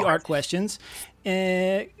 some easy art questions.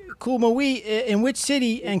 Kool Moe, in which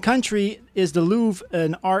city and country is the Louvre,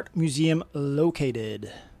 an art museum,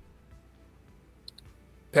 located?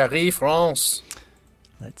 Paris, France.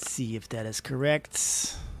 Let's see if that is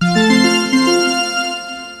correct.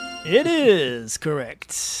 It is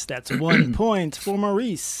correct. That's 1 point for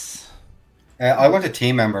Maurice. I want a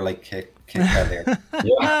team member like Kit Kat there.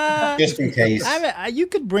 Yeah. Just in case. You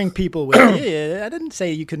could bring people with you. I didn't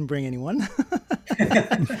say you couldn't bring anyone.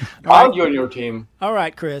 I'll join your team. All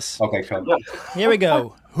right, Chris. Okay, come. Here we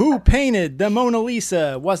go. Who painted the Mona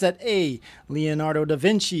Lisa? Was that A, Leonardo da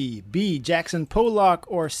Vinci, B, Jackson Pollock,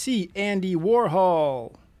 or C, Andy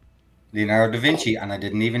Warhol? Leonardo da Vinci, and I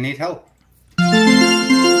didn't even need help.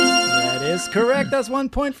 That is correct. That's 1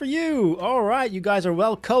 point for you. All right, you guys are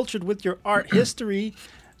well cultured with your art history.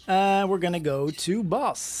 We're going to go to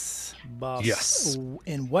Boss. Boss. Yes.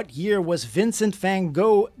 In what year was Vincent van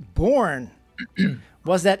Gogh born?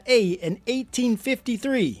 Was that A, in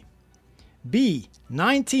 1853, B,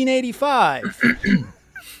 1985,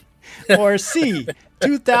 or C,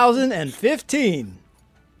 2015?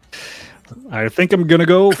 I think I'm gonna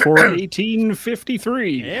go for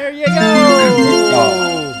 1853. There you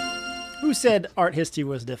go. Who said art history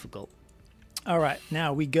was difficult? All right,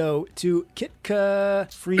 now we go to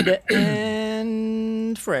Kitka, Frida,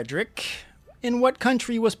 and Frederick. In what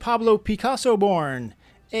country was Pablo Picasso born?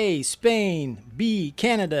 A, Spain, B,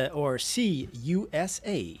 Canada, or C,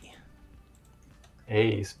 USA?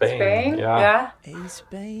 A, Spain. Spain? Yeah. A,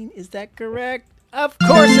 Spain. Is that correct? Of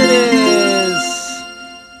course it is!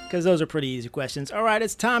 Because those are pretty easy questions. All right,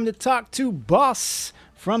 it's time to talk to Boss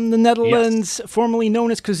from the Netherlands, formerly known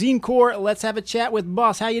as Cuisine Core. Let's have a chat with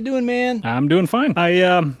Boss. How you doing, man? I'm doing fine. I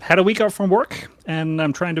had a week off from work, and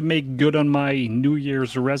I'm trying to make good on my New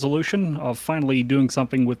Year's resolution of finally doing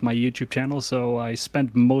something with my YouTube channel. So I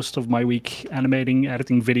spent most of my week animating,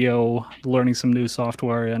 editing video, learning some new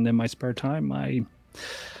software, and in my spare time, I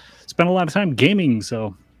spent a lot of time gaming.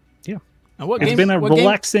 So, yeah. It's been a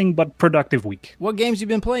relaxing but productive week. What games you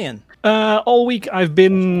been playing? All week I've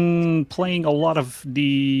been playing a lot of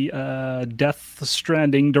the Death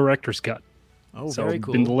Stranding Director's Cut. Oh, so very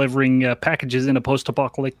cool. I've been delivering packages in a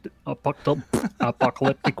post-apocalyptic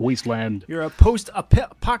wasteland. You're a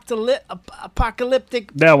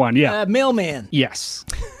post-apocalyptic That one, yeah. Mailman. Yes.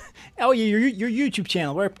 Oh, your YouTube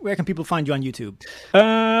channel. Where can people find you on YouTube?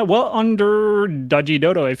 Well, under Dodgy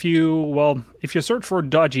Dodo. If you search for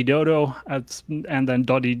Dodgy Dodo and then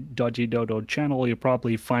Dodgy Dodo channel, you'll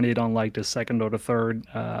probably find it on like the second or the third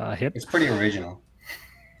hit. It's pretty original.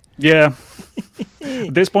 Yeah.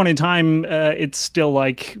 At this point in time, it's still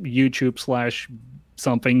like YouTube /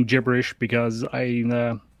 something gibberish because I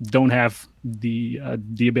don't have the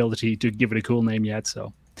ability to give it a cool name yet.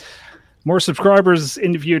 So more subscribers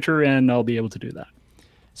in the future, and I'll be able to do that.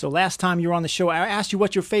 So last time you were on the show, I asked you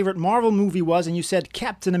what your favorite Marvel movie was, and you said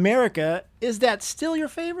Captain America. Is that still your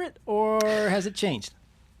favorite, or has it changed?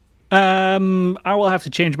 I will have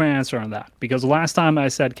to change my answer on that, because last time I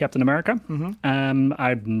said Captain America. I'm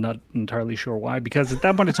not entirely sure why, because at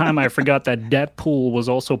that point in time I forgot that Deadpool was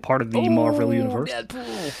also part of the Marvel universe.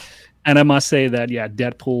 Deadpool. And I must say that, yeah,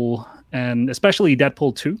 Deadpool, and especially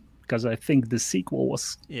Deadpool 2, because I think the sequel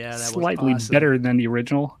was slightly better than the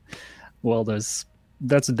original. Well, that's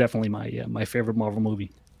definitely my favorite Marvel movie.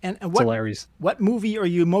 And it's hilarious. What movie are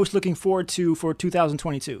you most looking forward to for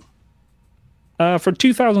 2022? For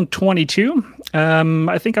 2022,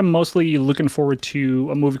 I think I'm mostly looking forward to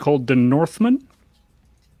a movie called The Northman.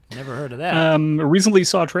 Never heard of that. Recently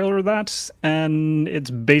saw a trailer of that, and it's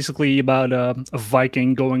basically about a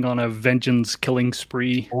Viking going on a vengeance killing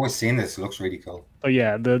spree. Oh, I've seen this. It looks really cool. Oh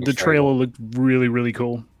yeah, the trailer looked really, really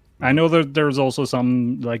cool. I know that there's also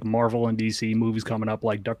some like Marvel and DC movies coming up,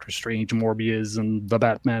 like Doctor Strange, Morbius, and the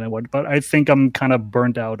Batman and what. But I think I'm kind of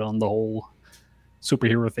burnt out on the whole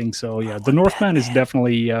superhero thing. So yeah, The Northman is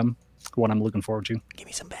definitely what I'm looking forward to. Give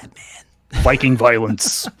me some Batman. Viking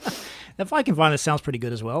violence. That Viking violence sounds pretty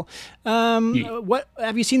good as well. What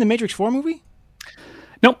have you seen the Matrix 4 movie?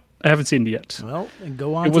 Nope, I haven't seen it yet. Well,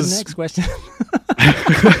 go on to the next question.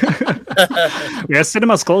 Yeah,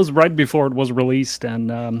 cinemas closed right before it was released,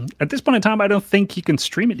 and at this point in time, I don't think you can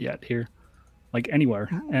stream it yet here, like anywhere.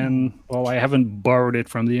 And well, I haven't borrowed it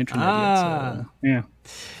from the internet yet. So, yeah.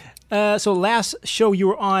 So last show you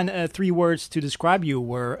were on, 3 words to describe you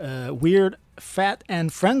were weird, fat,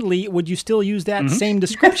 and friendly. Would you still use that same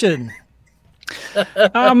description?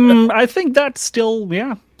 I think that still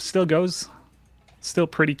goes. Still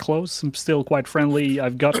pretty close. I'm still quite friendly.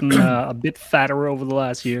 I've gotten a bit fatter over the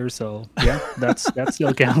last year, so yeah, that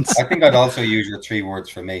still counts. I think I'd also use your 3 words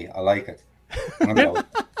for me. I like it.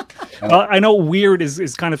 I know weird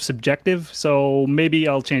is kind of subjective, so maybe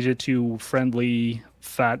I'll change it to friendly,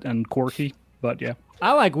 fat, and quirky. But yeah.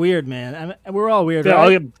 I like weird, man. We're all weird, Yeah,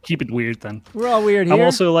 right? I'll keep it weird then. We're all weird here. I'm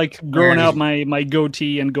also like growing out my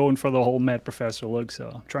goatee and going for the whole Mad Professor look,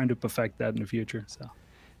 so I'm trying to perfect that in the future.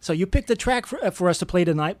 So you picked a track for us to play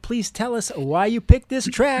tonight. Please tell us why you picked this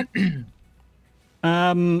track.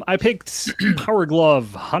 I picked Power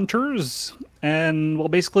Glove Hunters, and well,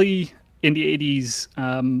 basically in the 80s,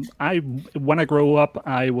 when I grew up,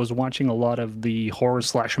 I was watching a lot of the horror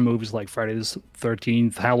slasher movies like Friday the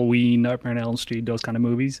 13th, Halloween, Nightmare on Elm Street, those kind of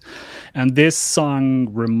movies. And this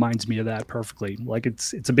song reminds me of that perfectly. Like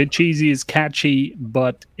it's a bit cheesy, it's catchy,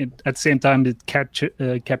 but at the same time, it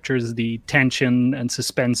captures the tension and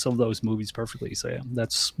suspense of those movies perfectly. So yeah,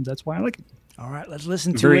 that's why I like it. All right, let's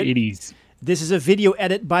listen to Very it. 80s. This is a video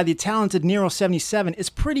edit by the talented Nero77. It's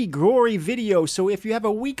pretty gory video, so if you have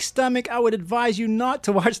a weak stomach, I would advise you not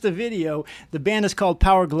to watch the video. The band is called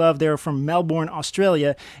Power Glove. They're from Melbourne,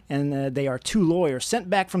 Australia, and they are 2 lawyers sent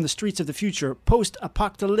back from the streets of the future,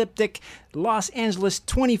 post-apocalyptic Los Angeles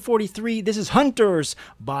 2043. This is Hunters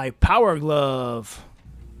by Power Glove.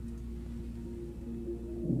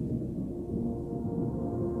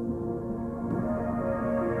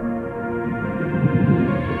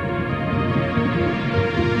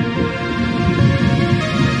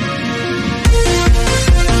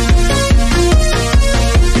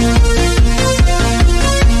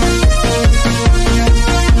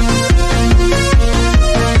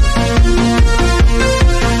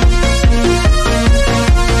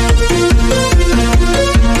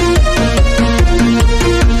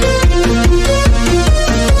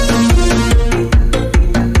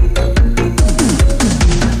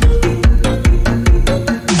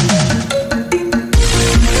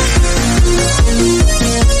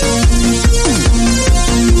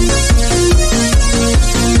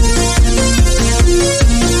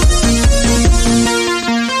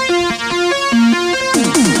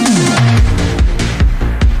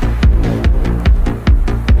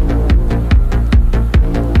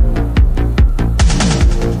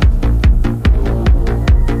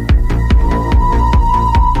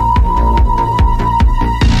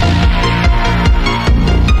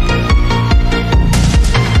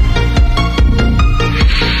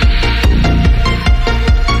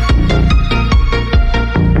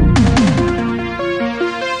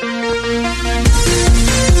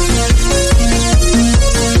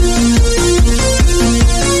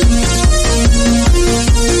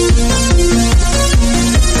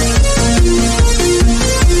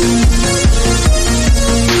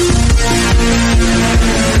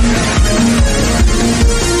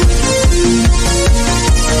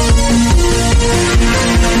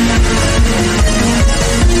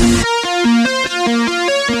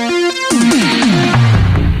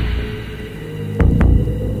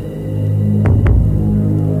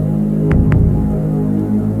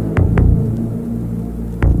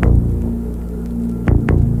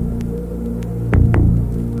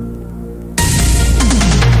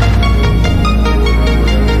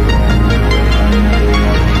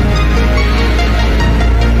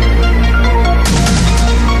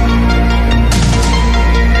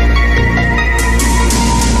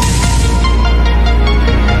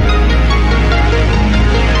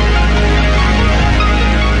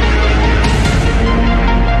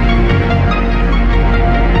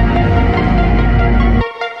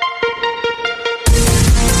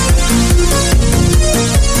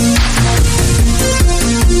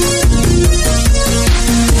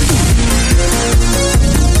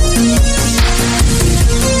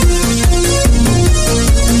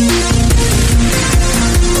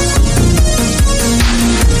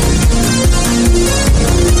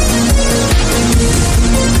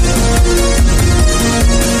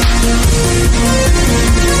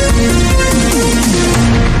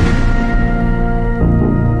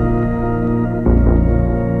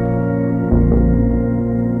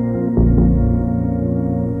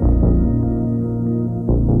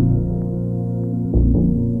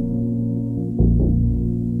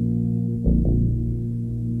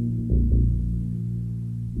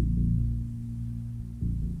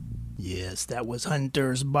 Yes, that was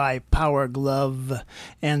Hunters by Power Glove.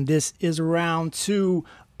 And this is round 2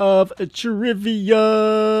 of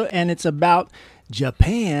trivia. And it's about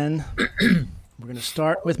Japan. We're going to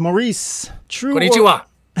start with Maurice. True Konnichiwa.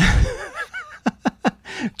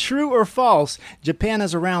 True or false? Japan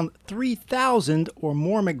has around 3,000 or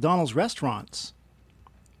more McDonald's restaurants.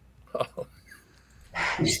 Oh.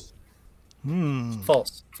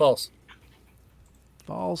 False. False.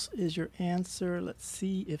 False is your answer. Let's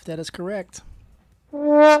see if that is correct.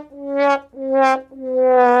 Oh,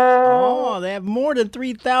 they have more than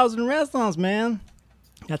 3,000 restaurants, man.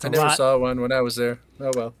 That's a I never lot. saw one when I was there.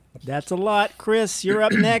 Oh, well. That's a lot. Chris, you're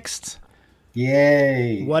up next.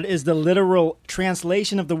 Yay. What is the literal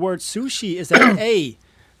translation of the word sushi? Is that A,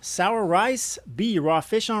 sour rice, B, raw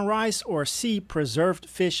fish on rice, or C, preserved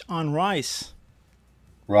fish on rice?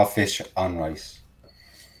 Raw fish on rice.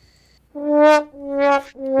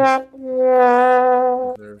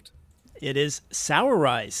 It is sour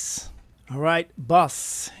rice. All right,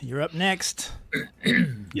 Boss, you're up next.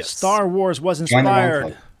 Yes. Star Wars was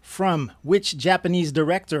inspired from which Japanese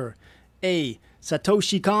director? A,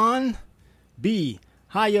 Satoshi Kon, B,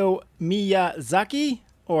 Hayao Miyazaki,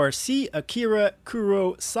 or C, Akira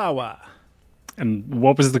Kurosawa? And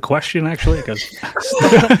what was the question, actually? Because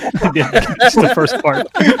it's the first part.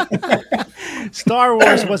 Star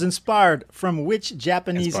Wars was inspired from which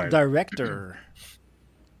Japanese director?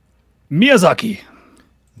 Miyazaki.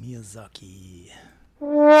 Miyazaki.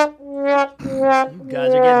 You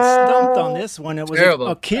guys are getting stumped on this one. It was Terrible.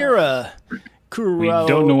 Akira Kurosawa. We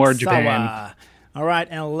don't know our Japan. All right,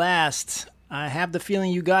 and last, I have the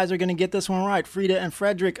feeling you guys are going to get this one right. Frida and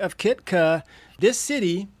Frederick of Kitka. This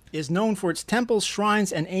city is known for its temples,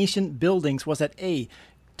 shrines, and ancient buildings. Was that A,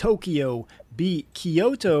 Tokyo, B,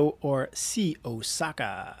 Kyoto, or C,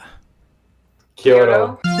 Osaka?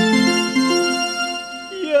 Kyoto.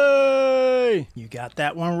 Yay! You got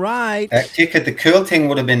that one right. Ticket, the cool thing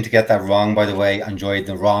would have been to get that wrong, by the way, and join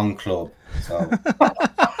the wrong club. So,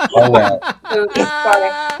 oh well.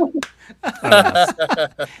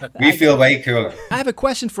 We feel way cooler. I have a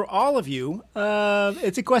question for all of you.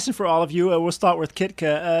 It's a question for all of you. We'll start with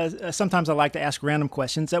Kitka. Sometimes I like to ask random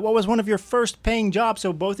questions. What was one of your first paying jobs?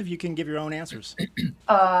 So both of you can give your own answers.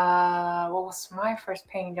 What was my first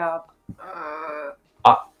paying job?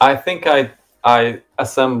 I think I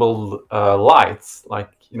assembled lights,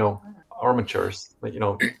 like, armatures, like,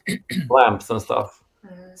 lamps and stuff.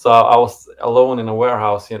 So I was alone in a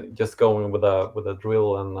warehouse, just going with a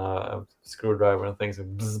drill and a screwdriver and things,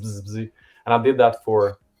 and bzz, bzz, bzz. And I did that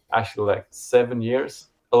for actually like 7 years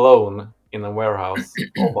alone in a warehouse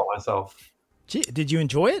all by myself. Gee, did you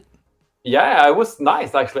enjoy it? Yeah, it was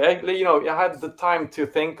nice actually. I had the time to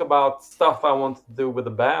think about stuff I wanted to do with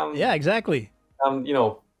the band. Yeah, exactly. And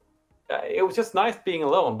it was just nice being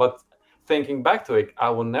alone. But thinking back to it, I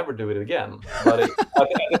will never do it again. But at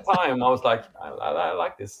the time, I was like, I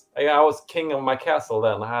like this. I was king of my castle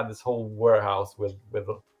then. I had this whole warehouse with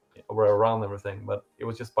around everything, but it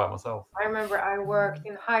was just by myself. I remember I worked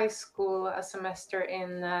in high school a semester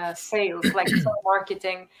in sales, like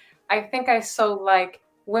marketing. I think I sold like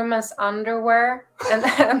women's underwear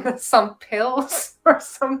and some pills or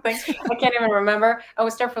something. I can't even remember. I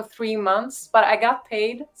was there for 3 months, but I got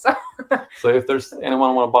paid. So if there's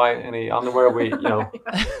anyone want to buy any underwear, we know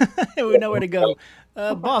where to go.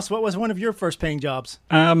 Boss, what was one of your first paying jobs?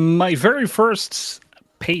 My very first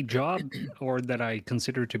paid job, or that I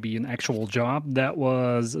consider to be an actual job, that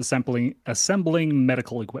was assembling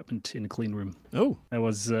medical equipment in a clean room. Oh, that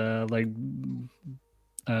was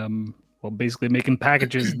basically making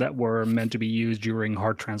packages that were meant to be used during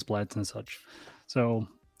heart transplants and such. So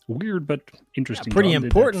weird, but interesting. Yeah, pretty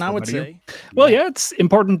important, I would say. Well, yeah, it's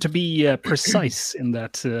important to be precise in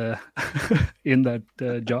that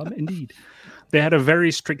job. Indeed, they had a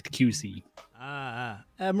very strict QC.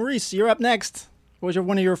 Maurice, you're up next. What was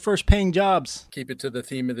one of your first paying jobs? Keep it to the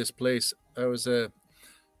theme of this place. I was a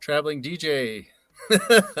traveling DJ.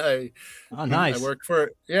 Nice. I worked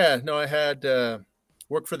for I had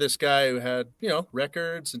worked for this guy who had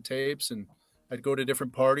records and tapes, and I'd go to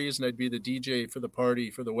different parties and I'd be the DJ for the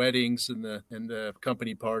party, for the weddings and the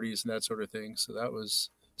company parties and that sort of thing. So that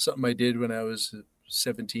was something I did when I was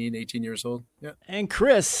 17, 18 years old. Yeah. And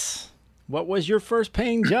Chris, what was your first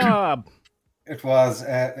paying job? It was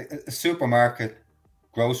a supermarket,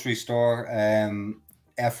 grocery store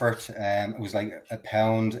effort. It was like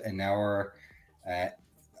 £1 an hour.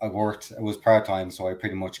 I worked, it was part-time, so I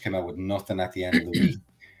pretty much came out with nothing at the end of the week.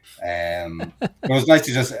 It was nice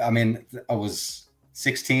to I was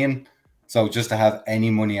 16, so just to have any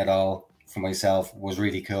money at all for myself was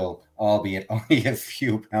really cool, albeit only a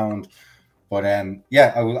few pounds. But I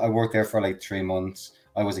worked there for like 3 months.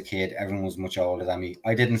 I was a kid, everyone was much older than me.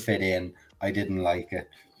 I didn't fit in, I didn't like it.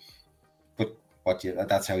 But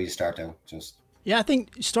that's how you start out, just Yeah, I think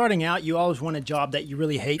starting out, you always want a job that you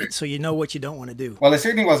really hate, so you know what you don't want to do. Well, I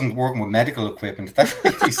certainly wasn't working with medical equipment. That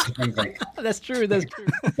really sounds like. That's true. That's true.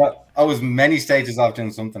 But I was many stages off doing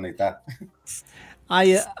something like that.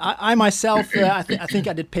 I myself, I think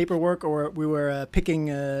I did paperwork, or we were picking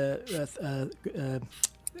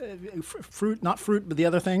fruit, not fruit, but the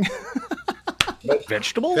other thing.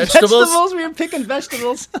 Vegetables? Vegetables. We were picking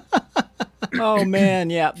vegetables. Oh man,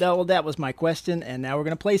 yeah. That was my question, and now we're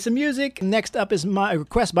gonna play some music. Next up is my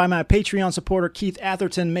request by my Patreon supporter Keith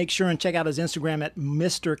Atherton. Make sure and check out his Instagram at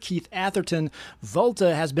Mr. Keith Atherton.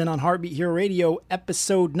 Volta has been on Heartbeat Hero Radio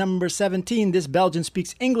episode number 17. This Belgian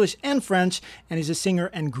speaks English and French, and he's a singer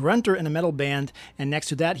and grunter in a metal band. And next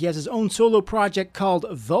to that, he has his own solo project called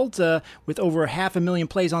Volta with over 500,000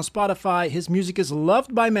 plays on Spotify. His music is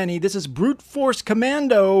loved by many. This is Brute Force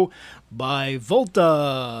Commando by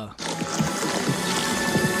Volta. Volta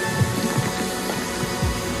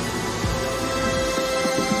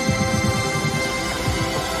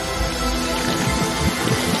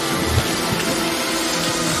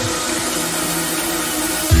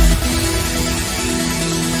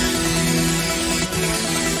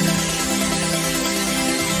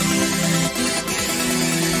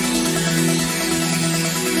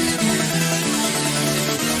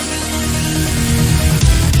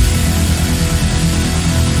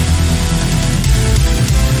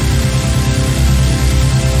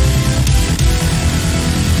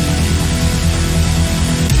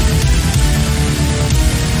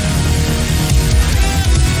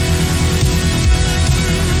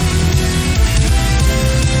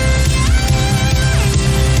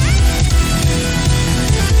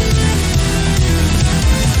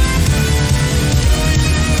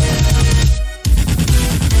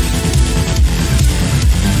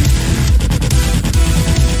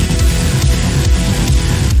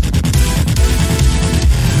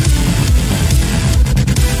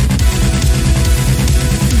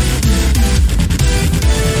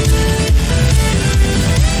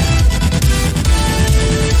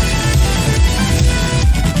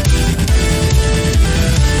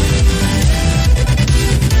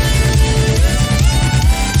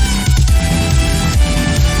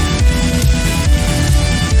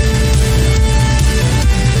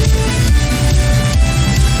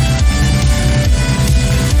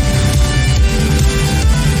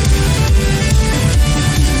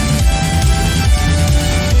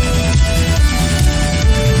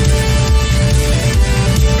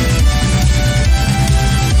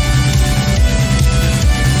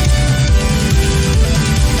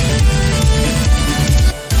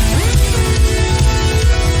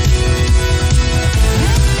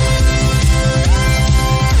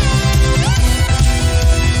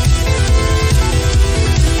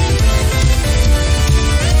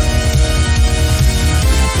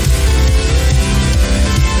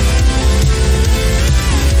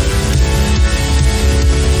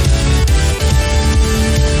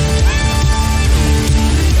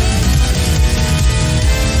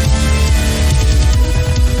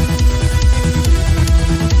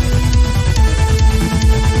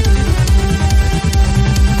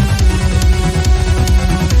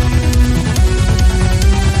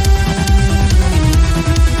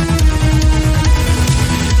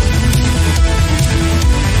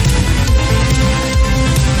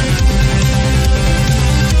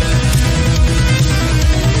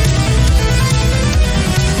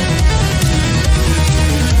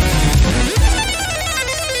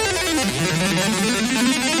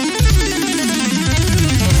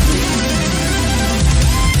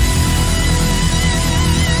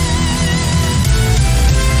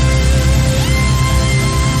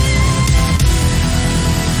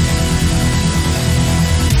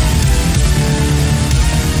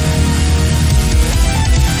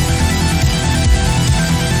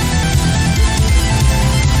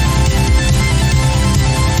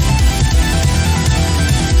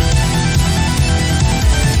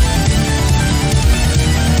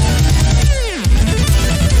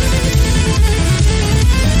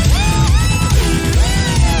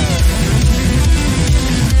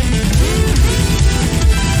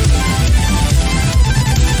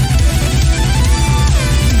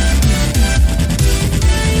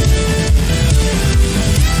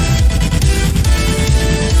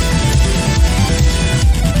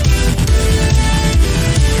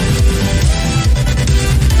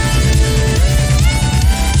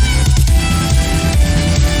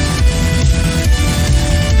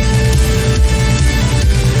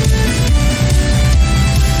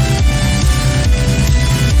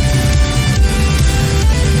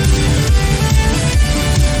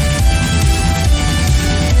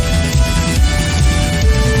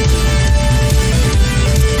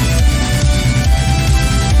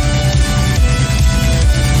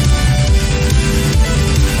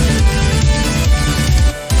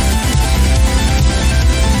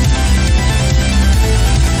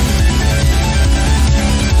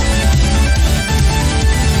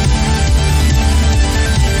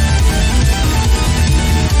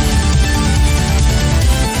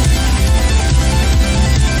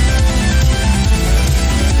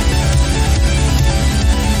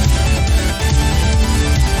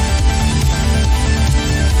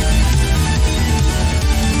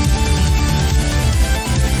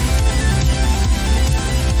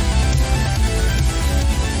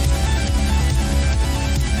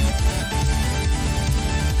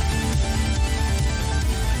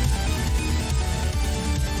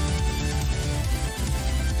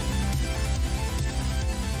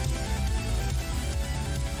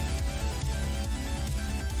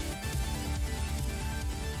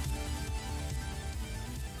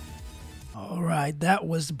right, that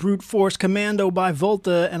was Brute Force Commando by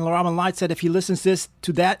Volta, and Laraman Light said if he listens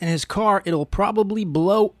to that in his car, it'll probably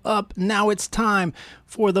blow up. Now it's time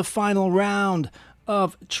for the final round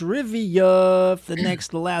of trivia. The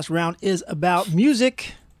last round is about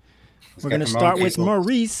music. We're going to start with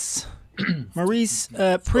Maurice. Maurice,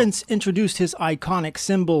 Prince introduced his iconic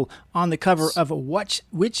symbol on the cover of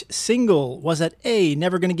which single? Was it A,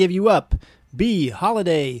 Never Gonna Give You Up, B,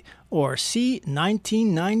 Holiday, or C,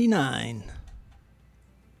 1999?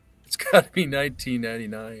 It's got to be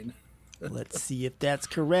 1999. Let's see if that's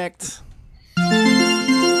correct.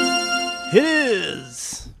 It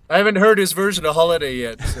is. I haven't heard his version of Holiday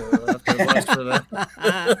yet, so I'll have to watch for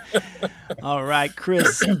that. All right,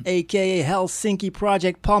 Chris, a.k.a. Helsinki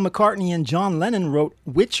Project, Paul McCartney and John Lennon wrote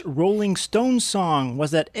which Rolling Stones song?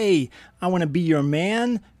 Was that A, I Want to Be Your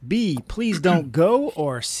Man, B, Please Don't Go,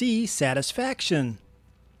 or C, Satisfaction?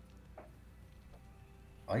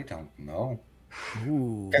 I don't know.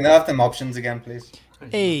 Ooh. Can I have them options again, please?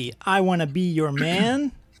 A, I Want to Be Your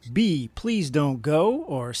Man, B, Please Don't Go,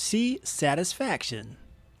 or C, Satisfaction?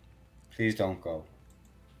 Please don't go.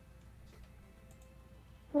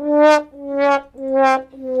 I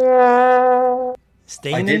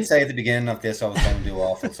did say at the beginning of this I was going to do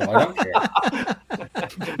awful, so I don't care.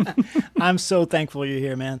 I'm so thankful you're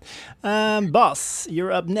here, man. Boss,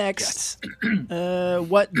 you're up next. Yes.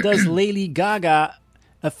 What does Lady Gaga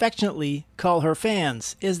affectionately call her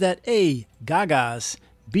fans? Is that A, Gagas,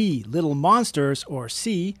 B, Little Monsters, or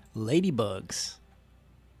C, Ladybugs?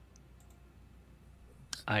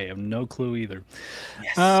 I have no clue either.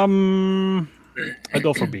 Yes. I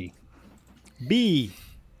go for B. B.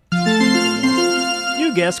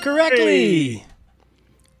 You guessed correctly. Hey.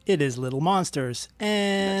 It is Little Monsters.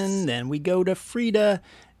 And then we go to Frida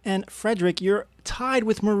and Frederick. You're tied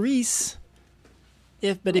with Maurice.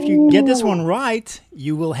 But if you get this one right,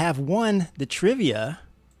 you will have won the trivia.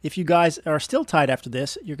 If you guys are still tied after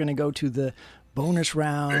this, you're going to go to the bonus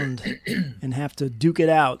round and have to duke it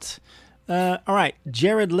out. All right,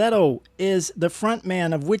 Jared Leto is the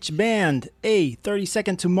frontman of which band? A, 30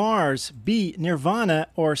 Seconds to Mars, B, Nirvana,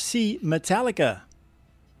 or C, Metallica?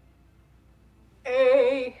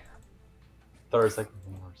 A. 30 Seconds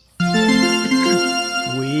to Mars.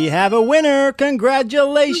 We have a winner.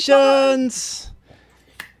 Congratulations.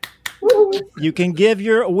 You can give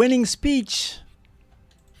your winning speech.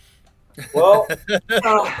 Well,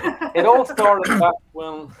 it all started back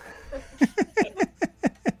when...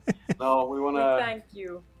 No, we want to... Thank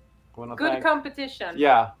you. Good competition.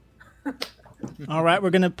 Yeah. All right, we're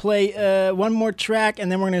going to play one more track,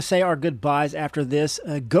 and then we're going to say our goodbyes after this.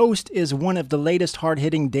 Ghost is one of the latest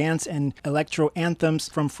hard-hitting dance and electro anthems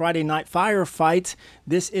from Friday Night Firefight.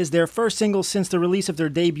 This is their first single since the release of their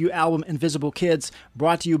debut album, Invisible Kids,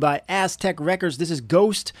 brought to you by Aztec Records. This is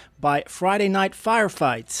Ghost by Friday Night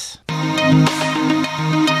Firefight.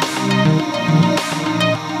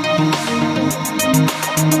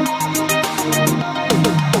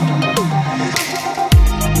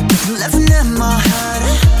 Living in my head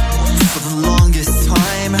for the longest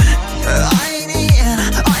time. I ain't eating,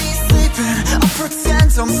 I ain't sleeping. I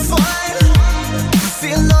pretend I'm fine. I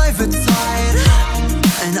feel overtired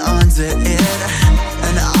and under it.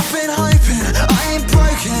 And I've been hoping I ain't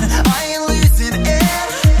broken, I ain't losing it.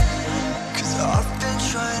 Cause I've been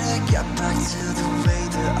trying to get back to the way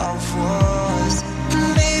that I was.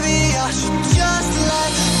 Maybe I should just let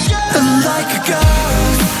go. Like a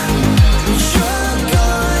ghost, you're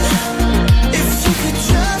gone. If you could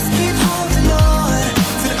just keep holding on,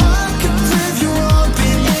 then I could prove you wrong.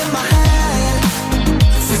 Been in my head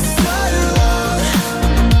for so long,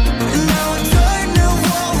 and now I don't know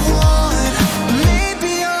what I want.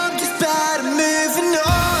 Maybe I'm just bad at moving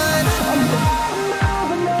on. I'm bad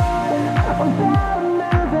at moving on.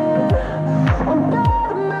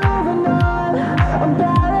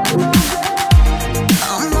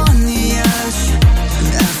 I'm on the edge,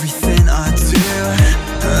 everything I do.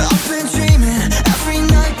 I've been dreaming every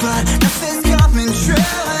night, but nothing's coming true.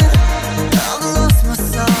 I've lost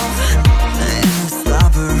myself in this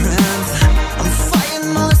labyrinth. I'm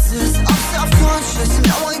fighting monsters, I'm self-conscious,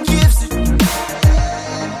 no one gives a...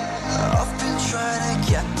 I've been trying to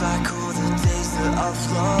get back all the days that I've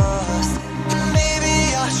lost. Maybe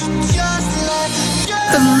I should just let go.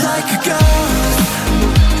 Like a ghost,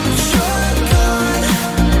 you're gone.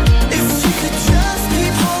 If you could just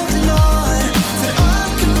keep holding on, then I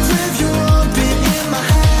could prove you wrong. Been in my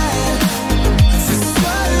head for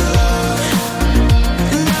so long,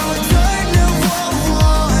 and now I don't know what I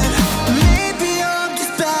want. Maybe I'm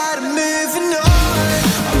just bad at moving on.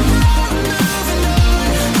 I'm bad at moving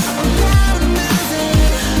on. I'm bad at moving on.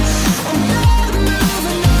 I'm bad at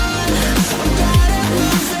moving on. I'm bad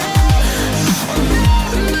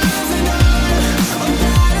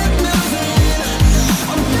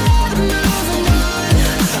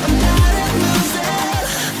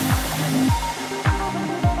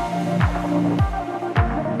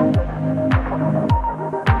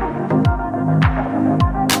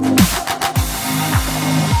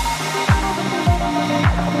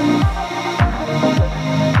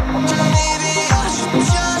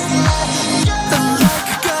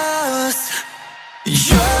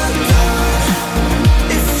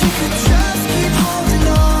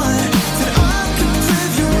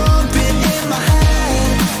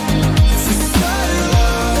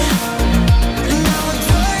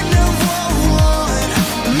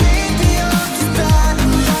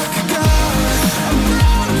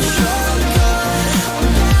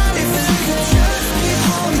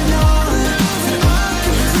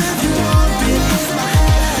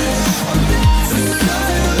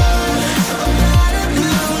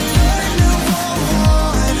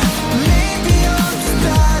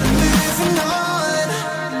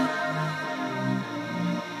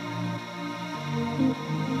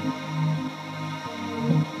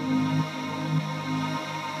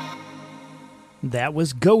That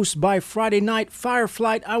was Ghost by Friday Night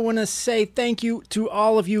Fireflight. I want to say thank you to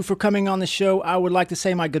all of you for coming on the show. I would like to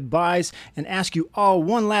say my goodbyes and ask you all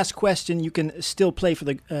one last question. You can still play for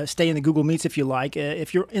the stay in the Google Meets if you like.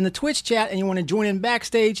 If you're in the Twitch chat and you want to join in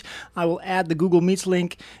backstage, I will add the Google Meets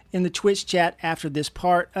link in the Twitch chat after this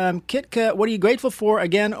part. Kitka, what are you grateful for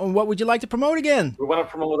again? Or what would you like to promote again? We want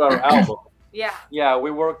to promote our album. Yeah. Yeah,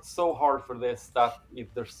 we worked so hard for this that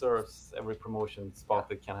it deserves every promotion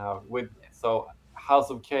spot it can have. So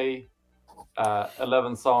House of K,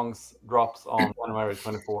 11 songs drops on January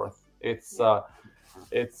 24th. It's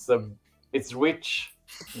rich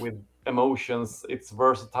with emotions. It's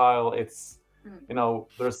versatile. It's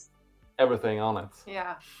there's everything on it.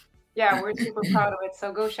 Yeah, we're super proud of it.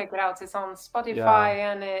 So go check it out. It's on Spotify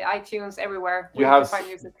and iTunes everywhere. You have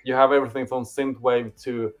everything from synthwave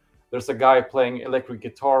to. There's a guy playing electric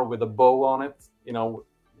guitar with a bow on it,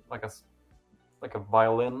 like a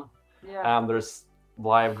violin. Yeah. And there's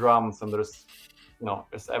live drums and there's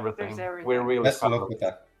everything. There's everything. We're really Let's look with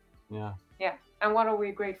that. Yeah. Yeah. And what are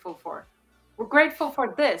we grateful for? We're grateful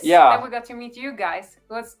for this. Yeah. That we got to meet you guys.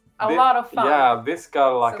 It was a lot of fun. Yeah, this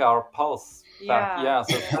got our pulse. Yeah.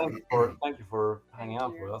 So thank you for hanging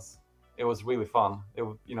out with us. It was really fun.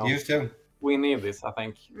 You too. We need this, I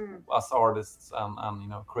think, as artists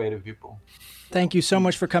and creative people. Thank you so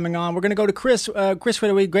much for coming on. We're going to go to Chris. Chris, what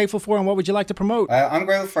are we grateful for and what would you like to promote? I'm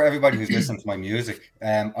grateful for everybody who's listened to my music.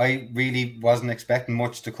 I really wasn't expecting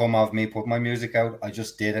much to come of me put my music out. I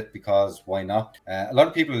just did it because why not? A lot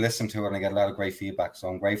of people listen to it and I get a lot of great feedback. So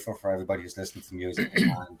I'm grateful for everybody who's listened to music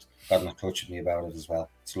and got in touch with me about it as well.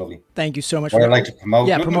 It's lovely. Thank you so much. What I'd like to promote.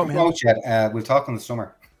 Yeah, promote yet. We'll talk in the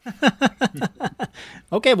summer.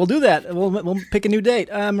 Okay, we'll do that. We'll pick a new date.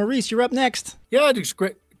 Maurice, you're up next. Yeah, I'm just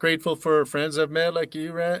grateful for friends I've met like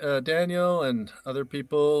you, Daniel, and other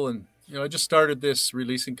people. And, I just started this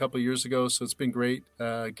releasing a couple of years ago, so it's been great.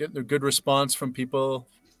 Getting a good response from people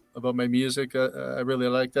about my music. I really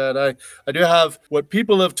like that. I do have what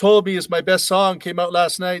people have told me is my best song, came out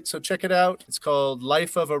last night, so check it out. It's called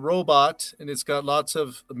Life of a Robot, and it's got lots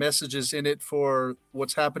of messages in it for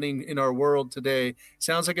what's happening in our world today. It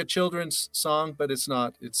sounds like a children's song, but it's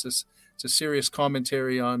not. It's a serious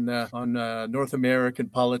commentary on North American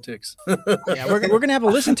politics. Yeah, we're going to have a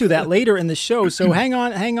listen to that later in the show. So hang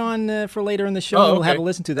on for later in the show. Okay. We'll have a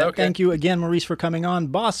listen to that. Okay. Thank you again, Maurice, for coming on.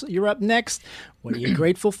 Boss, you're up next. What are you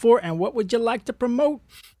grateful for, and what would you like to promote?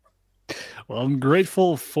 Well, I'm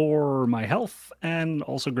grateful for my health and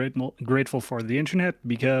also grateful for the internet,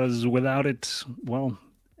 because without it, well,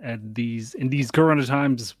 in these corona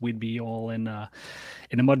times, we'd be all in a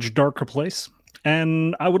much darker place.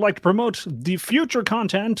 And I would like to promote the future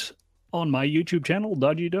content on my YouTube channel,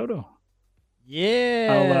 Dodgy Dodo.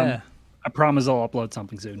 Yeah. I promise I'll upload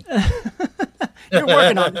something soon. You're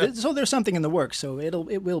working on it. So there's something in the works, so it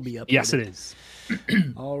will be uploaded. Yes, it is.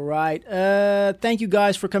 All right. Thank you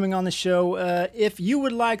guys for coming on the show. If you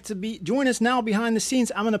would like to join us now behind the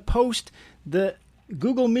scenes, I'm going to post the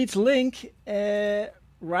Google Meets link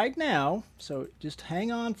right now. So just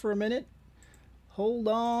hang on for a minute. Hold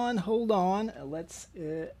on. Let's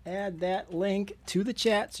add that link to the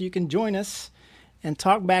chat so you can join us and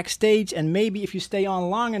talk backstage. And maybe if you stay on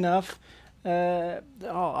long enough,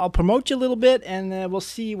 I'll promote you a little bit, and we'll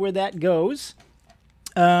see where that goes.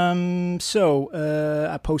 So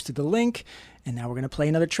I posted the link, and now we're going to play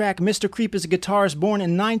another track. Mr. Creep is a guitarist born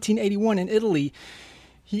in 1981 in Italy.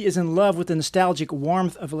 He is in love with the nostalgic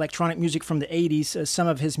warmth of electronic music from the 80s. Some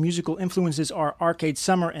of his musical influences are Arcade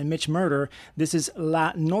Summer and Mitch Murder. This is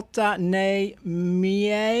La Nota nei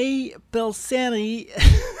miei pensieri.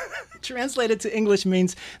 Translated to English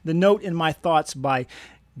means The Note in My Thoughts by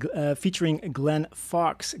featuring Glenn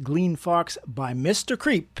Fox by Mr.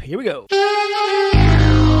 Creep. Here we go.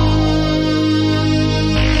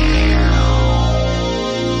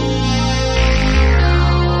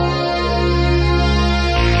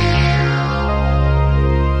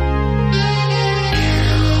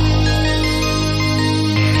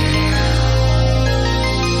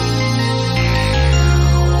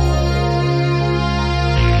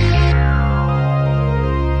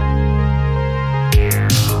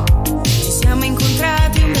 Ci siamo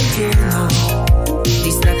incontrati un bel giorno,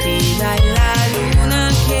 distratti dalla luce.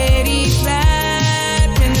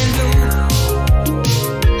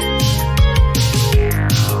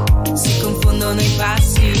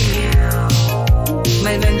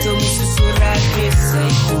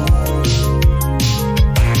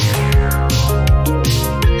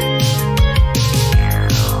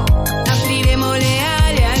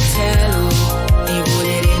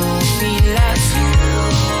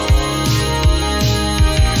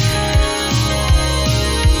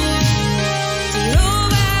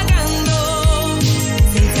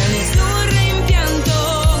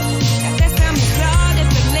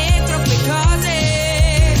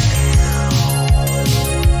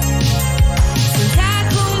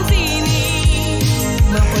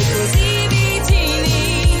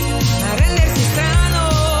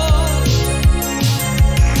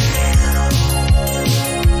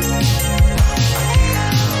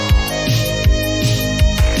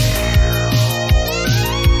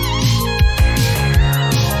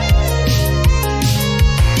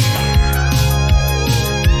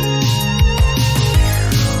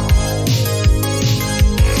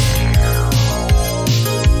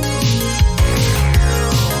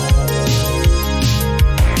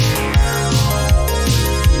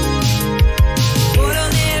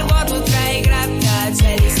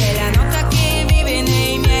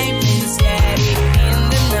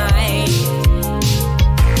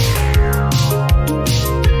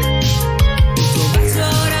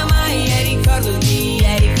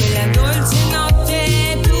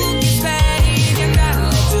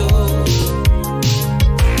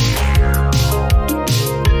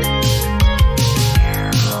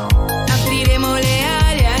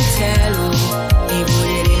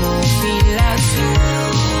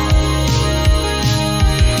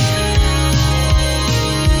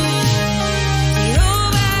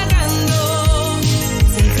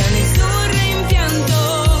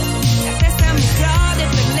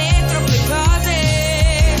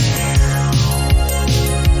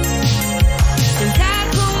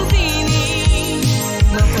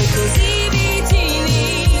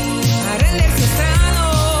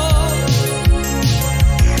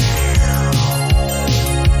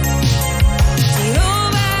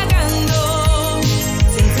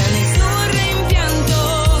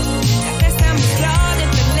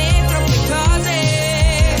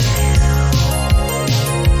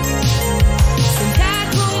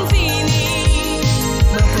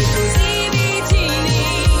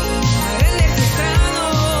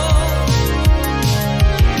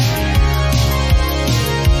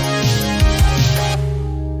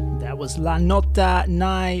 Nota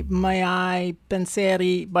Nai Mai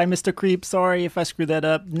Penseri by Mr. Creep. Sorry if I screwed that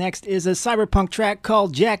up. Next is a cyberpunk track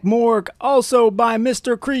called Jack Morg, also by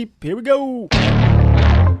Mr. Creep. Here we go.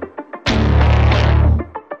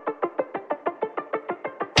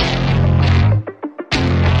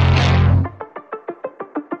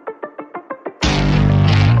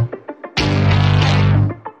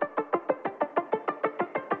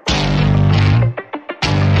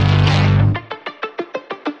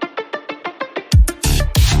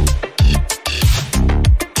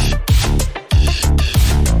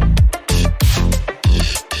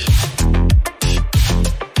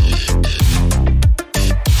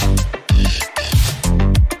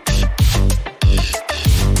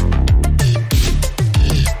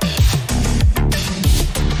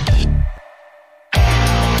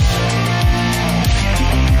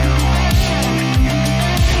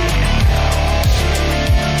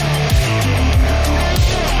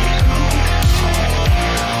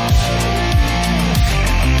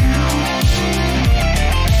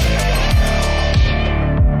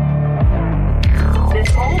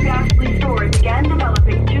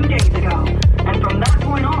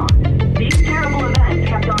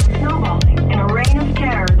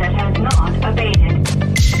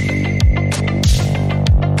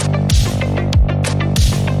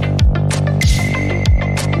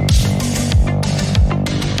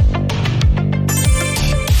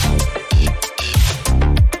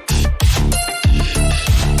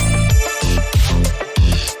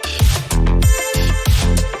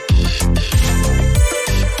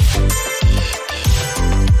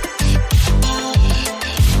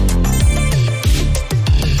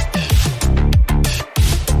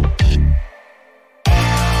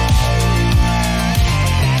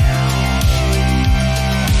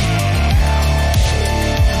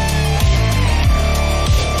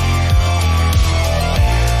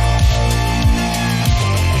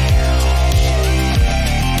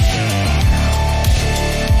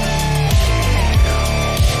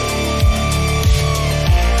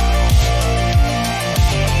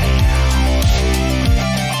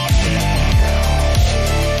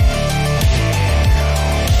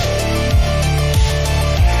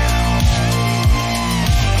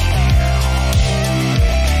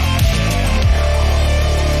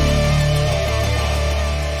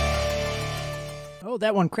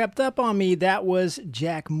 That one crept up on me. That was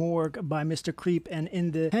Jack Morg by Mr. Creep. And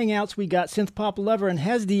in the Hangouts, we got Synth Pop Lover and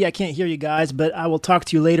Hesdy. I can't hear you guys, but I will talk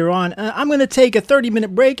to you later on. I'm going to take a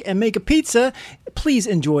 30-minute break and make a pizza. Please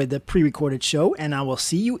enjoy the pre-recorded show, and I will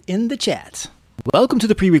see you in the chat. Welcome to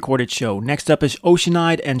the pre-recorded show. Next up is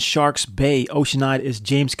Oceanide and Sharks Bay. Oceanide is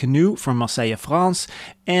James Canoe from Marseille, France,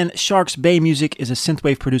 and Sharks Bay Music is a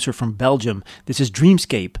synthwave producer from Belgium. This is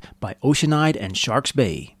Dreamscape by Oceanide and Sharks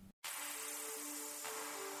Bay.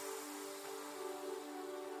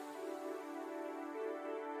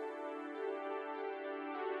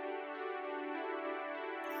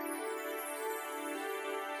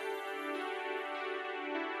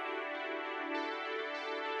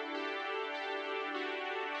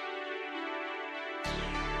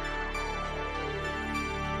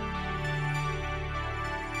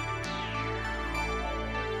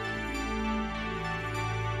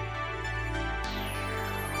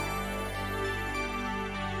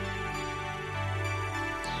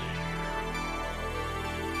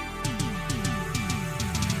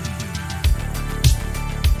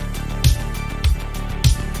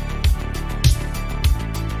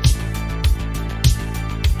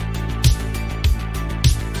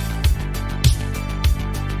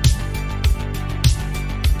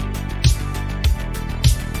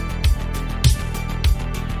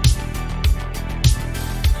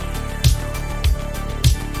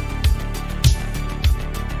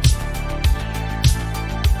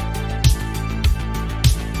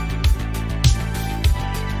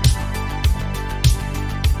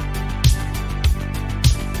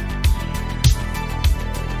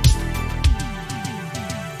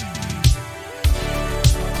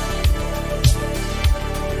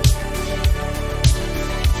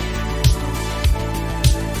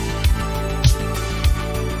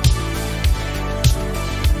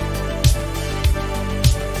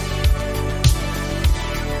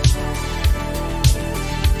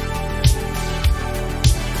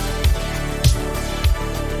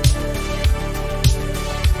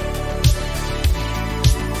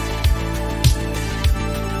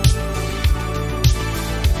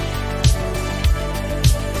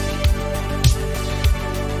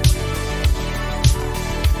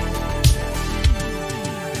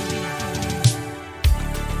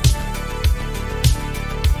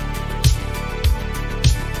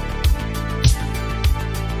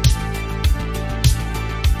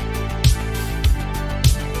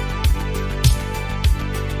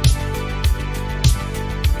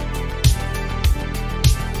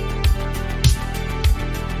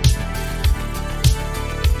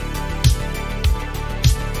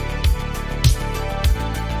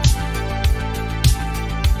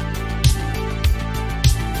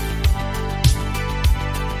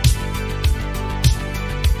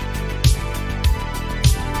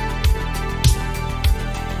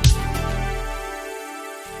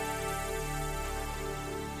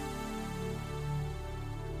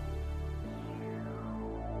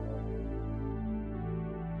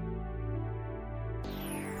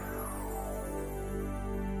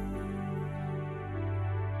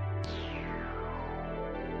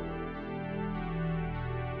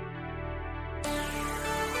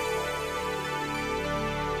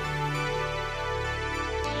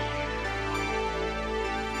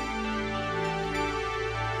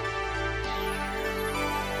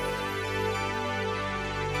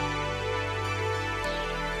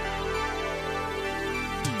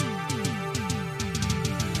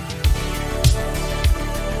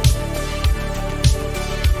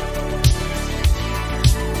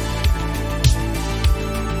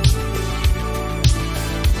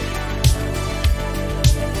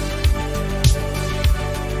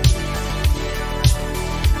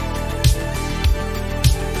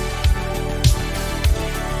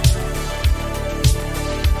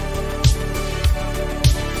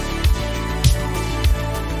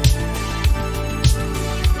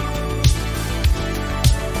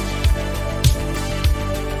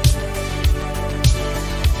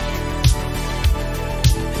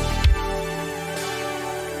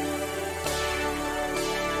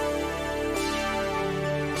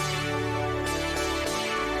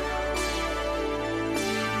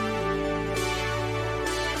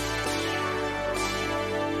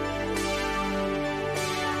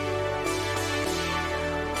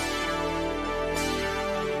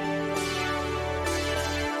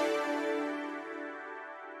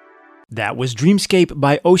 That was Dreamscape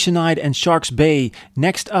by Oceanide and Sharks Bay.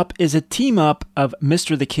 Next up is a team-up of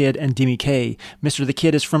Mr. the Kid and Demi K. Mr. the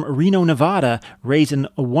Kid is from Reno, Nevada, raised in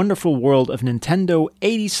a wonderful world of Nintendo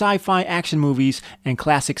 80s sci-fi action movies and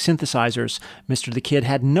classic synthesizers. Mr. the Kid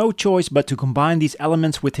had no choice but to combine these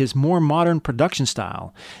elements with his more modern production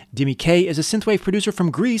style. Demi K is a synthwave producer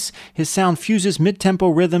from Greece. His sound fuses mid-tempo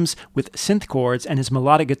rhythms with synth chords, and his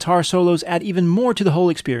melodic guitar solos add even more to the whole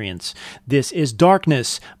experience. This is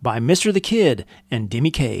Darkness by Mr. the Kid and Demi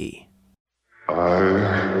K. I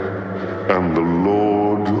am the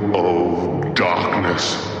Lord of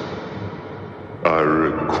Darkness. I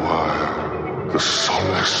require the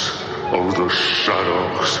solace of the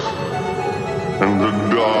shadows and the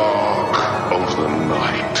dark of the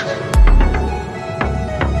night.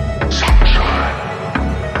 Sunshine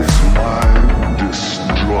is my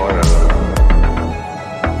destroyer.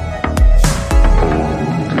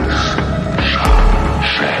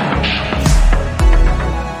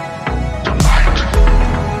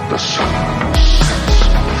 The sun sets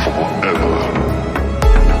forever.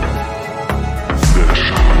 There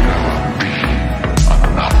shall never be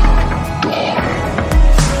another dawn.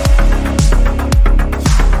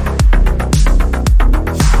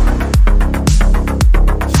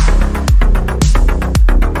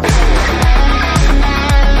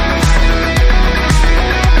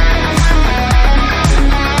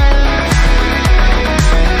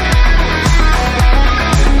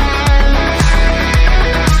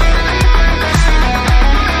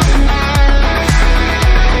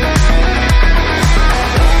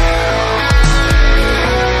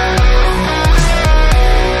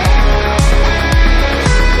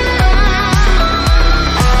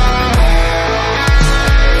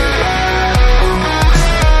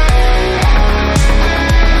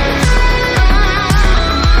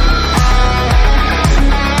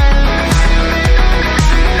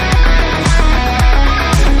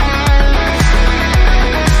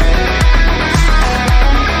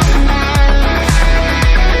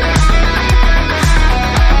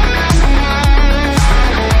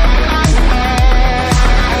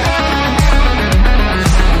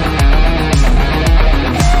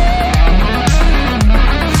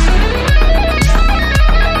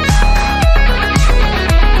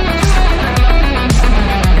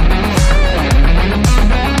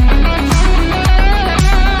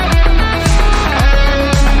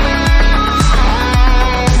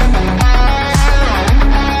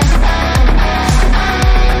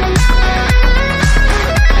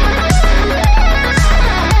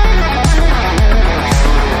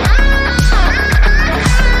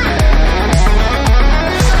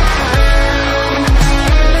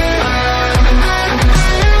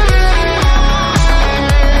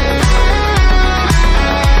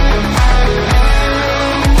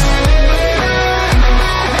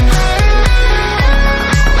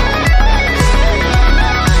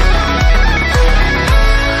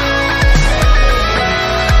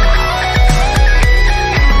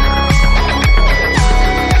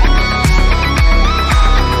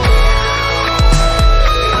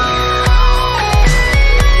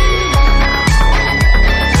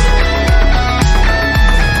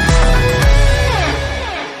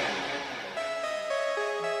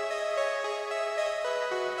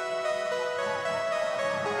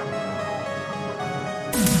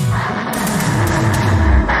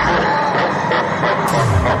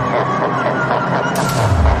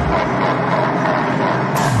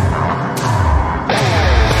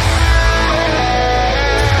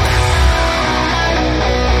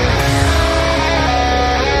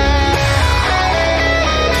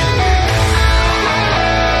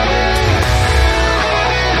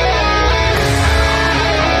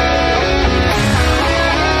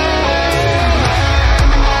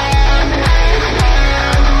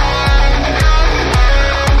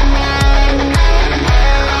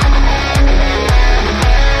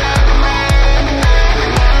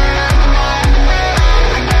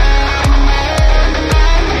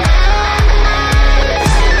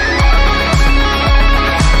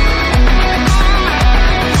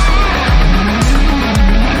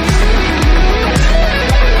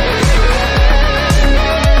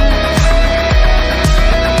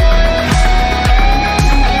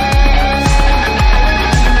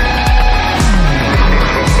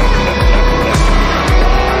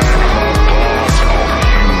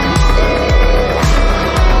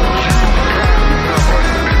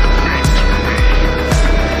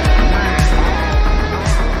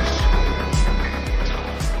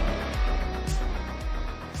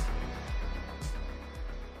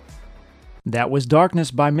 That was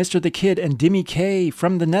Darkness by Mr. the Kid and Dimmy K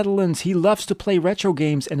from the Netherlands. He loves to play retro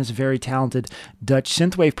games and is a very talented Dutch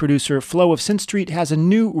synthwave producer. Flow of Synth Street has a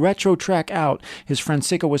new retro track out. His friend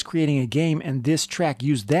Sicko was creating a game, and this track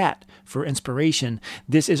used that for inspiration.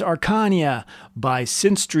 This is Arcania by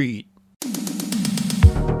Synth Street.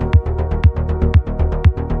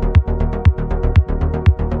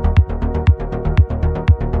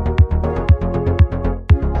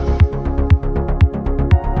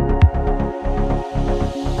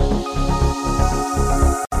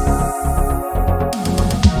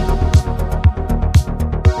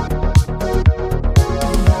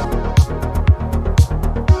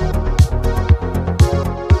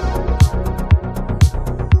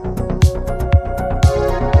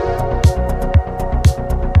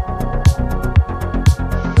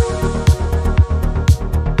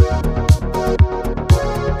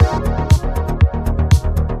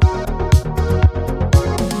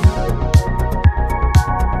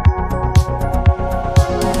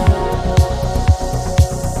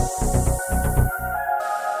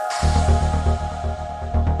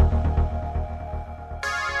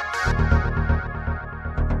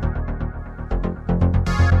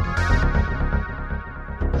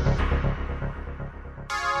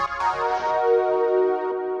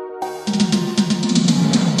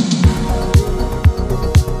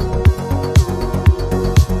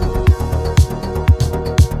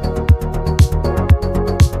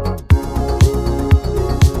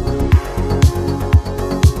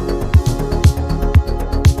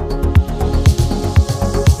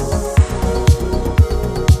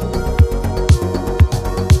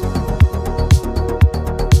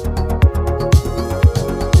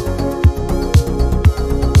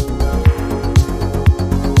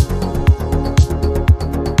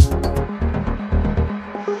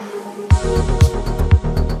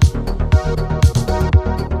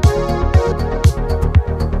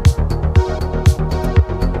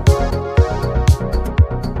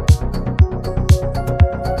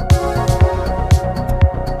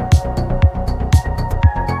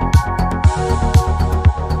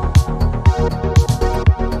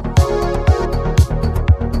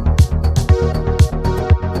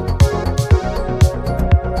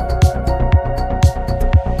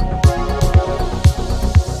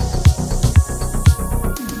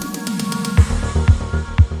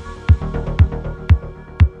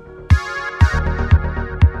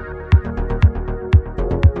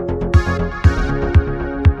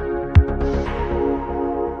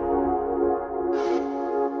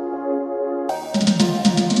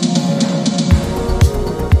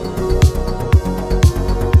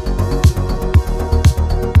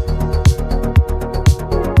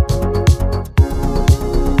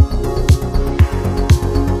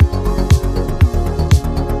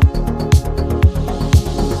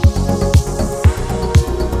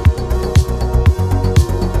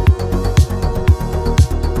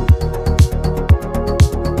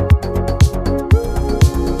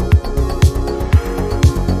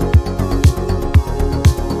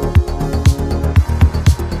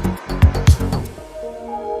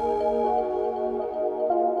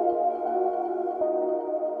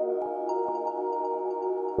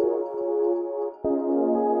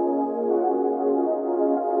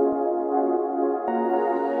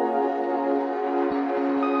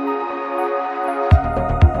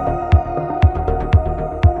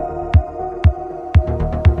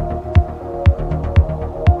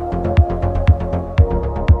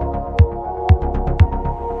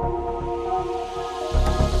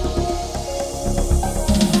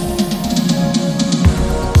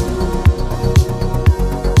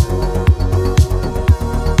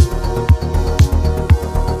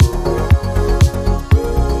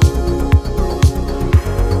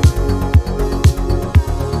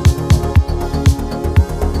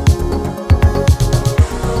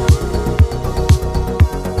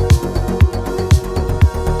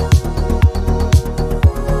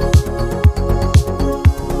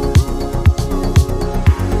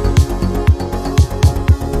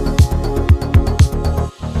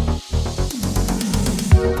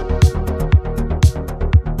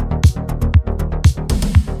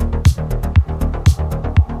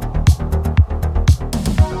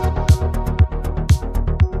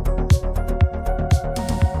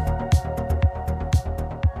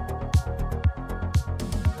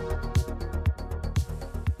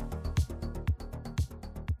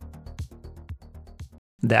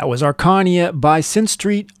 That was Arcania by Synth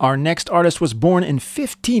Street. Our next artist was born in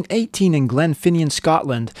 1518 in Glenfinnan,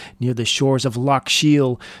 Scotland, near the shores of Loch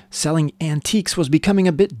Shiel. Selling antiques was becoming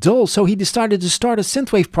a bit dull, so he decided to start a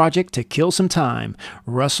synthwave project to kill some time.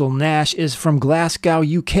 Russell Nash is from Glasgow,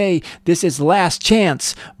 UK. This is Last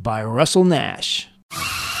Chance by Russell Nash.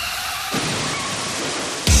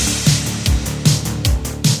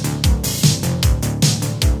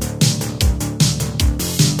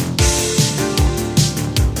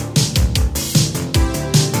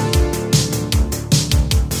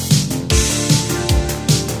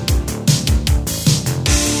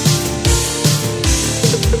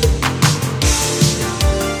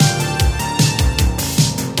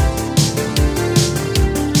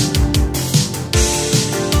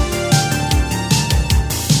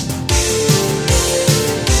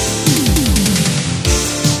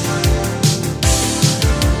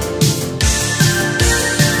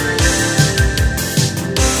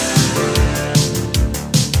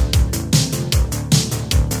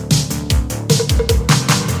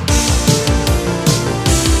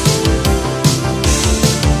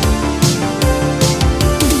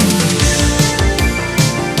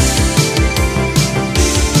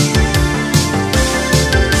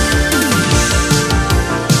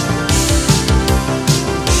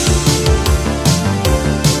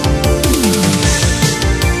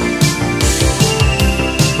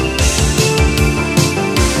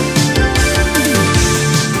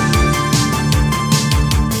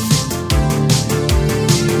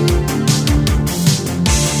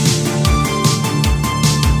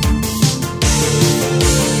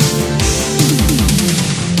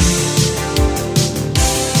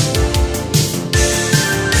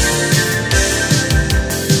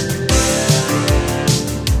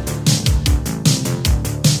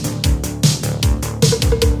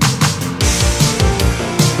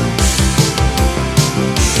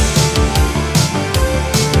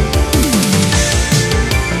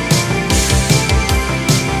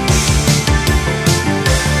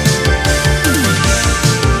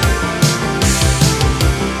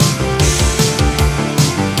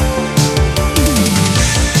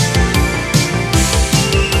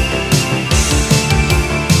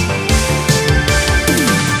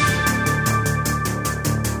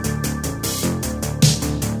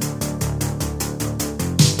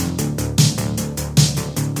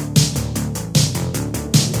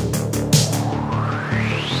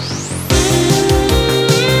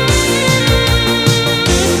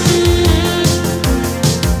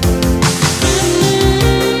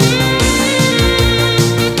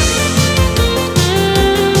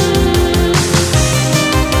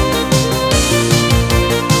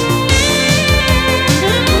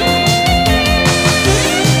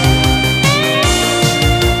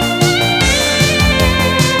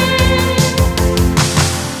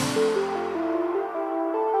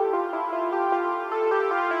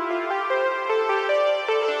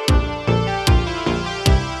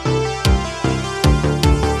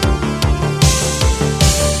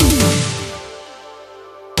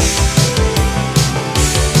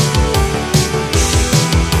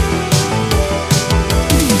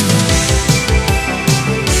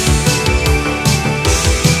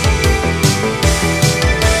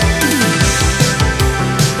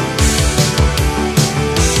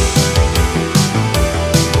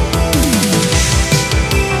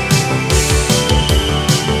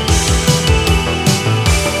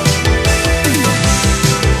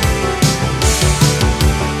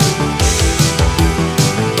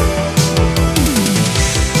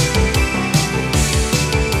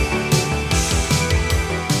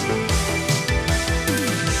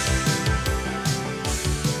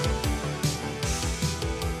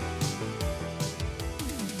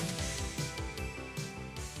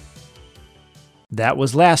 That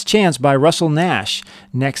was Last Chance by Russell Nash.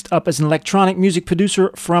 Next up is an electronic music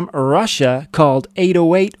producer from Russia called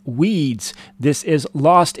 808 Weeds. This is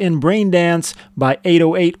Lost in Brain Dance by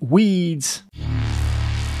 808 Weeds. We'll be right back.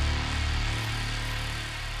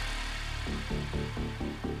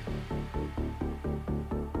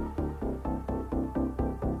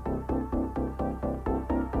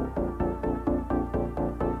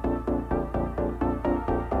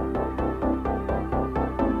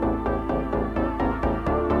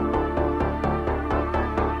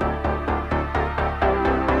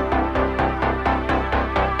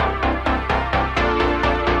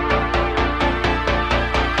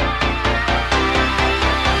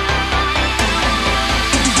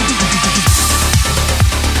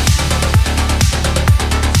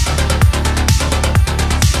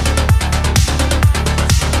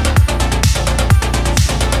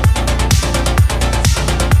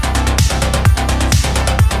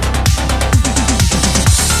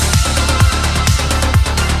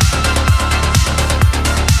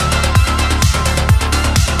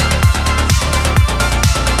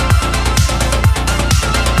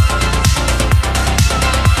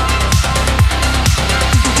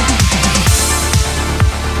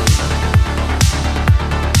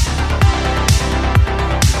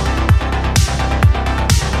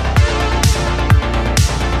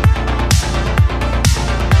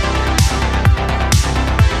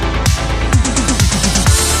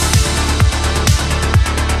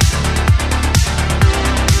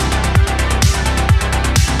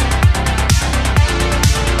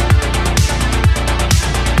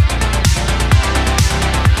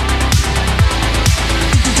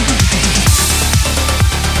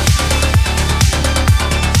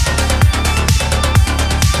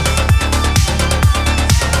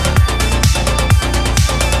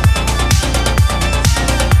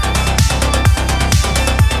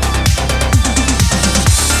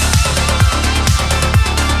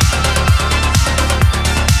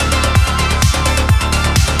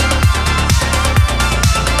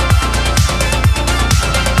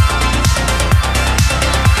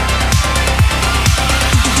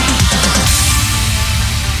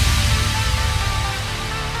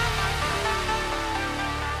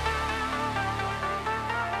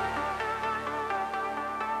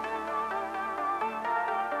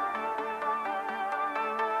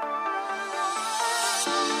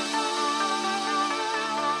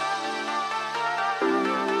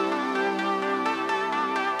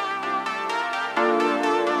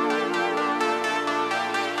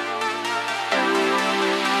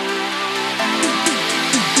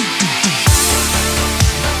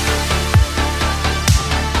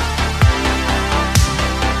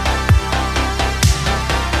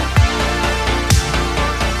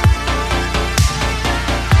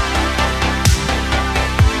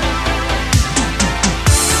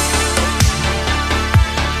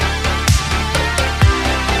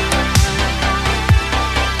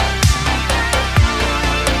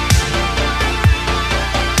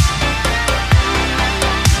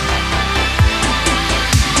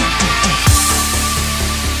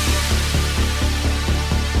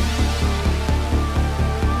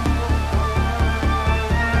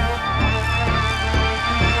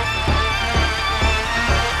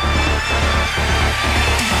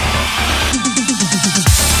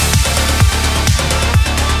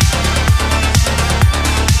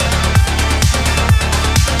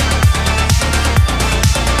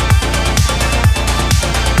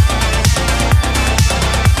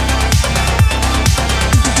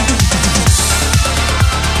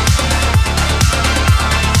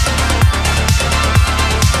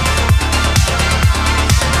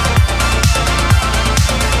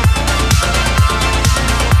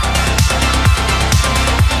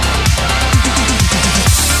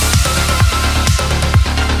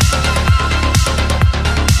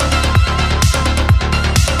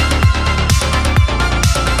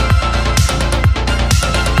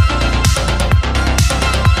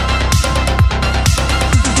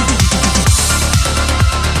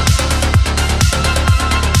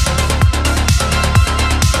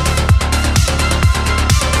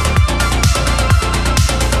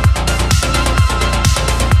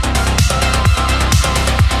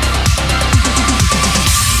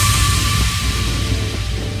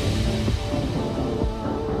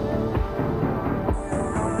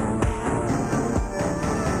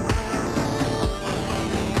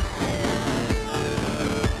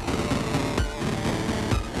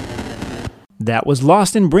 That was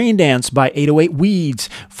Lost in Brain Dance by 808 Weeds.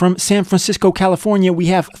 From San Francisco, California, we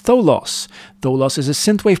have Tholos. Tholos is a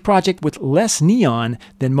synthwave project with less neon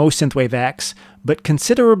than most synthwave acts, but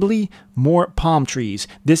considerably more palm trees.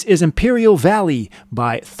 This is Imperial Valley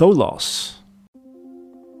by Tholos.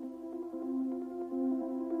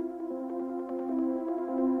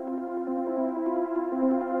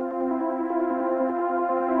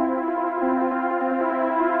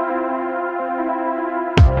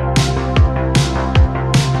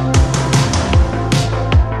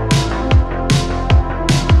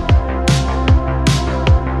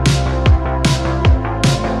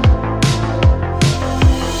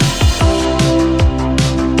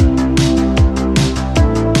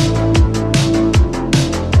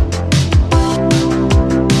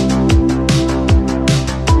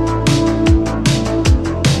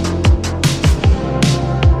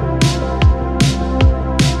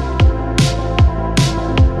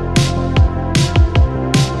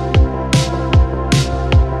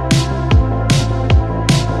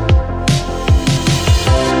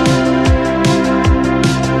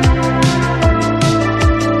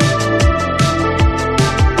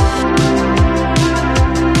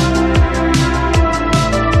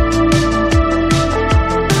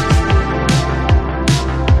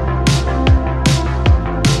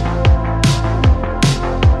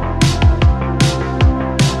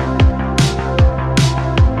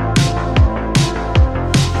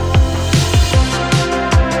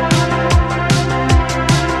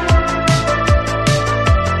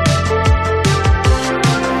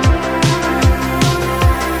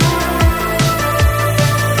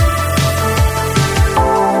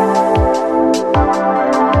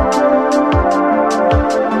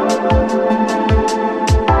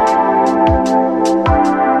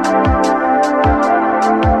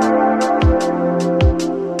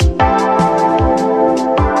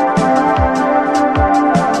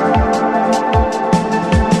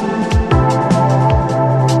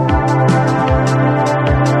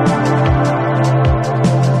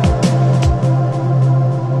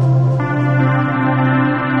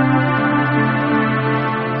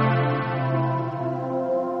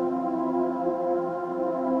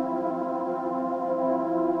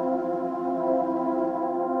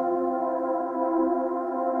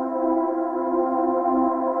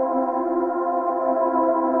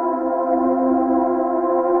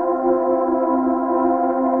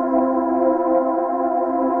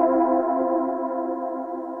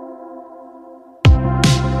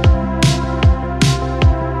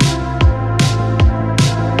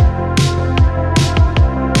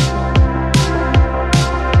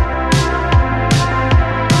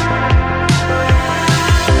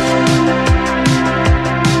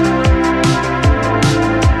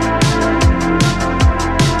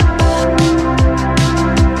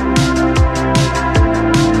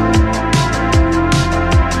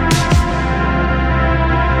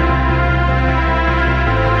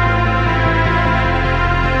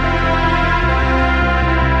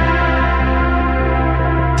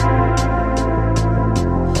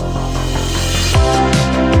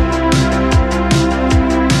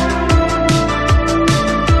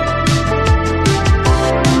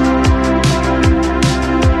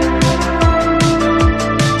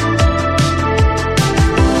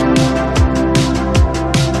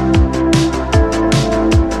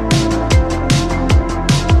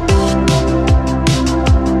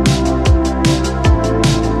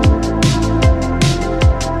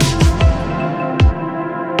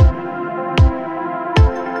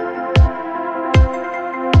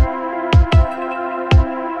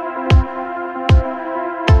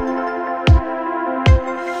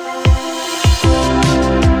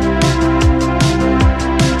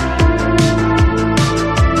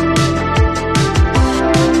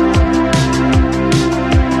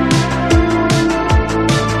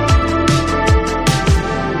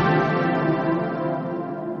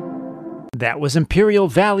 That was Imperial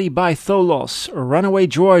Valley by Tholos. Runaway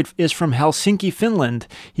Droid is from Helsinki, Finland.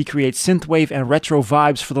 He creates synthwave and retro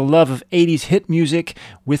vibes for the love of 80s hit music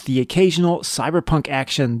with the occasional cyberpunk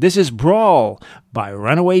action. This is Brawl by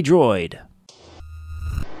Runaway Droid.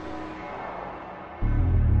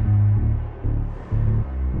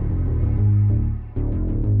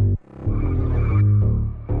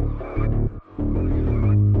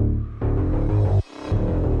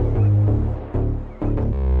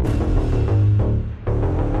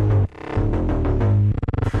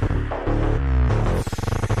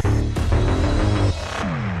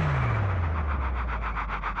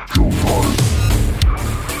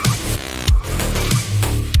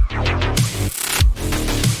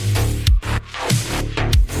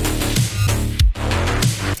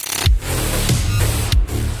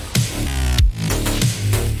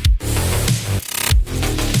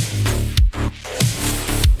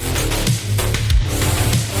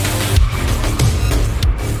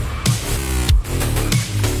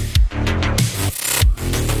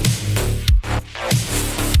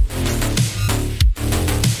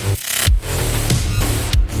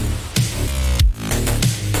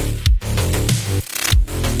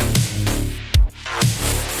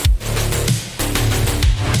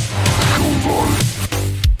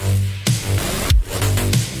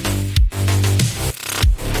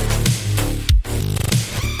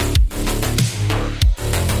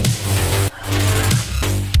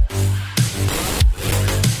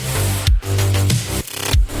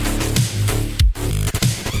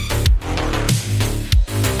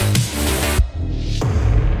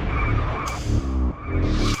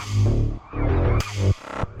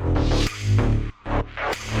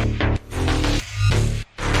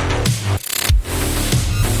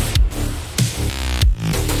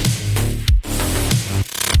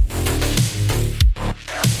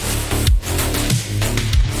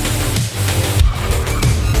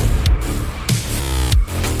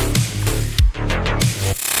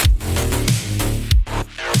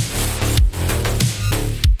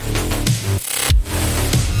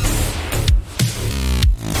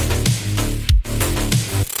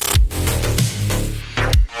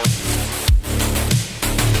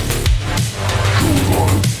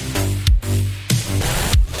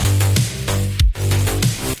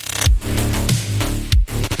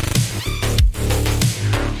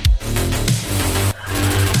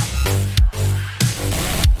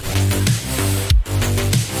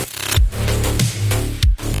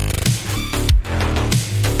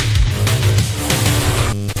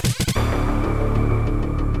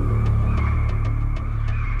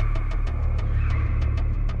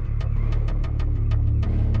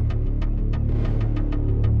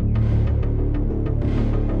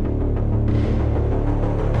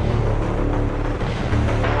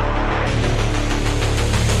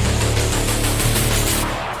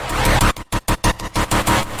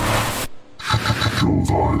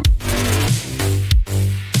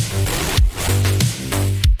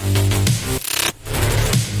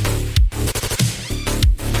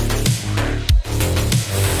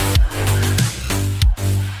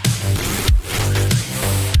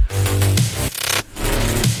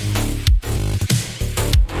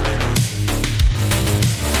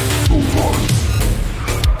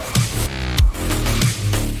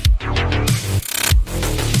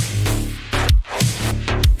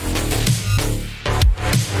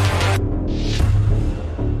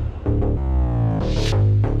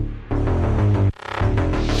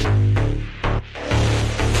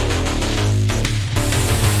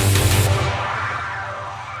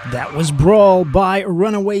 was Brawl by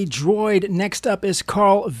Runaway Droid. Next up is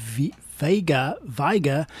Carl Vega.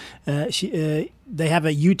 They have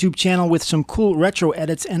a YouTube channel with some cool retro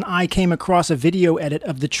edits, and I came across a video edit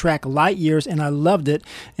of the track Light Years, and I loved it.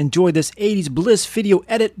 Enjoy this 80s Bliss video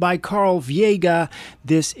edit by Carl Viega.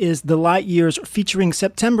 This is the Light Years featuring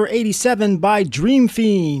September 87 by Dream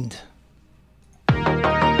Fiend.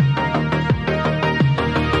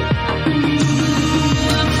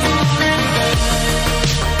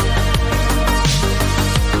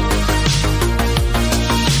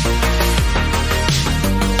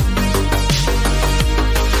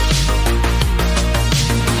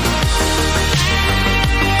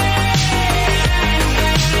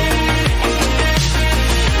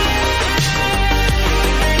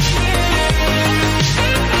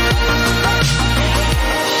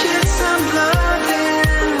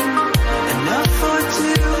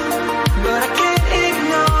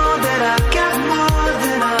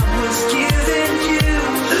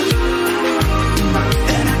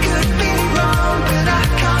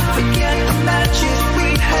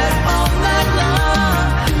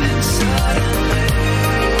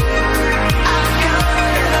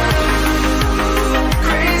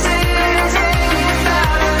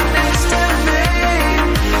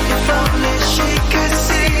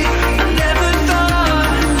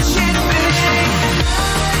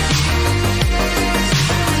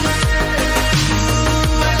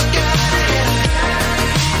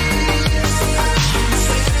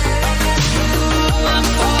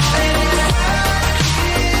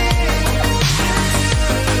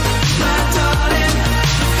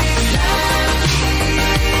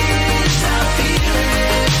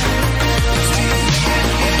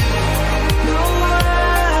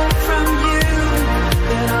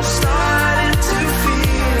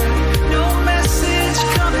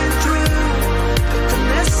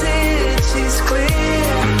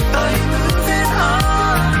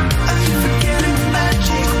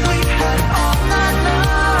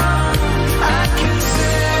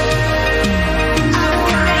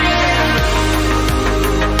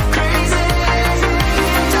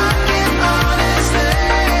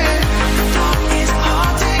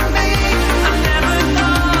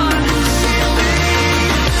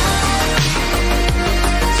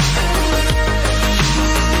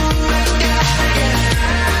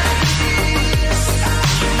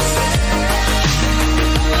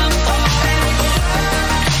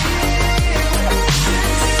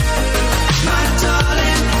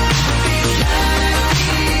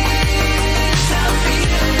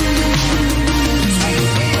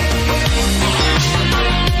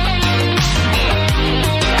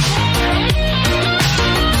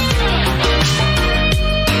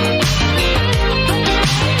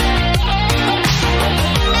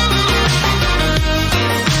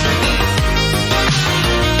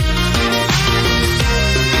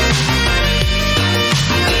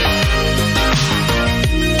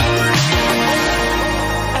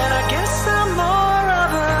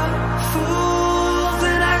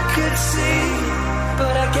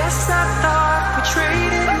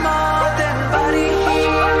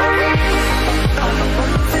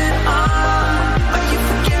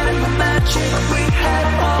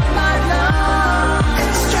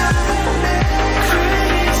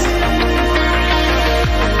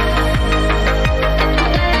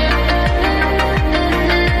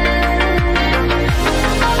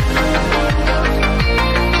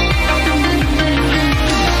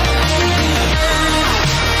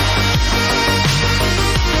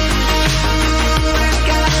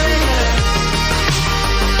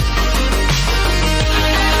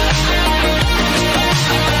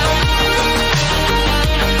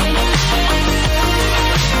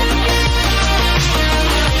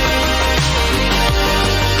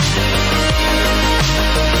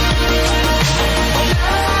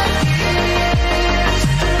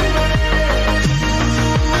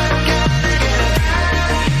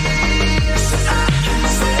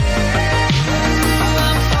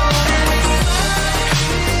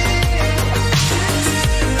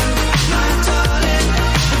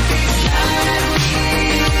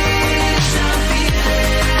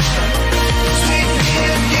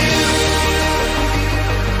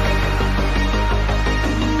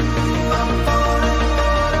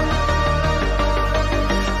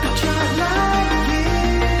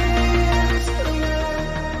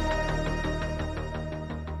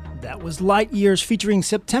 Light Years featuring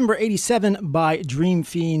September 87 by Dream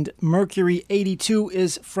Fiend. Mercury 82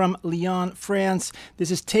 is from Lyon, France.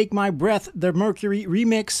 This is Take My Breath, the Mercury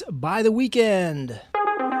remix by The Weeknd.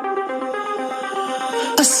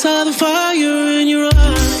 I saw the fire in your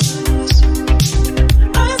eyes.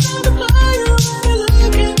 I saw the fire when I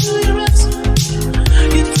look into your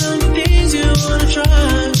try.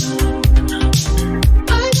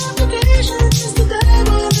 I got the patience, it's the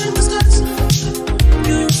devil in disguise.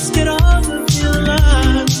 You risk it all to feel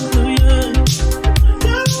alive, oh yeah.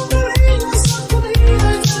 You're offering yourself to me,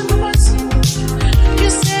 I can't promise. You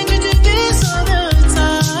said you do this all the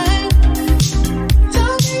time.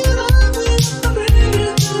 Tell me you love me, I'll bring you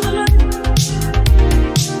to the light.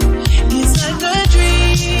 It's like a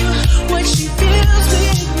dream, what she feels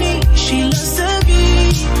with me. She loves to be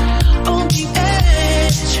on the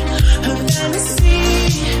edge. Her fantasy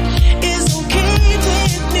is okay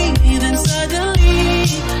with me. Then suddenly,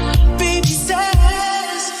 baby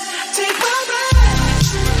says, take my breath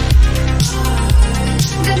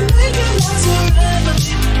and make it last forever.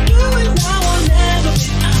 Do it now or never.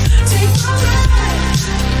 Take my breath.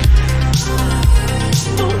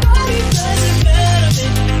 Nobody does it better.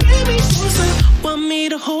 Bring me closer. Want me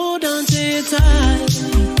to hold on to you tight.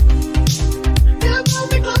 Never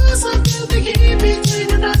be closer, feel the heat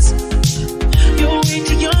between us. You're way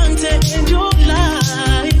too young to end your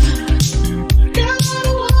life. Girl, I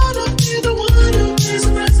don't wanna be the one who pays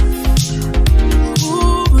the rest.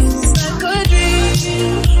 Ooh, it's like a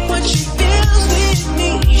dream. What she feels with me,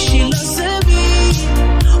 she loves to be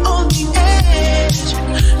on the edge.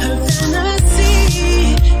 Her fantasy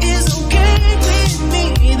is okay with me.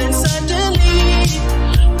 Then suddenly,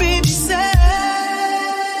 baby says,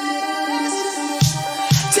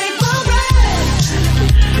 take my breath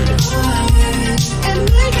and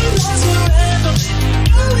make it last forever.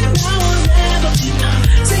 Do it now or never.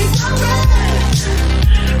 Take my breath.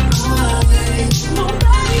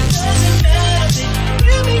 Nobody does it better.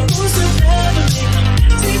 Bring me closer, never.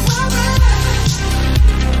 Take my breath.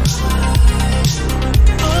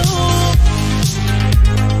 Oh,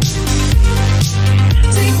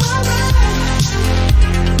 take my breath.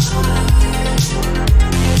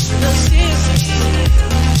 No, seriously.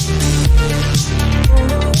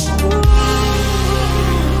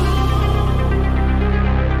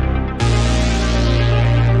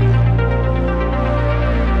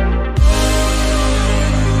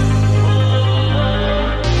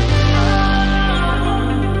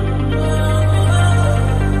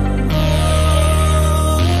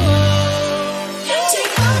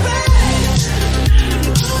 Take my breath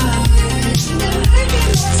and make it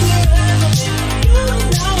last forever. Do it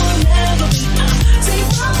now or never. Take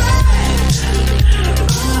my breath.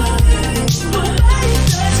 Nobody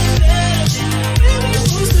does it better. Bring me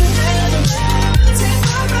closer, never. Take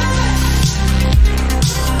my breath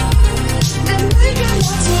and make it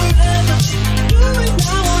last forever. Do it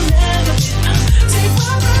now or never. Take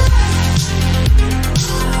my breath.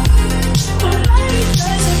 Nobody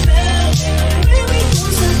does it better. Bring me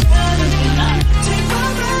closer, never. Take my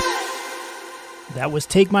breath. That was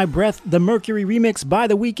Take My Breath, the Mercury remix by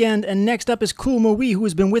The Weeknd. And next up is Kool Moe, who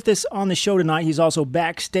has been with us on the show tonight. He's also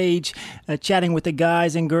backstage chatting with the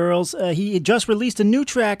guys and girls. He just released a new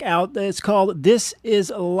track out. It's called This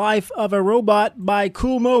Is Life of a Robot by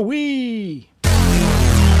Kool Moe.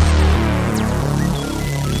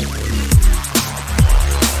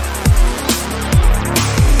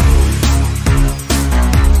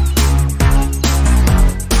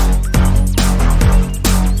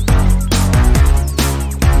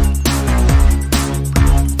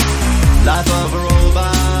 Life of a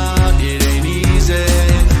robot, it ain't easy.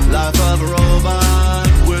 Life of a robot,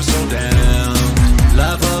 we're so down.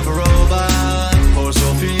 Life of a robot, poor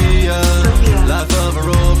Sophia. Life of a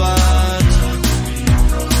robot.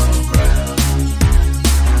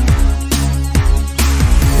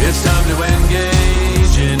 It's time to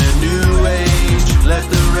engage in a new age. Let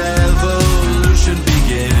the revolution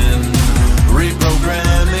begin.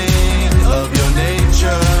 Reprogramming of your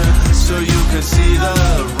nature so you can see the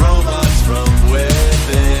robots from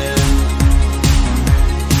within.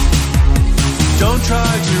 Don't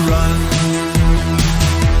try to run,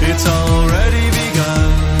 it's already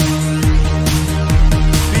begun.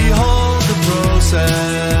 Behold the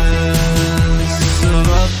process of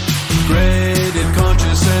upgraded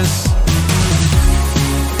consciousness.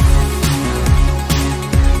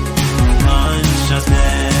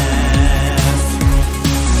 Consciousness.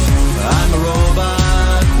 I'm a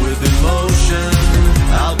robot with emotion.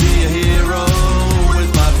 I'll be a hero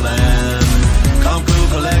with my plan. Conquer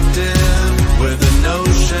collective with a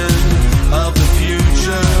notion of the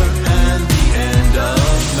future and the end.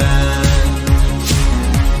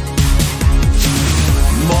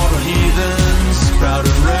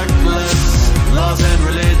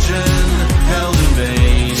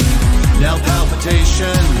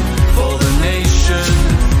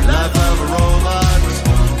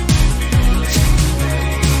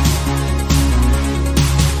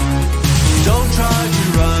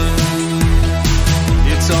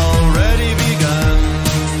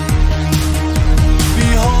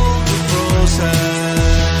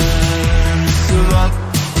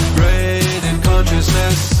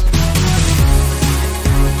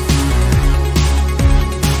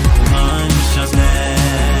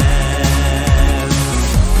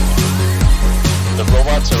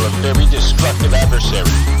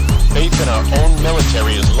 even our own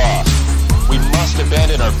military is lost. We must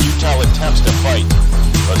abandon our futile attempts to fight.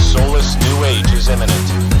 A soulless new age is imminent.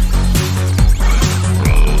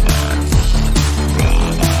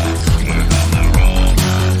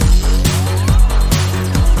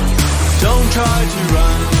 Don't try to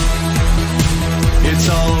run, it's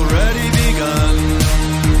already begun.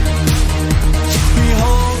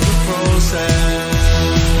 Behold the process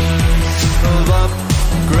of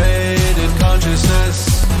upgraded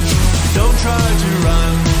consciousness. Don't try to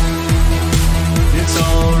run, it's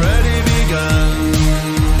already begun.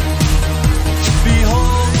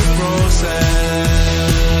 Behold the process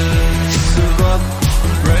of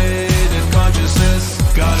upgraded consciousness.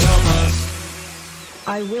 God help us.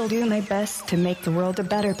 I will do my best to make the world a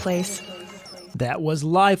better place. That was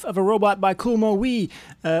Life of a Robot by Kool Moe Wee.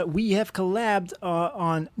 We have collabed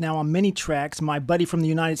on many tracks. My buddy from the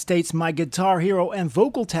United States, my guitar hero and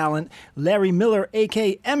vocal talent, Larry Miller,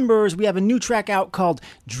 aka Embers. We have a new track out called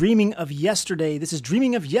Dreaming of Yesterday. This is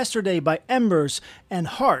Dreaming of Yesterday by Embers and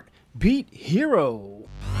Heartbeat Hero.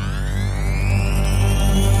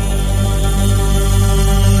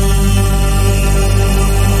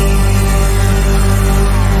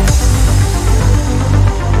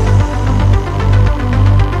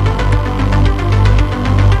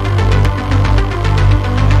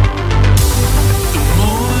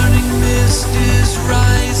 Is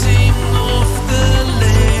rising off the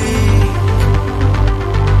lake.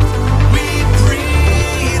 We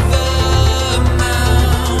breathe the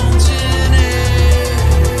mountain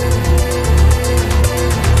air.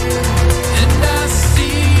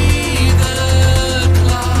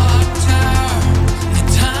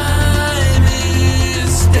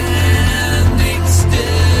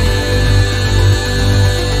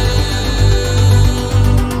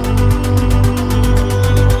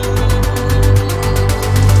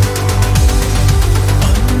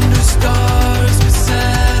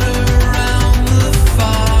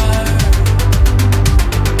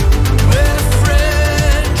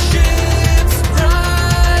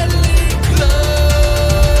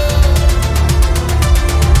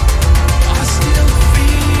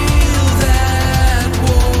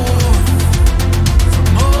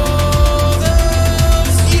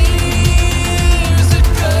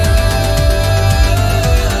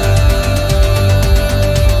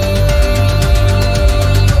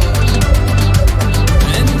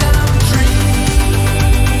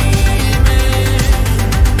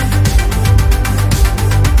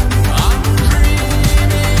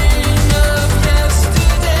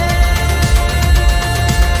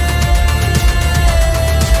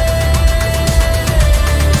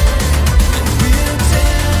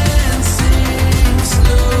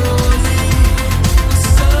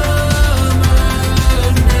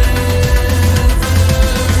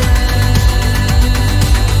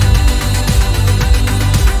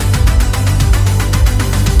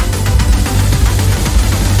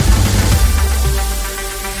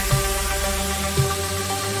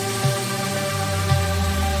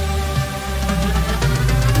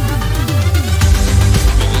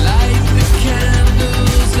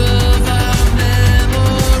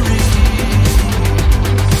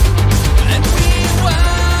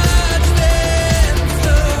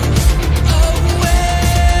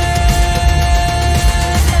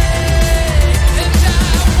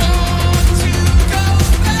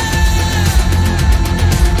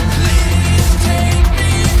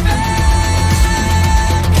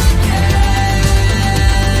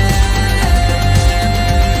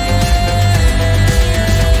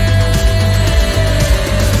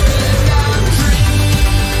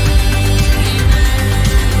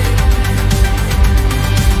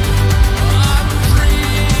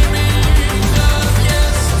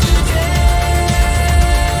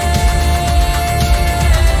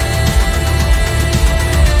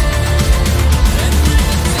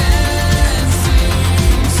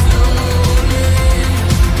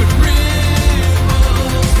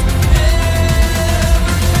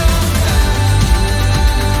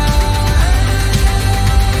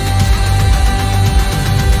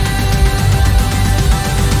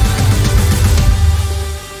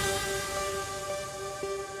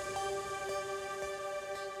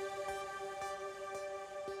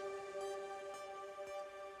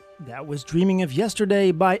 That was Dreaming of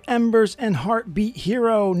Yesterday by Embers and Heartbeat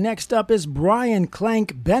Hero. Next up is Brian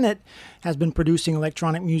Clank Bennett. Has been producing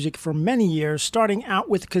electronic music for many years, starting out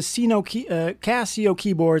with Casio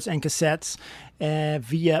keyboards and cassettes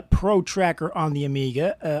via Pro Tracker on the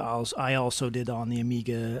Amiga. I also did on the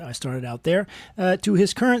Amiga. I started out there. To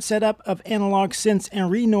his current setup of analog synths and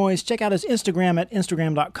renoise. Check out his Instagram at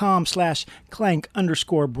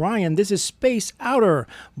instagram.com/Clank_Brian. This is Space Outer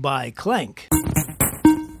by Clank.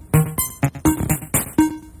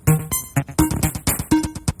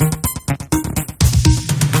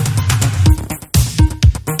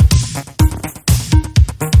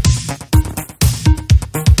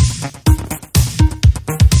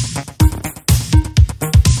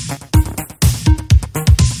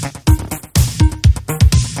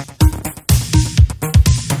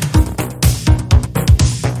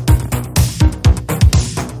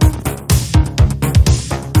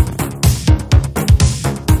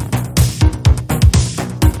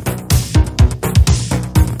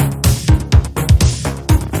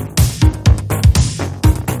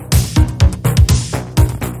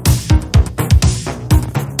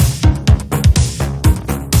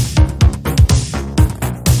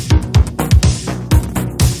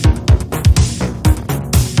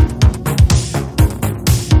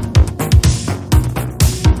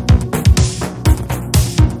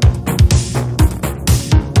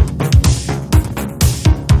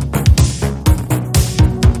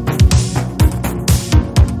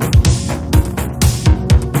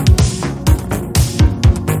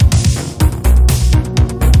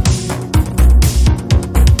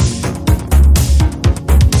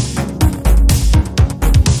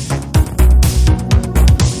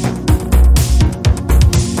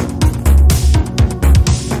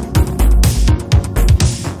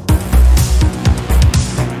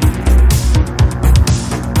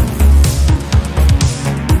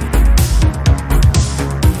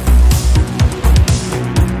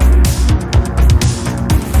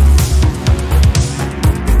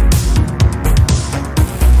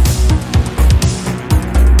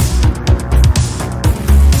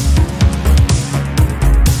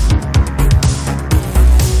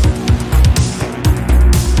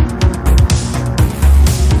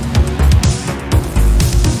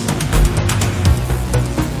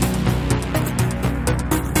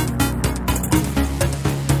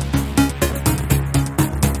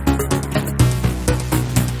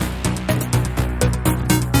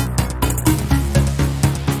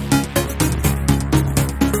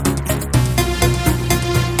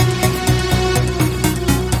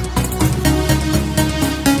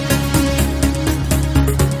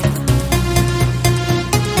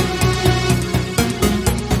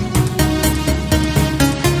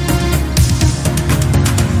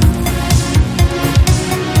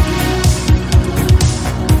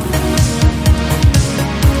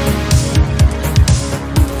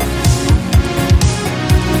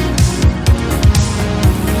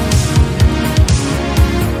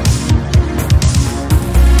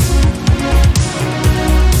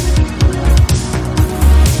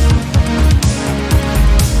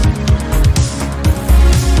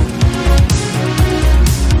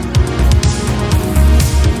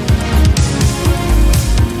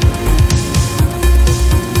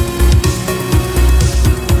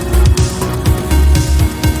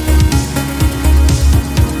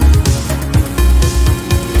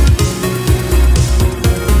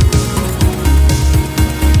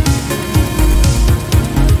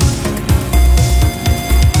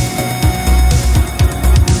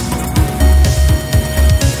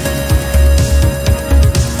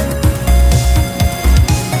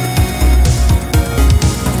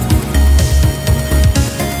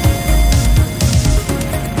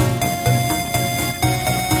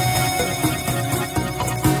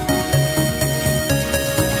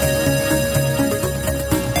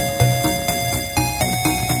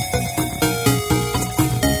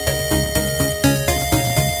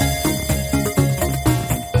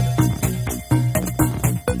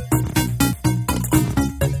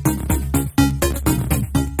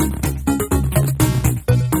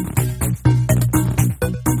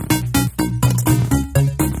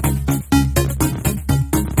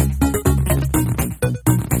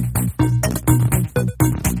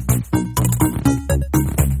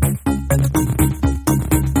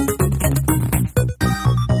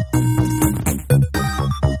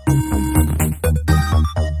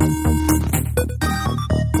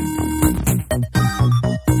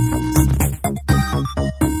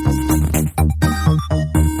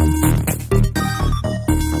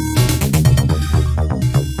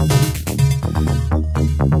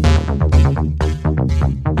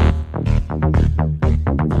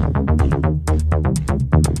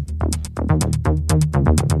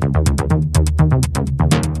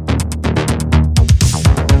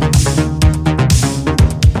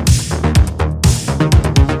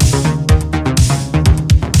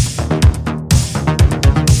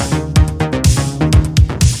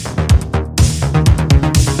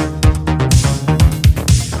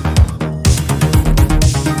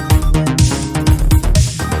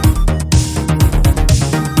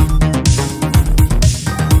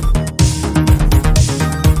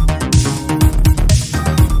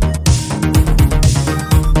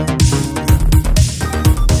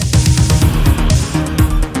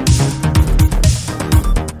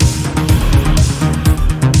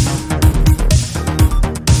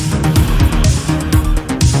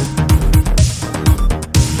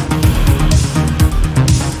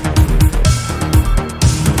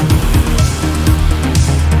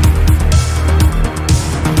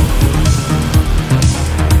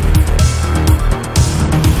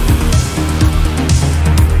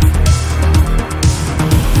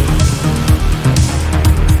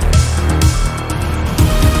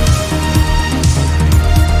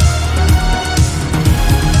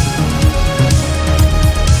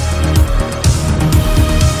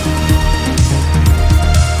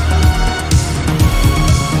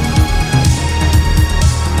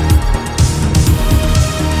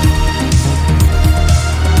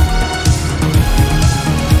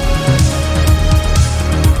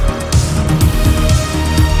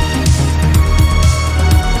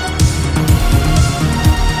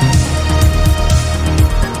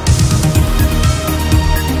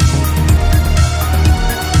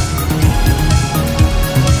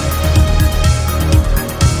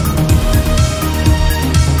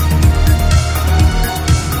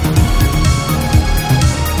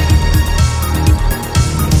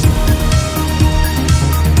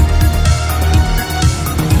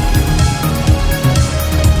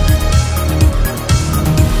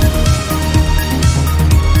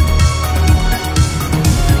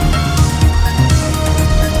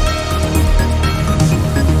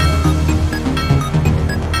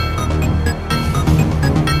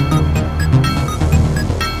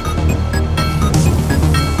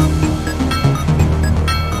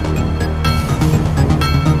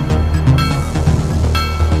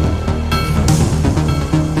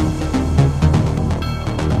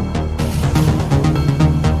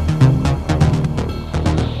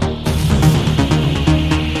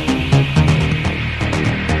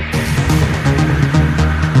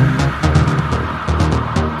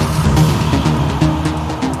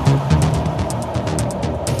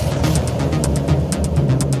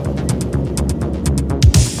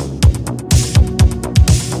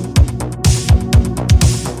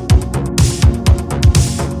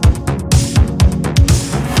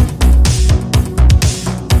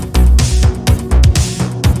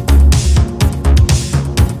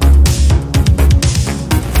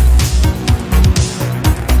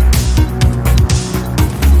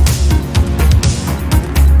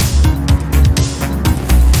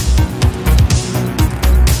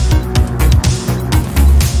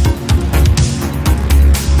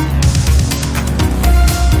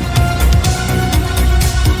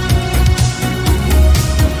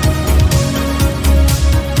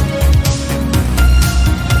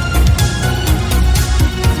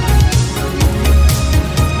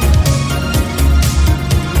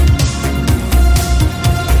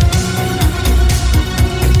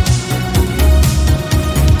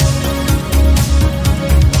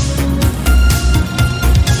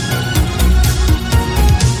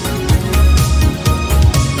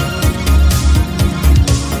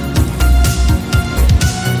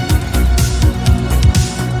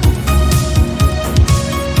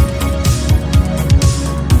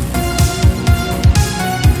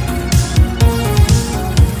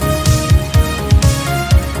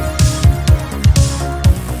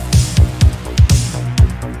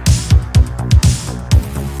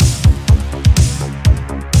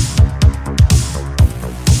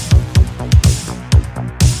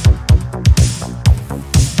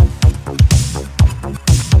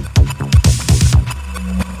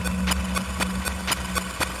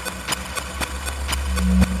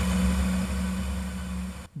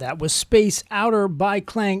 That was Space Outer by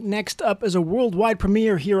Clank. Next up is a worldwide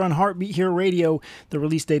premiere here on Heartbeat Hero Radio. The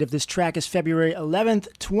release date of this track is February 11th,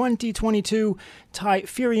 2022.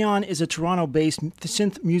 Typherion is a Toronto-based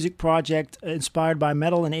synth music project inspired by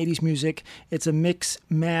metal and 80s music. It's a mix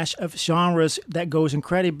mash of genres that goes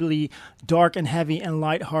incredibly dark and heavy and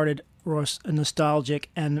lighthearted, nostalgic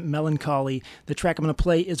and melancholy. The track I'm going to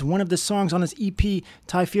play is one of the songs on his EP,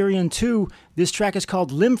 Typherion 2. This track is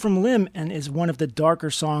called Limb from Limb and is one of the darker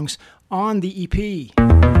songs on the EP.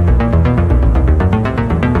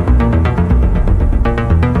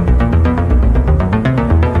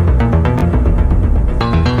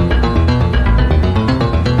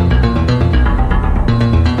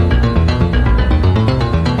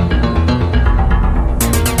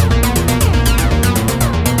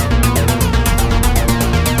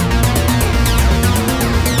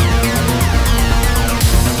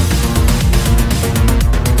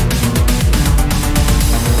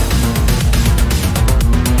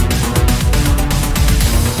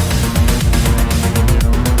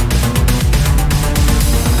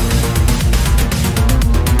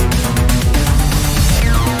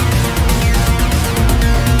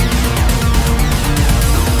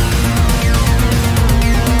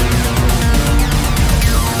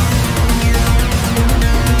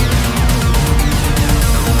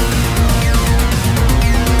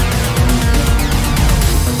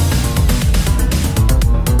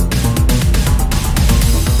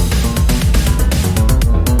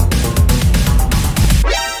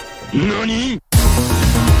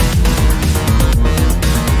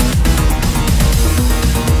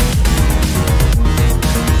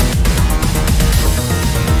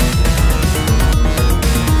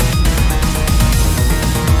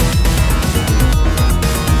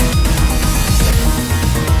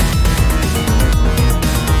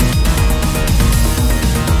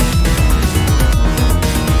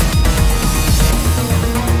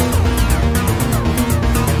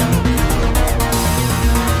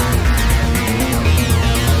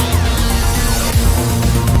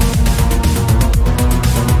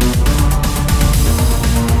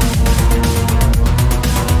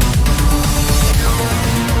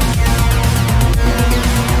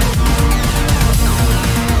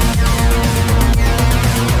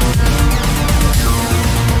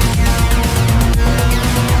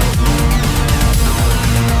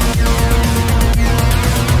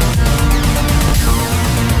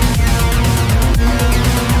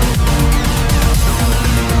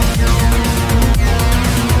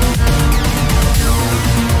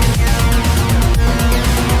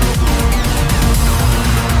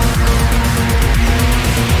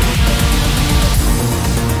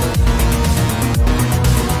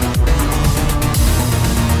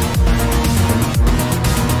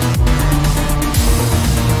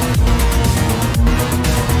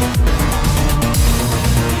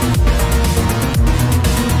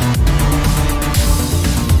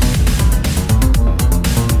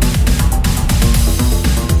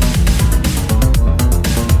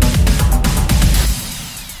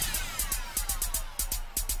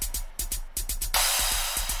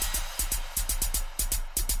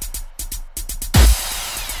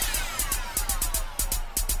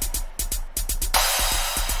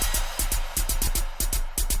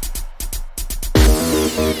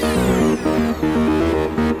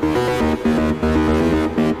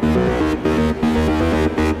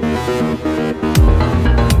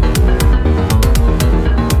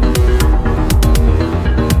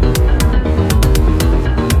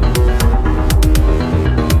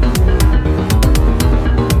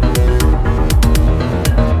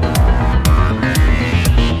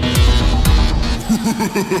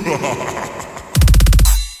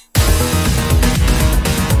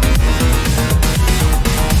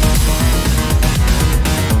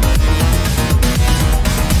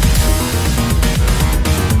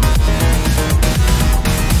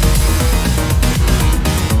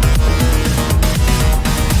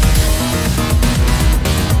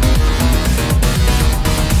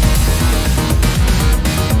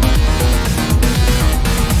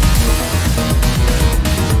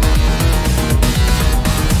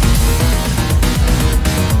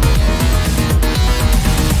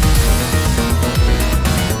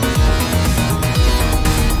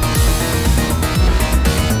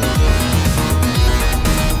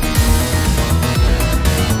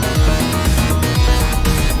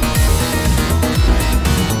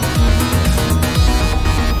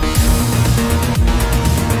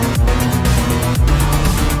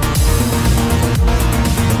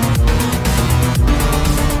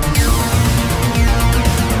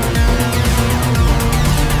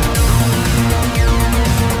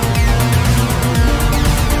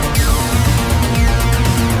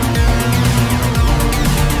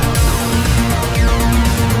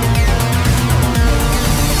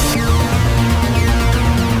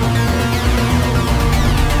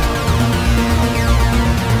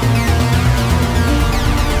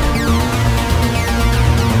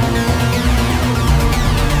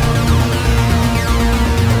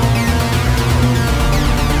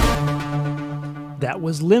 That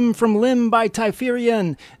was Limb from Limb by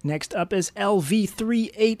Typherion. Next up is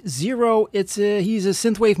LV380. He's a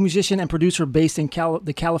synthwave musician and producer based in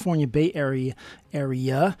the California Bay Area.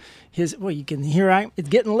 You can hear it's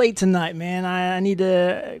getting late tonight, man. I need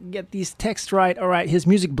to get these texts right. All right, his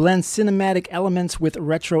music blends cinematic elements with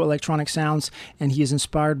retro electronic sounds, and he is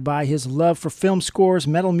inspired by his love for film scores,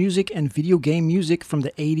 metal music, and video game music from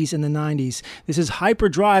the 80s and the 90s. This is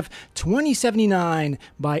Hyperdrive 2079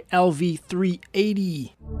 by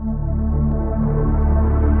LV380.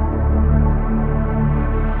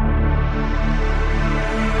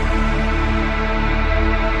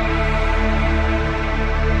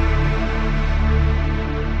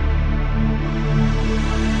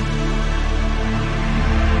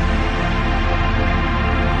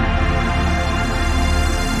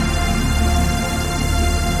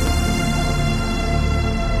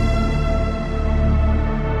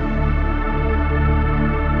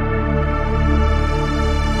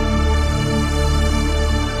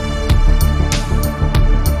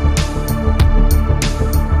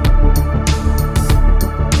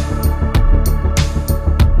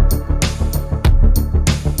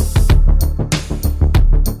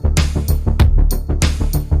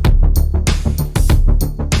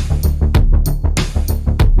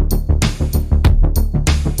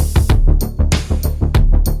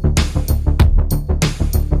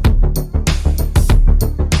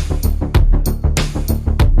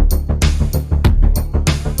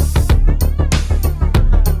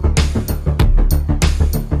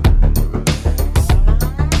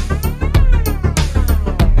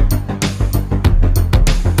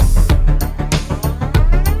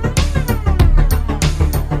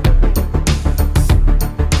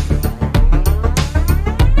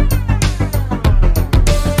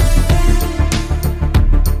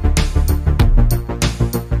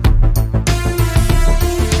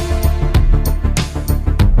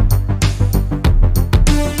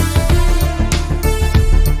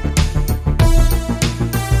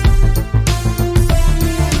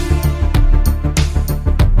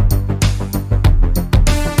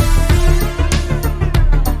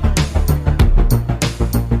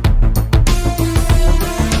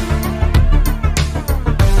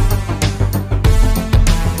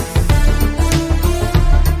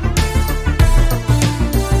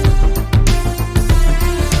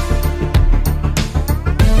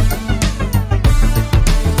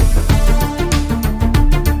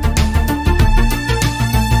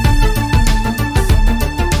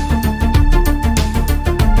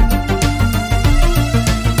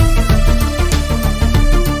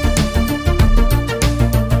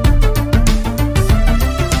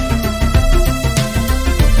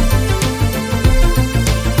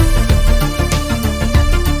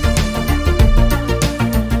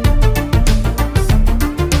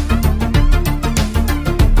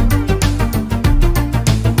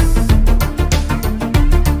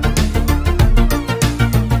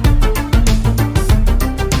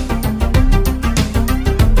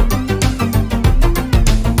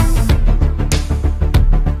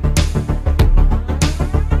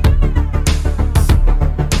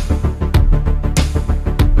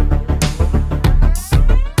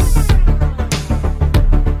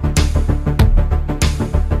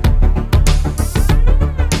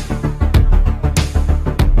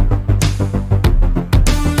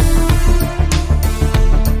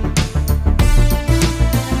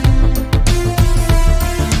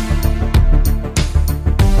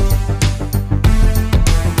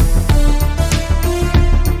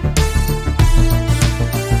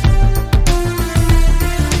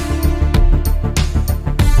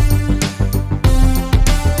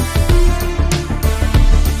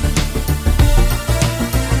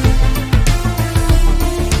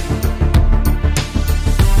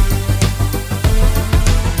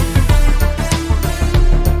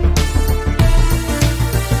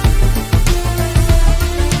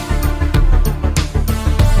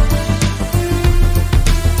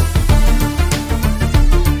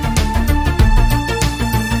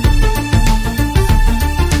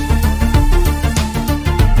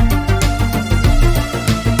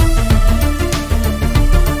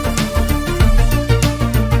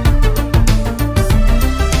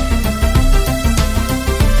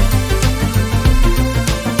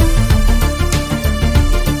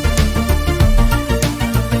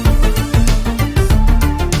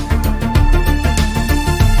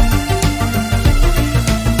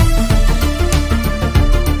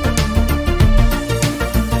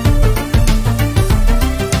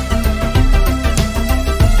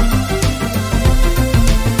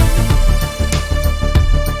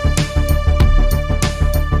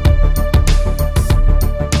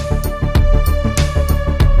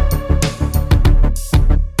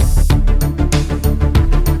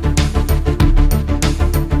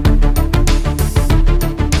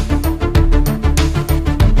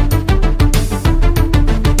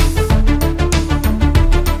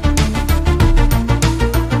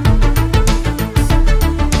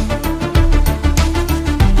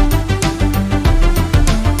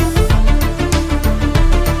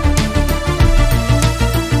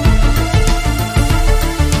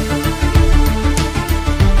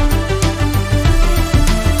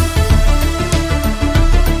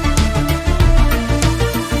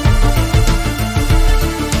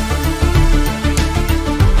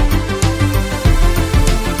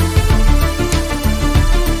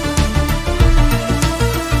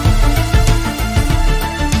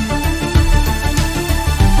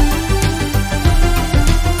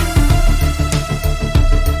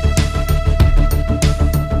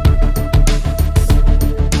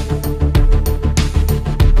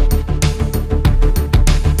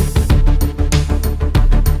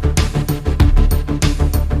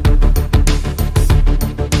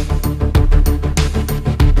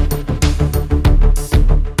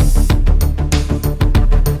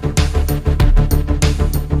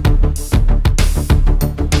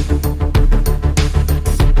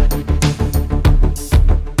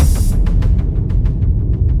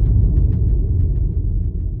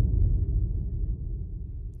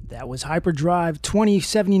 That was Hyperdrive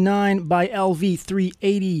 2079 by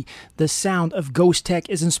LV380. The sound of Ghost Tech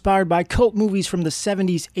is inspired by cult movies from the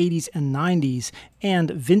 70s, 80s, and 90s,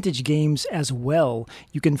 and vintage games as well.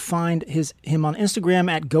 You can find him on Instagram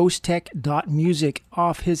at ghosttech.music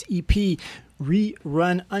off his EP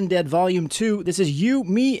Rerun Undead Volume 2. This is You,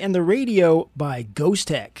 Me, and the Radio by Ghost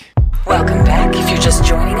Tech. Welcome back. If you're just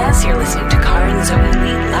joining us, you're listening to Karin Zoe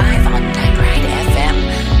Lee live on Night Ride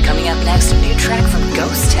FM. Coming up next, a new track from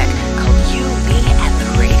Ghost Tech called You, Me, and the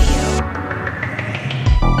Radio.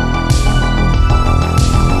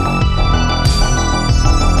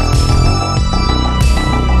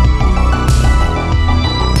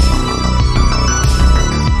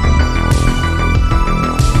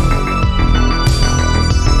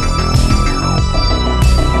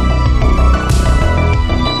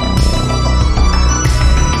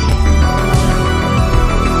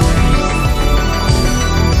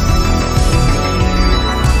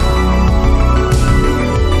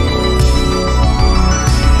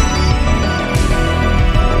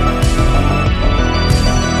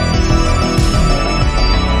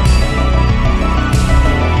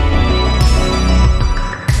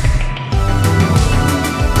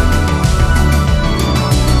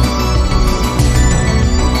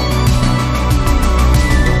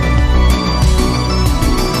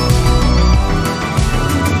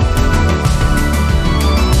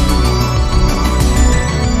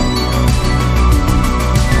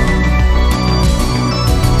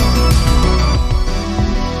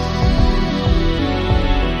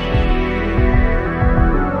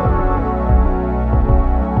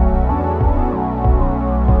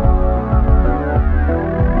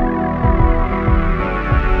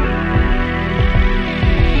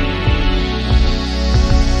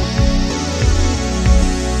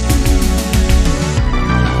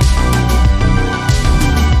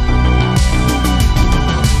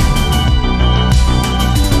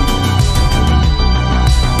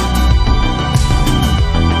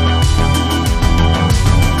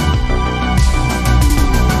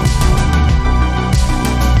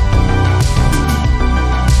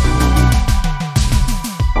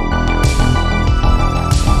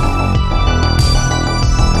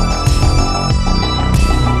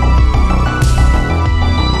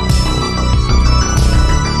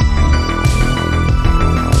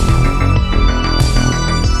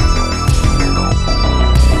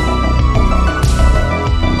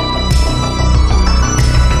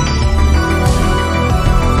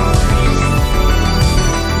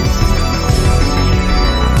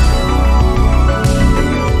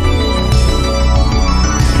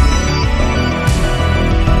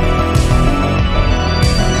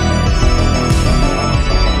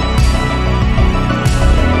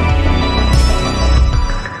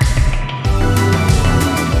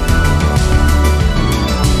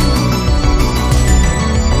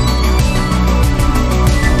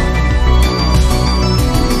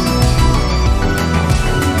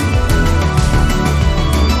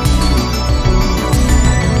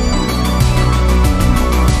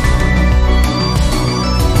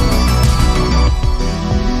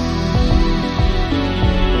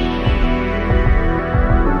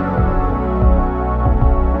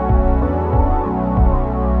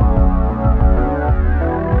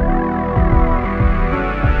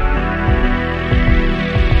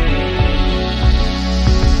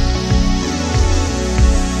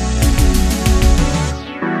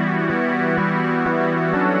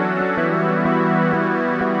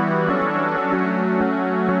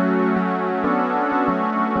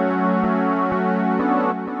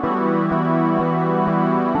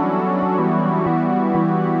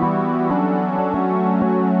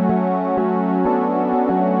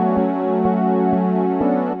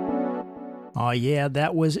 Yeah,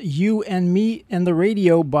 that was You and Me and the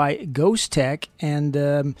Radio by Ghost Tech. And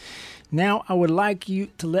now I would like you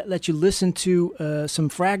to let you listen to some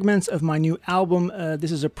fragments of my new album.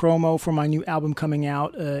 This is a promo for my new album coming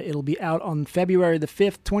out. It'll be out on February the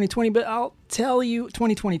 5th, 2020, but I'll tell you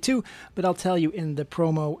 2022, but I'll tell you in the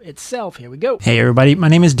promo itself. Here we go. Hey everybody, my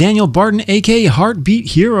name is Daniel Barton, aka Heartbeat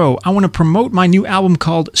Hero. I want to promote my new album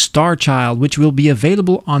called Star Child, which will be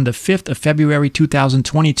available on the 5th of February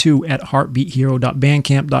 2022 at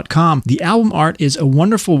heartbeathero.bandcamp.com. The album art is a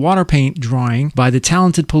wonderful water paint drawing by the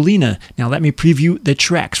talented Polina. Now let me preview the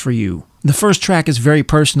tracks for you. The first track is very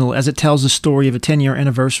personal as it tells the story of a 10-year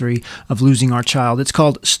anniversary of losing our child. It's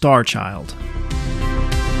called Star Child.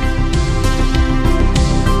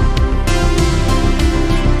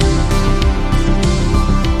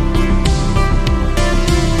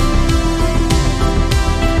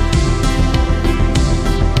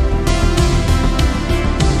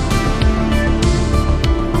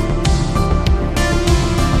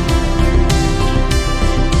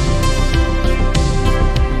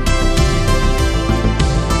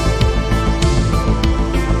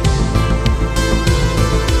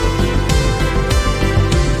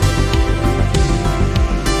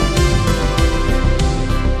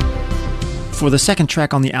 For the second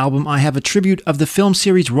track on the album, I have a tribute of the film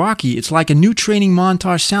series Rocky. It's like a new training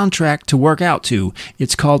montage soundtrack to work out to.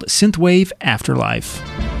 It's called Synthwave Afterlife.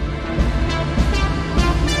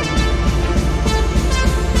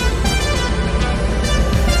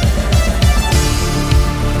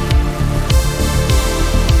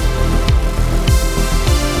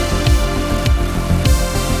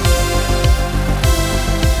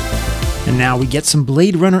 And now we get some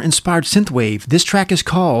Blade Runner inspired synthwave. This track is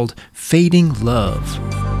called Fading Love.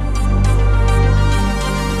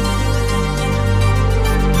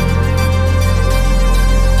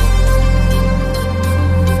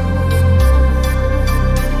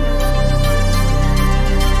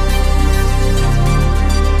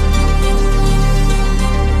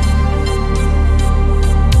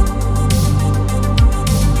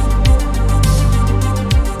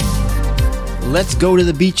 Let's go to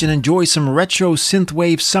the beach and enjoy some retro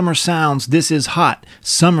synthwave summer sounds. This is Hot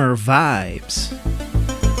Summer Vibes.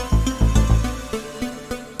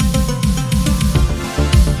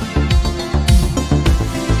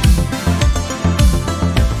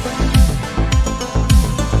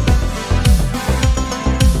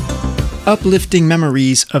 Uplifting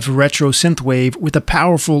memories of retro synthwave with a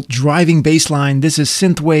powerful driving bass line. This is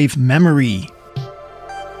Synthwave Memory.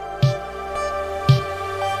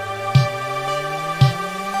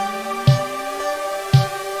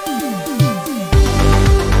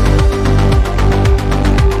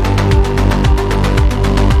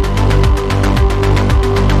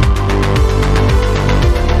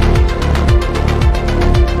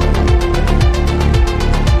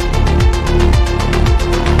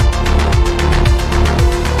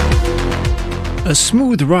 A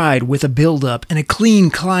smooth ride with a build-up and a clean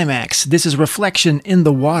climax. This is Reflection in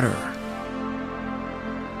the Water.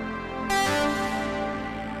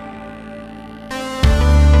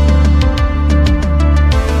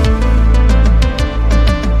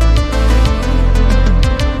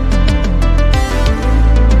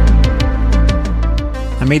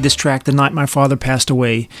 I made this track the night my father passed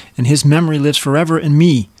away, and his memory lives forever in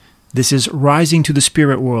me. This is Rising to the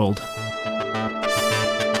Spirit World.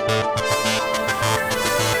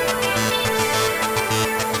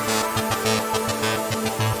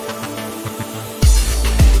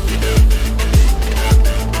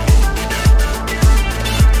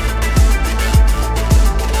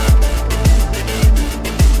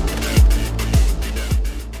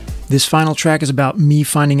 This final track is about me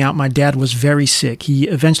finding out my dad was very sick. He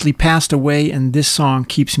eventually passed away, and this song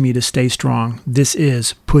keeps me to stay strong. This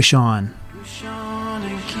is Push On. Push on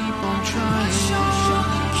and keep on trying.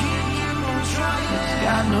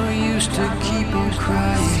 Got no use to keep on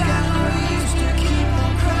crying.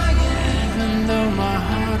 Even though my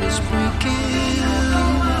heart is breaking,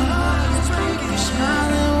 I'm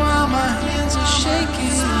smiling while my hands are shaking.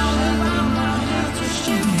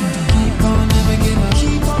 Keep on, never give up.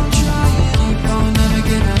 Keep on trying. Keep on, never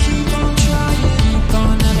give up. Keep on trying. Keep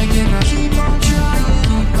on, never give up. Keep on trying.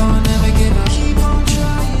 Keep on, never give up. Keep on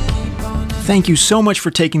trying. Thank you so much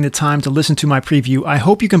for taking the time to listen to my preview. I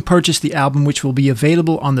hope you can purchase the album, which will be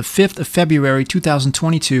available on the 5th of February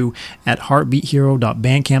 2022 at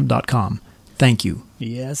heartbeathero.bandcamp.com. Thank you.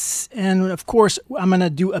 Yes, and of course, I'm going to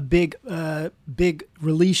do a big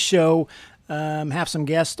release show, have some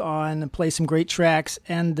guests on, play some great tracks.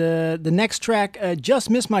 And the next track just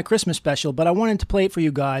missed my Christmas special, but I wanted to play it for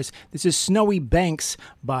you guys. This is Snowy Banks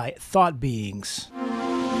by Thought Beings.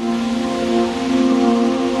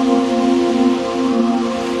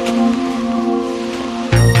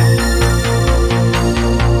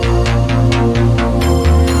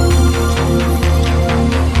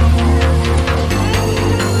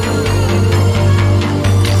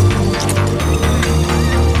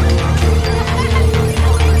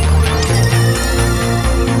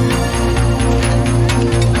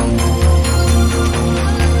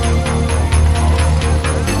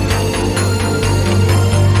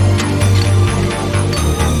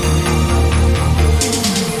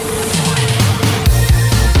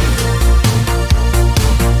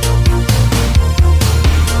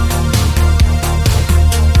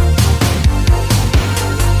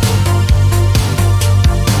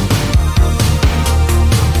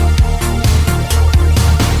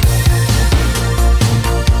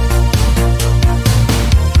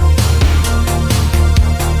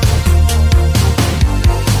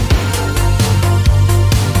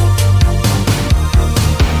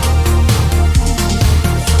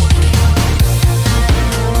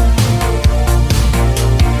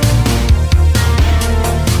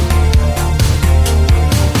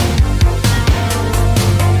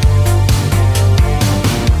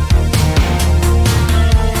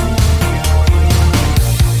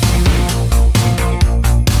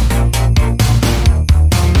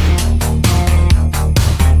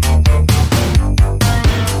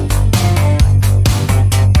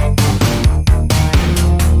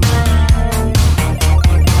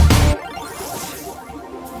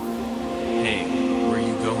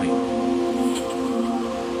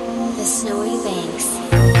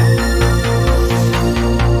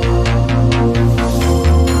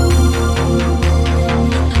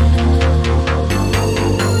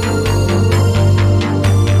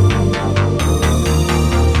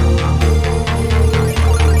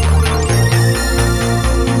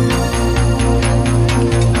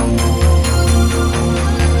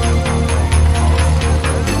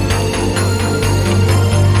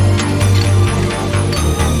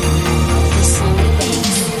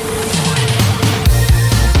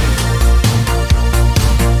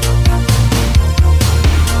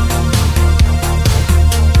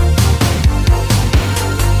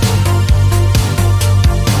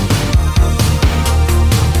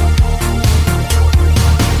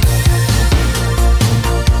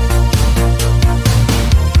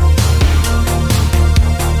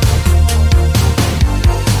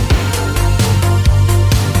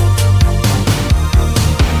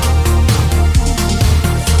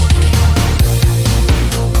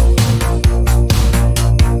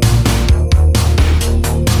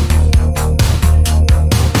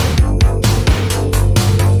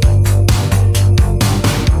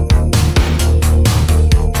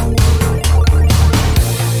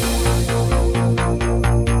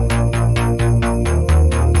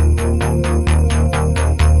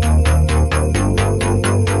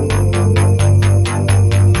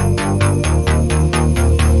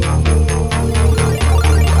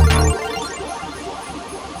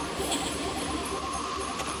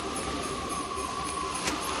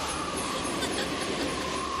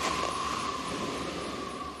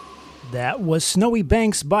 That was Snowy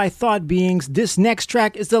Banks by Thought Beings. This next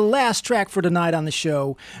track is the last track for tonight on the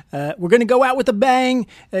show. We're going to go out with a bang.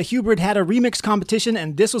 Hubert had a remix competition,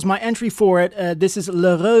 and this was my entry for it. This is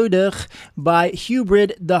Le Roder by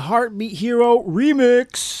Hubert, the Heartbeat Hero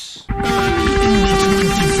remix. In the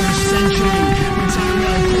 21st century,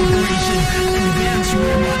 Material Corporation advanced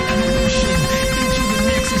robot evolution into the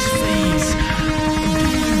Nexus phase,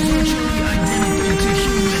 being virtually identical to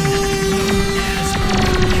human, known as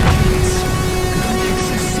replicants. The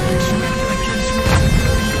Nexus 6 replicants were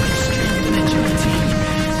very extreme agility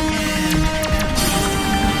and intelligence.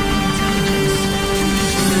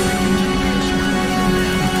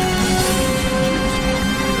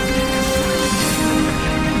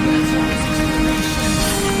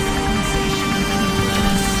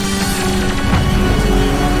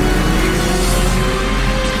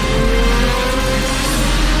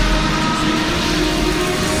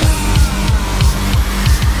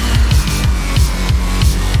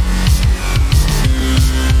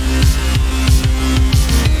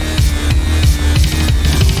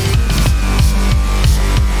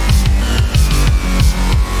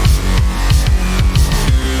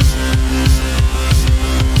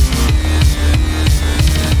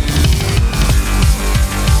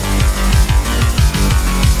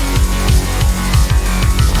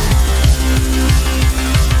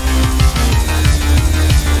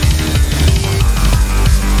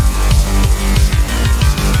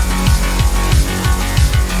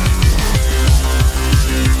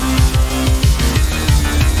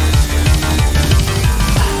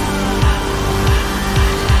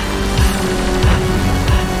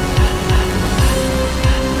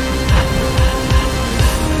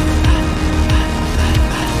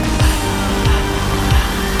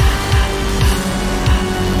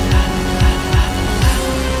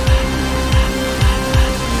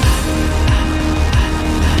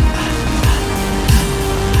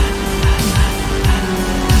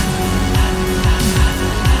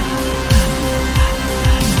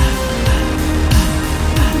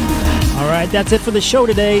 That's it for the show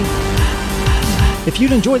today. If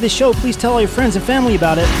you'd enjoyed this show, please tell all your friends and family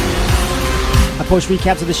about it. I post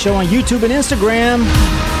recaps of the show on YouTube and Instagram.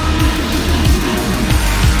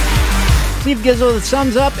 Please give us a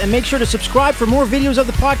thumbs up and make sure to subscribe for more videos of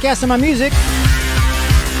the podcast and my music.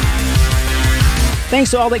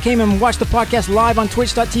 Thanks to all that came and watched the podcast live on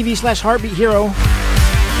twitch.tv/heartbeathero.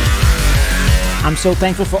 I'm so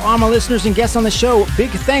thankful for all my listeners and guests on the show.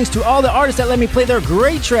 Big thanks to all the artists that let me play their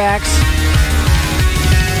great tracks.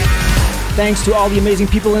 Thanks to all the amazing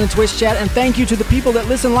people in the Twitch chat, and thank you to the people that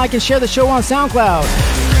listen, like, and share the show on SoundCloud.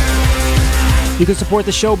 You can support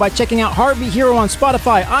the show by checking out Heartbeat Hero on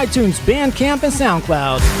Spotify, iTunes, Bandcamp, and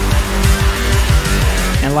SoundCloud.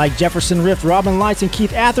 And like Jefferson Rift, Robin Lights, and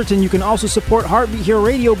Keith Atherton, you can also support Heartbeat Hero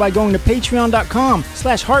Radio by going to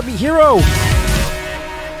patreon.com/heartbeathero.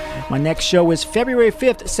 My next show is February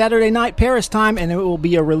 5th, Saturday night, Paris time, and it will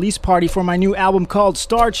be a release party for my new album called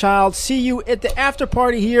Star Child. See you at the after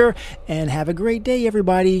party here, and have a great day,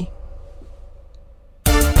 everybody.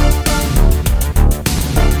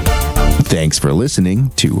 Thanks for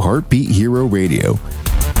listening to Heartbeat Hero Radio.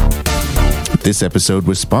 This episode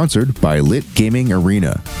was sponsored by Lit Gaming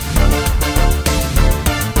Arena.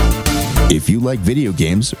 If you like video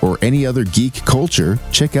games or any other geek culture,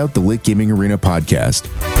 check out the Lit Gaming Arena podcast.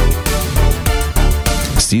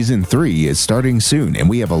 Season 3 is starting soon, and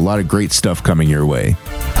we have a lot of great stuff coming your way.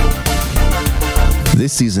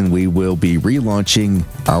 This season, we will be relaunching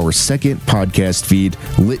our second podcast feed,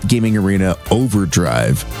 Lit Gaming Arena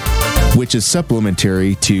Overdrive, which is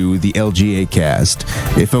supplementary to the LGA cast.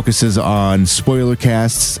 It focuses on spoiler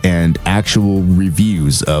casts and actual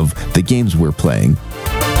reviews of the games we're playing.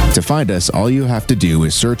 To find us, all you have to do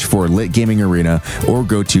is search for Lit Gaming Arena or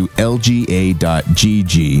go to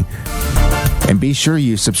lga.gg. And be sure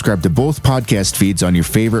you subscribe to both podcast feeds on your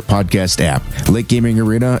favorite podcast app, Lit Gaming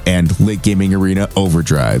Arena and Lit Gaming Arena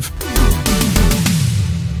Overdrive.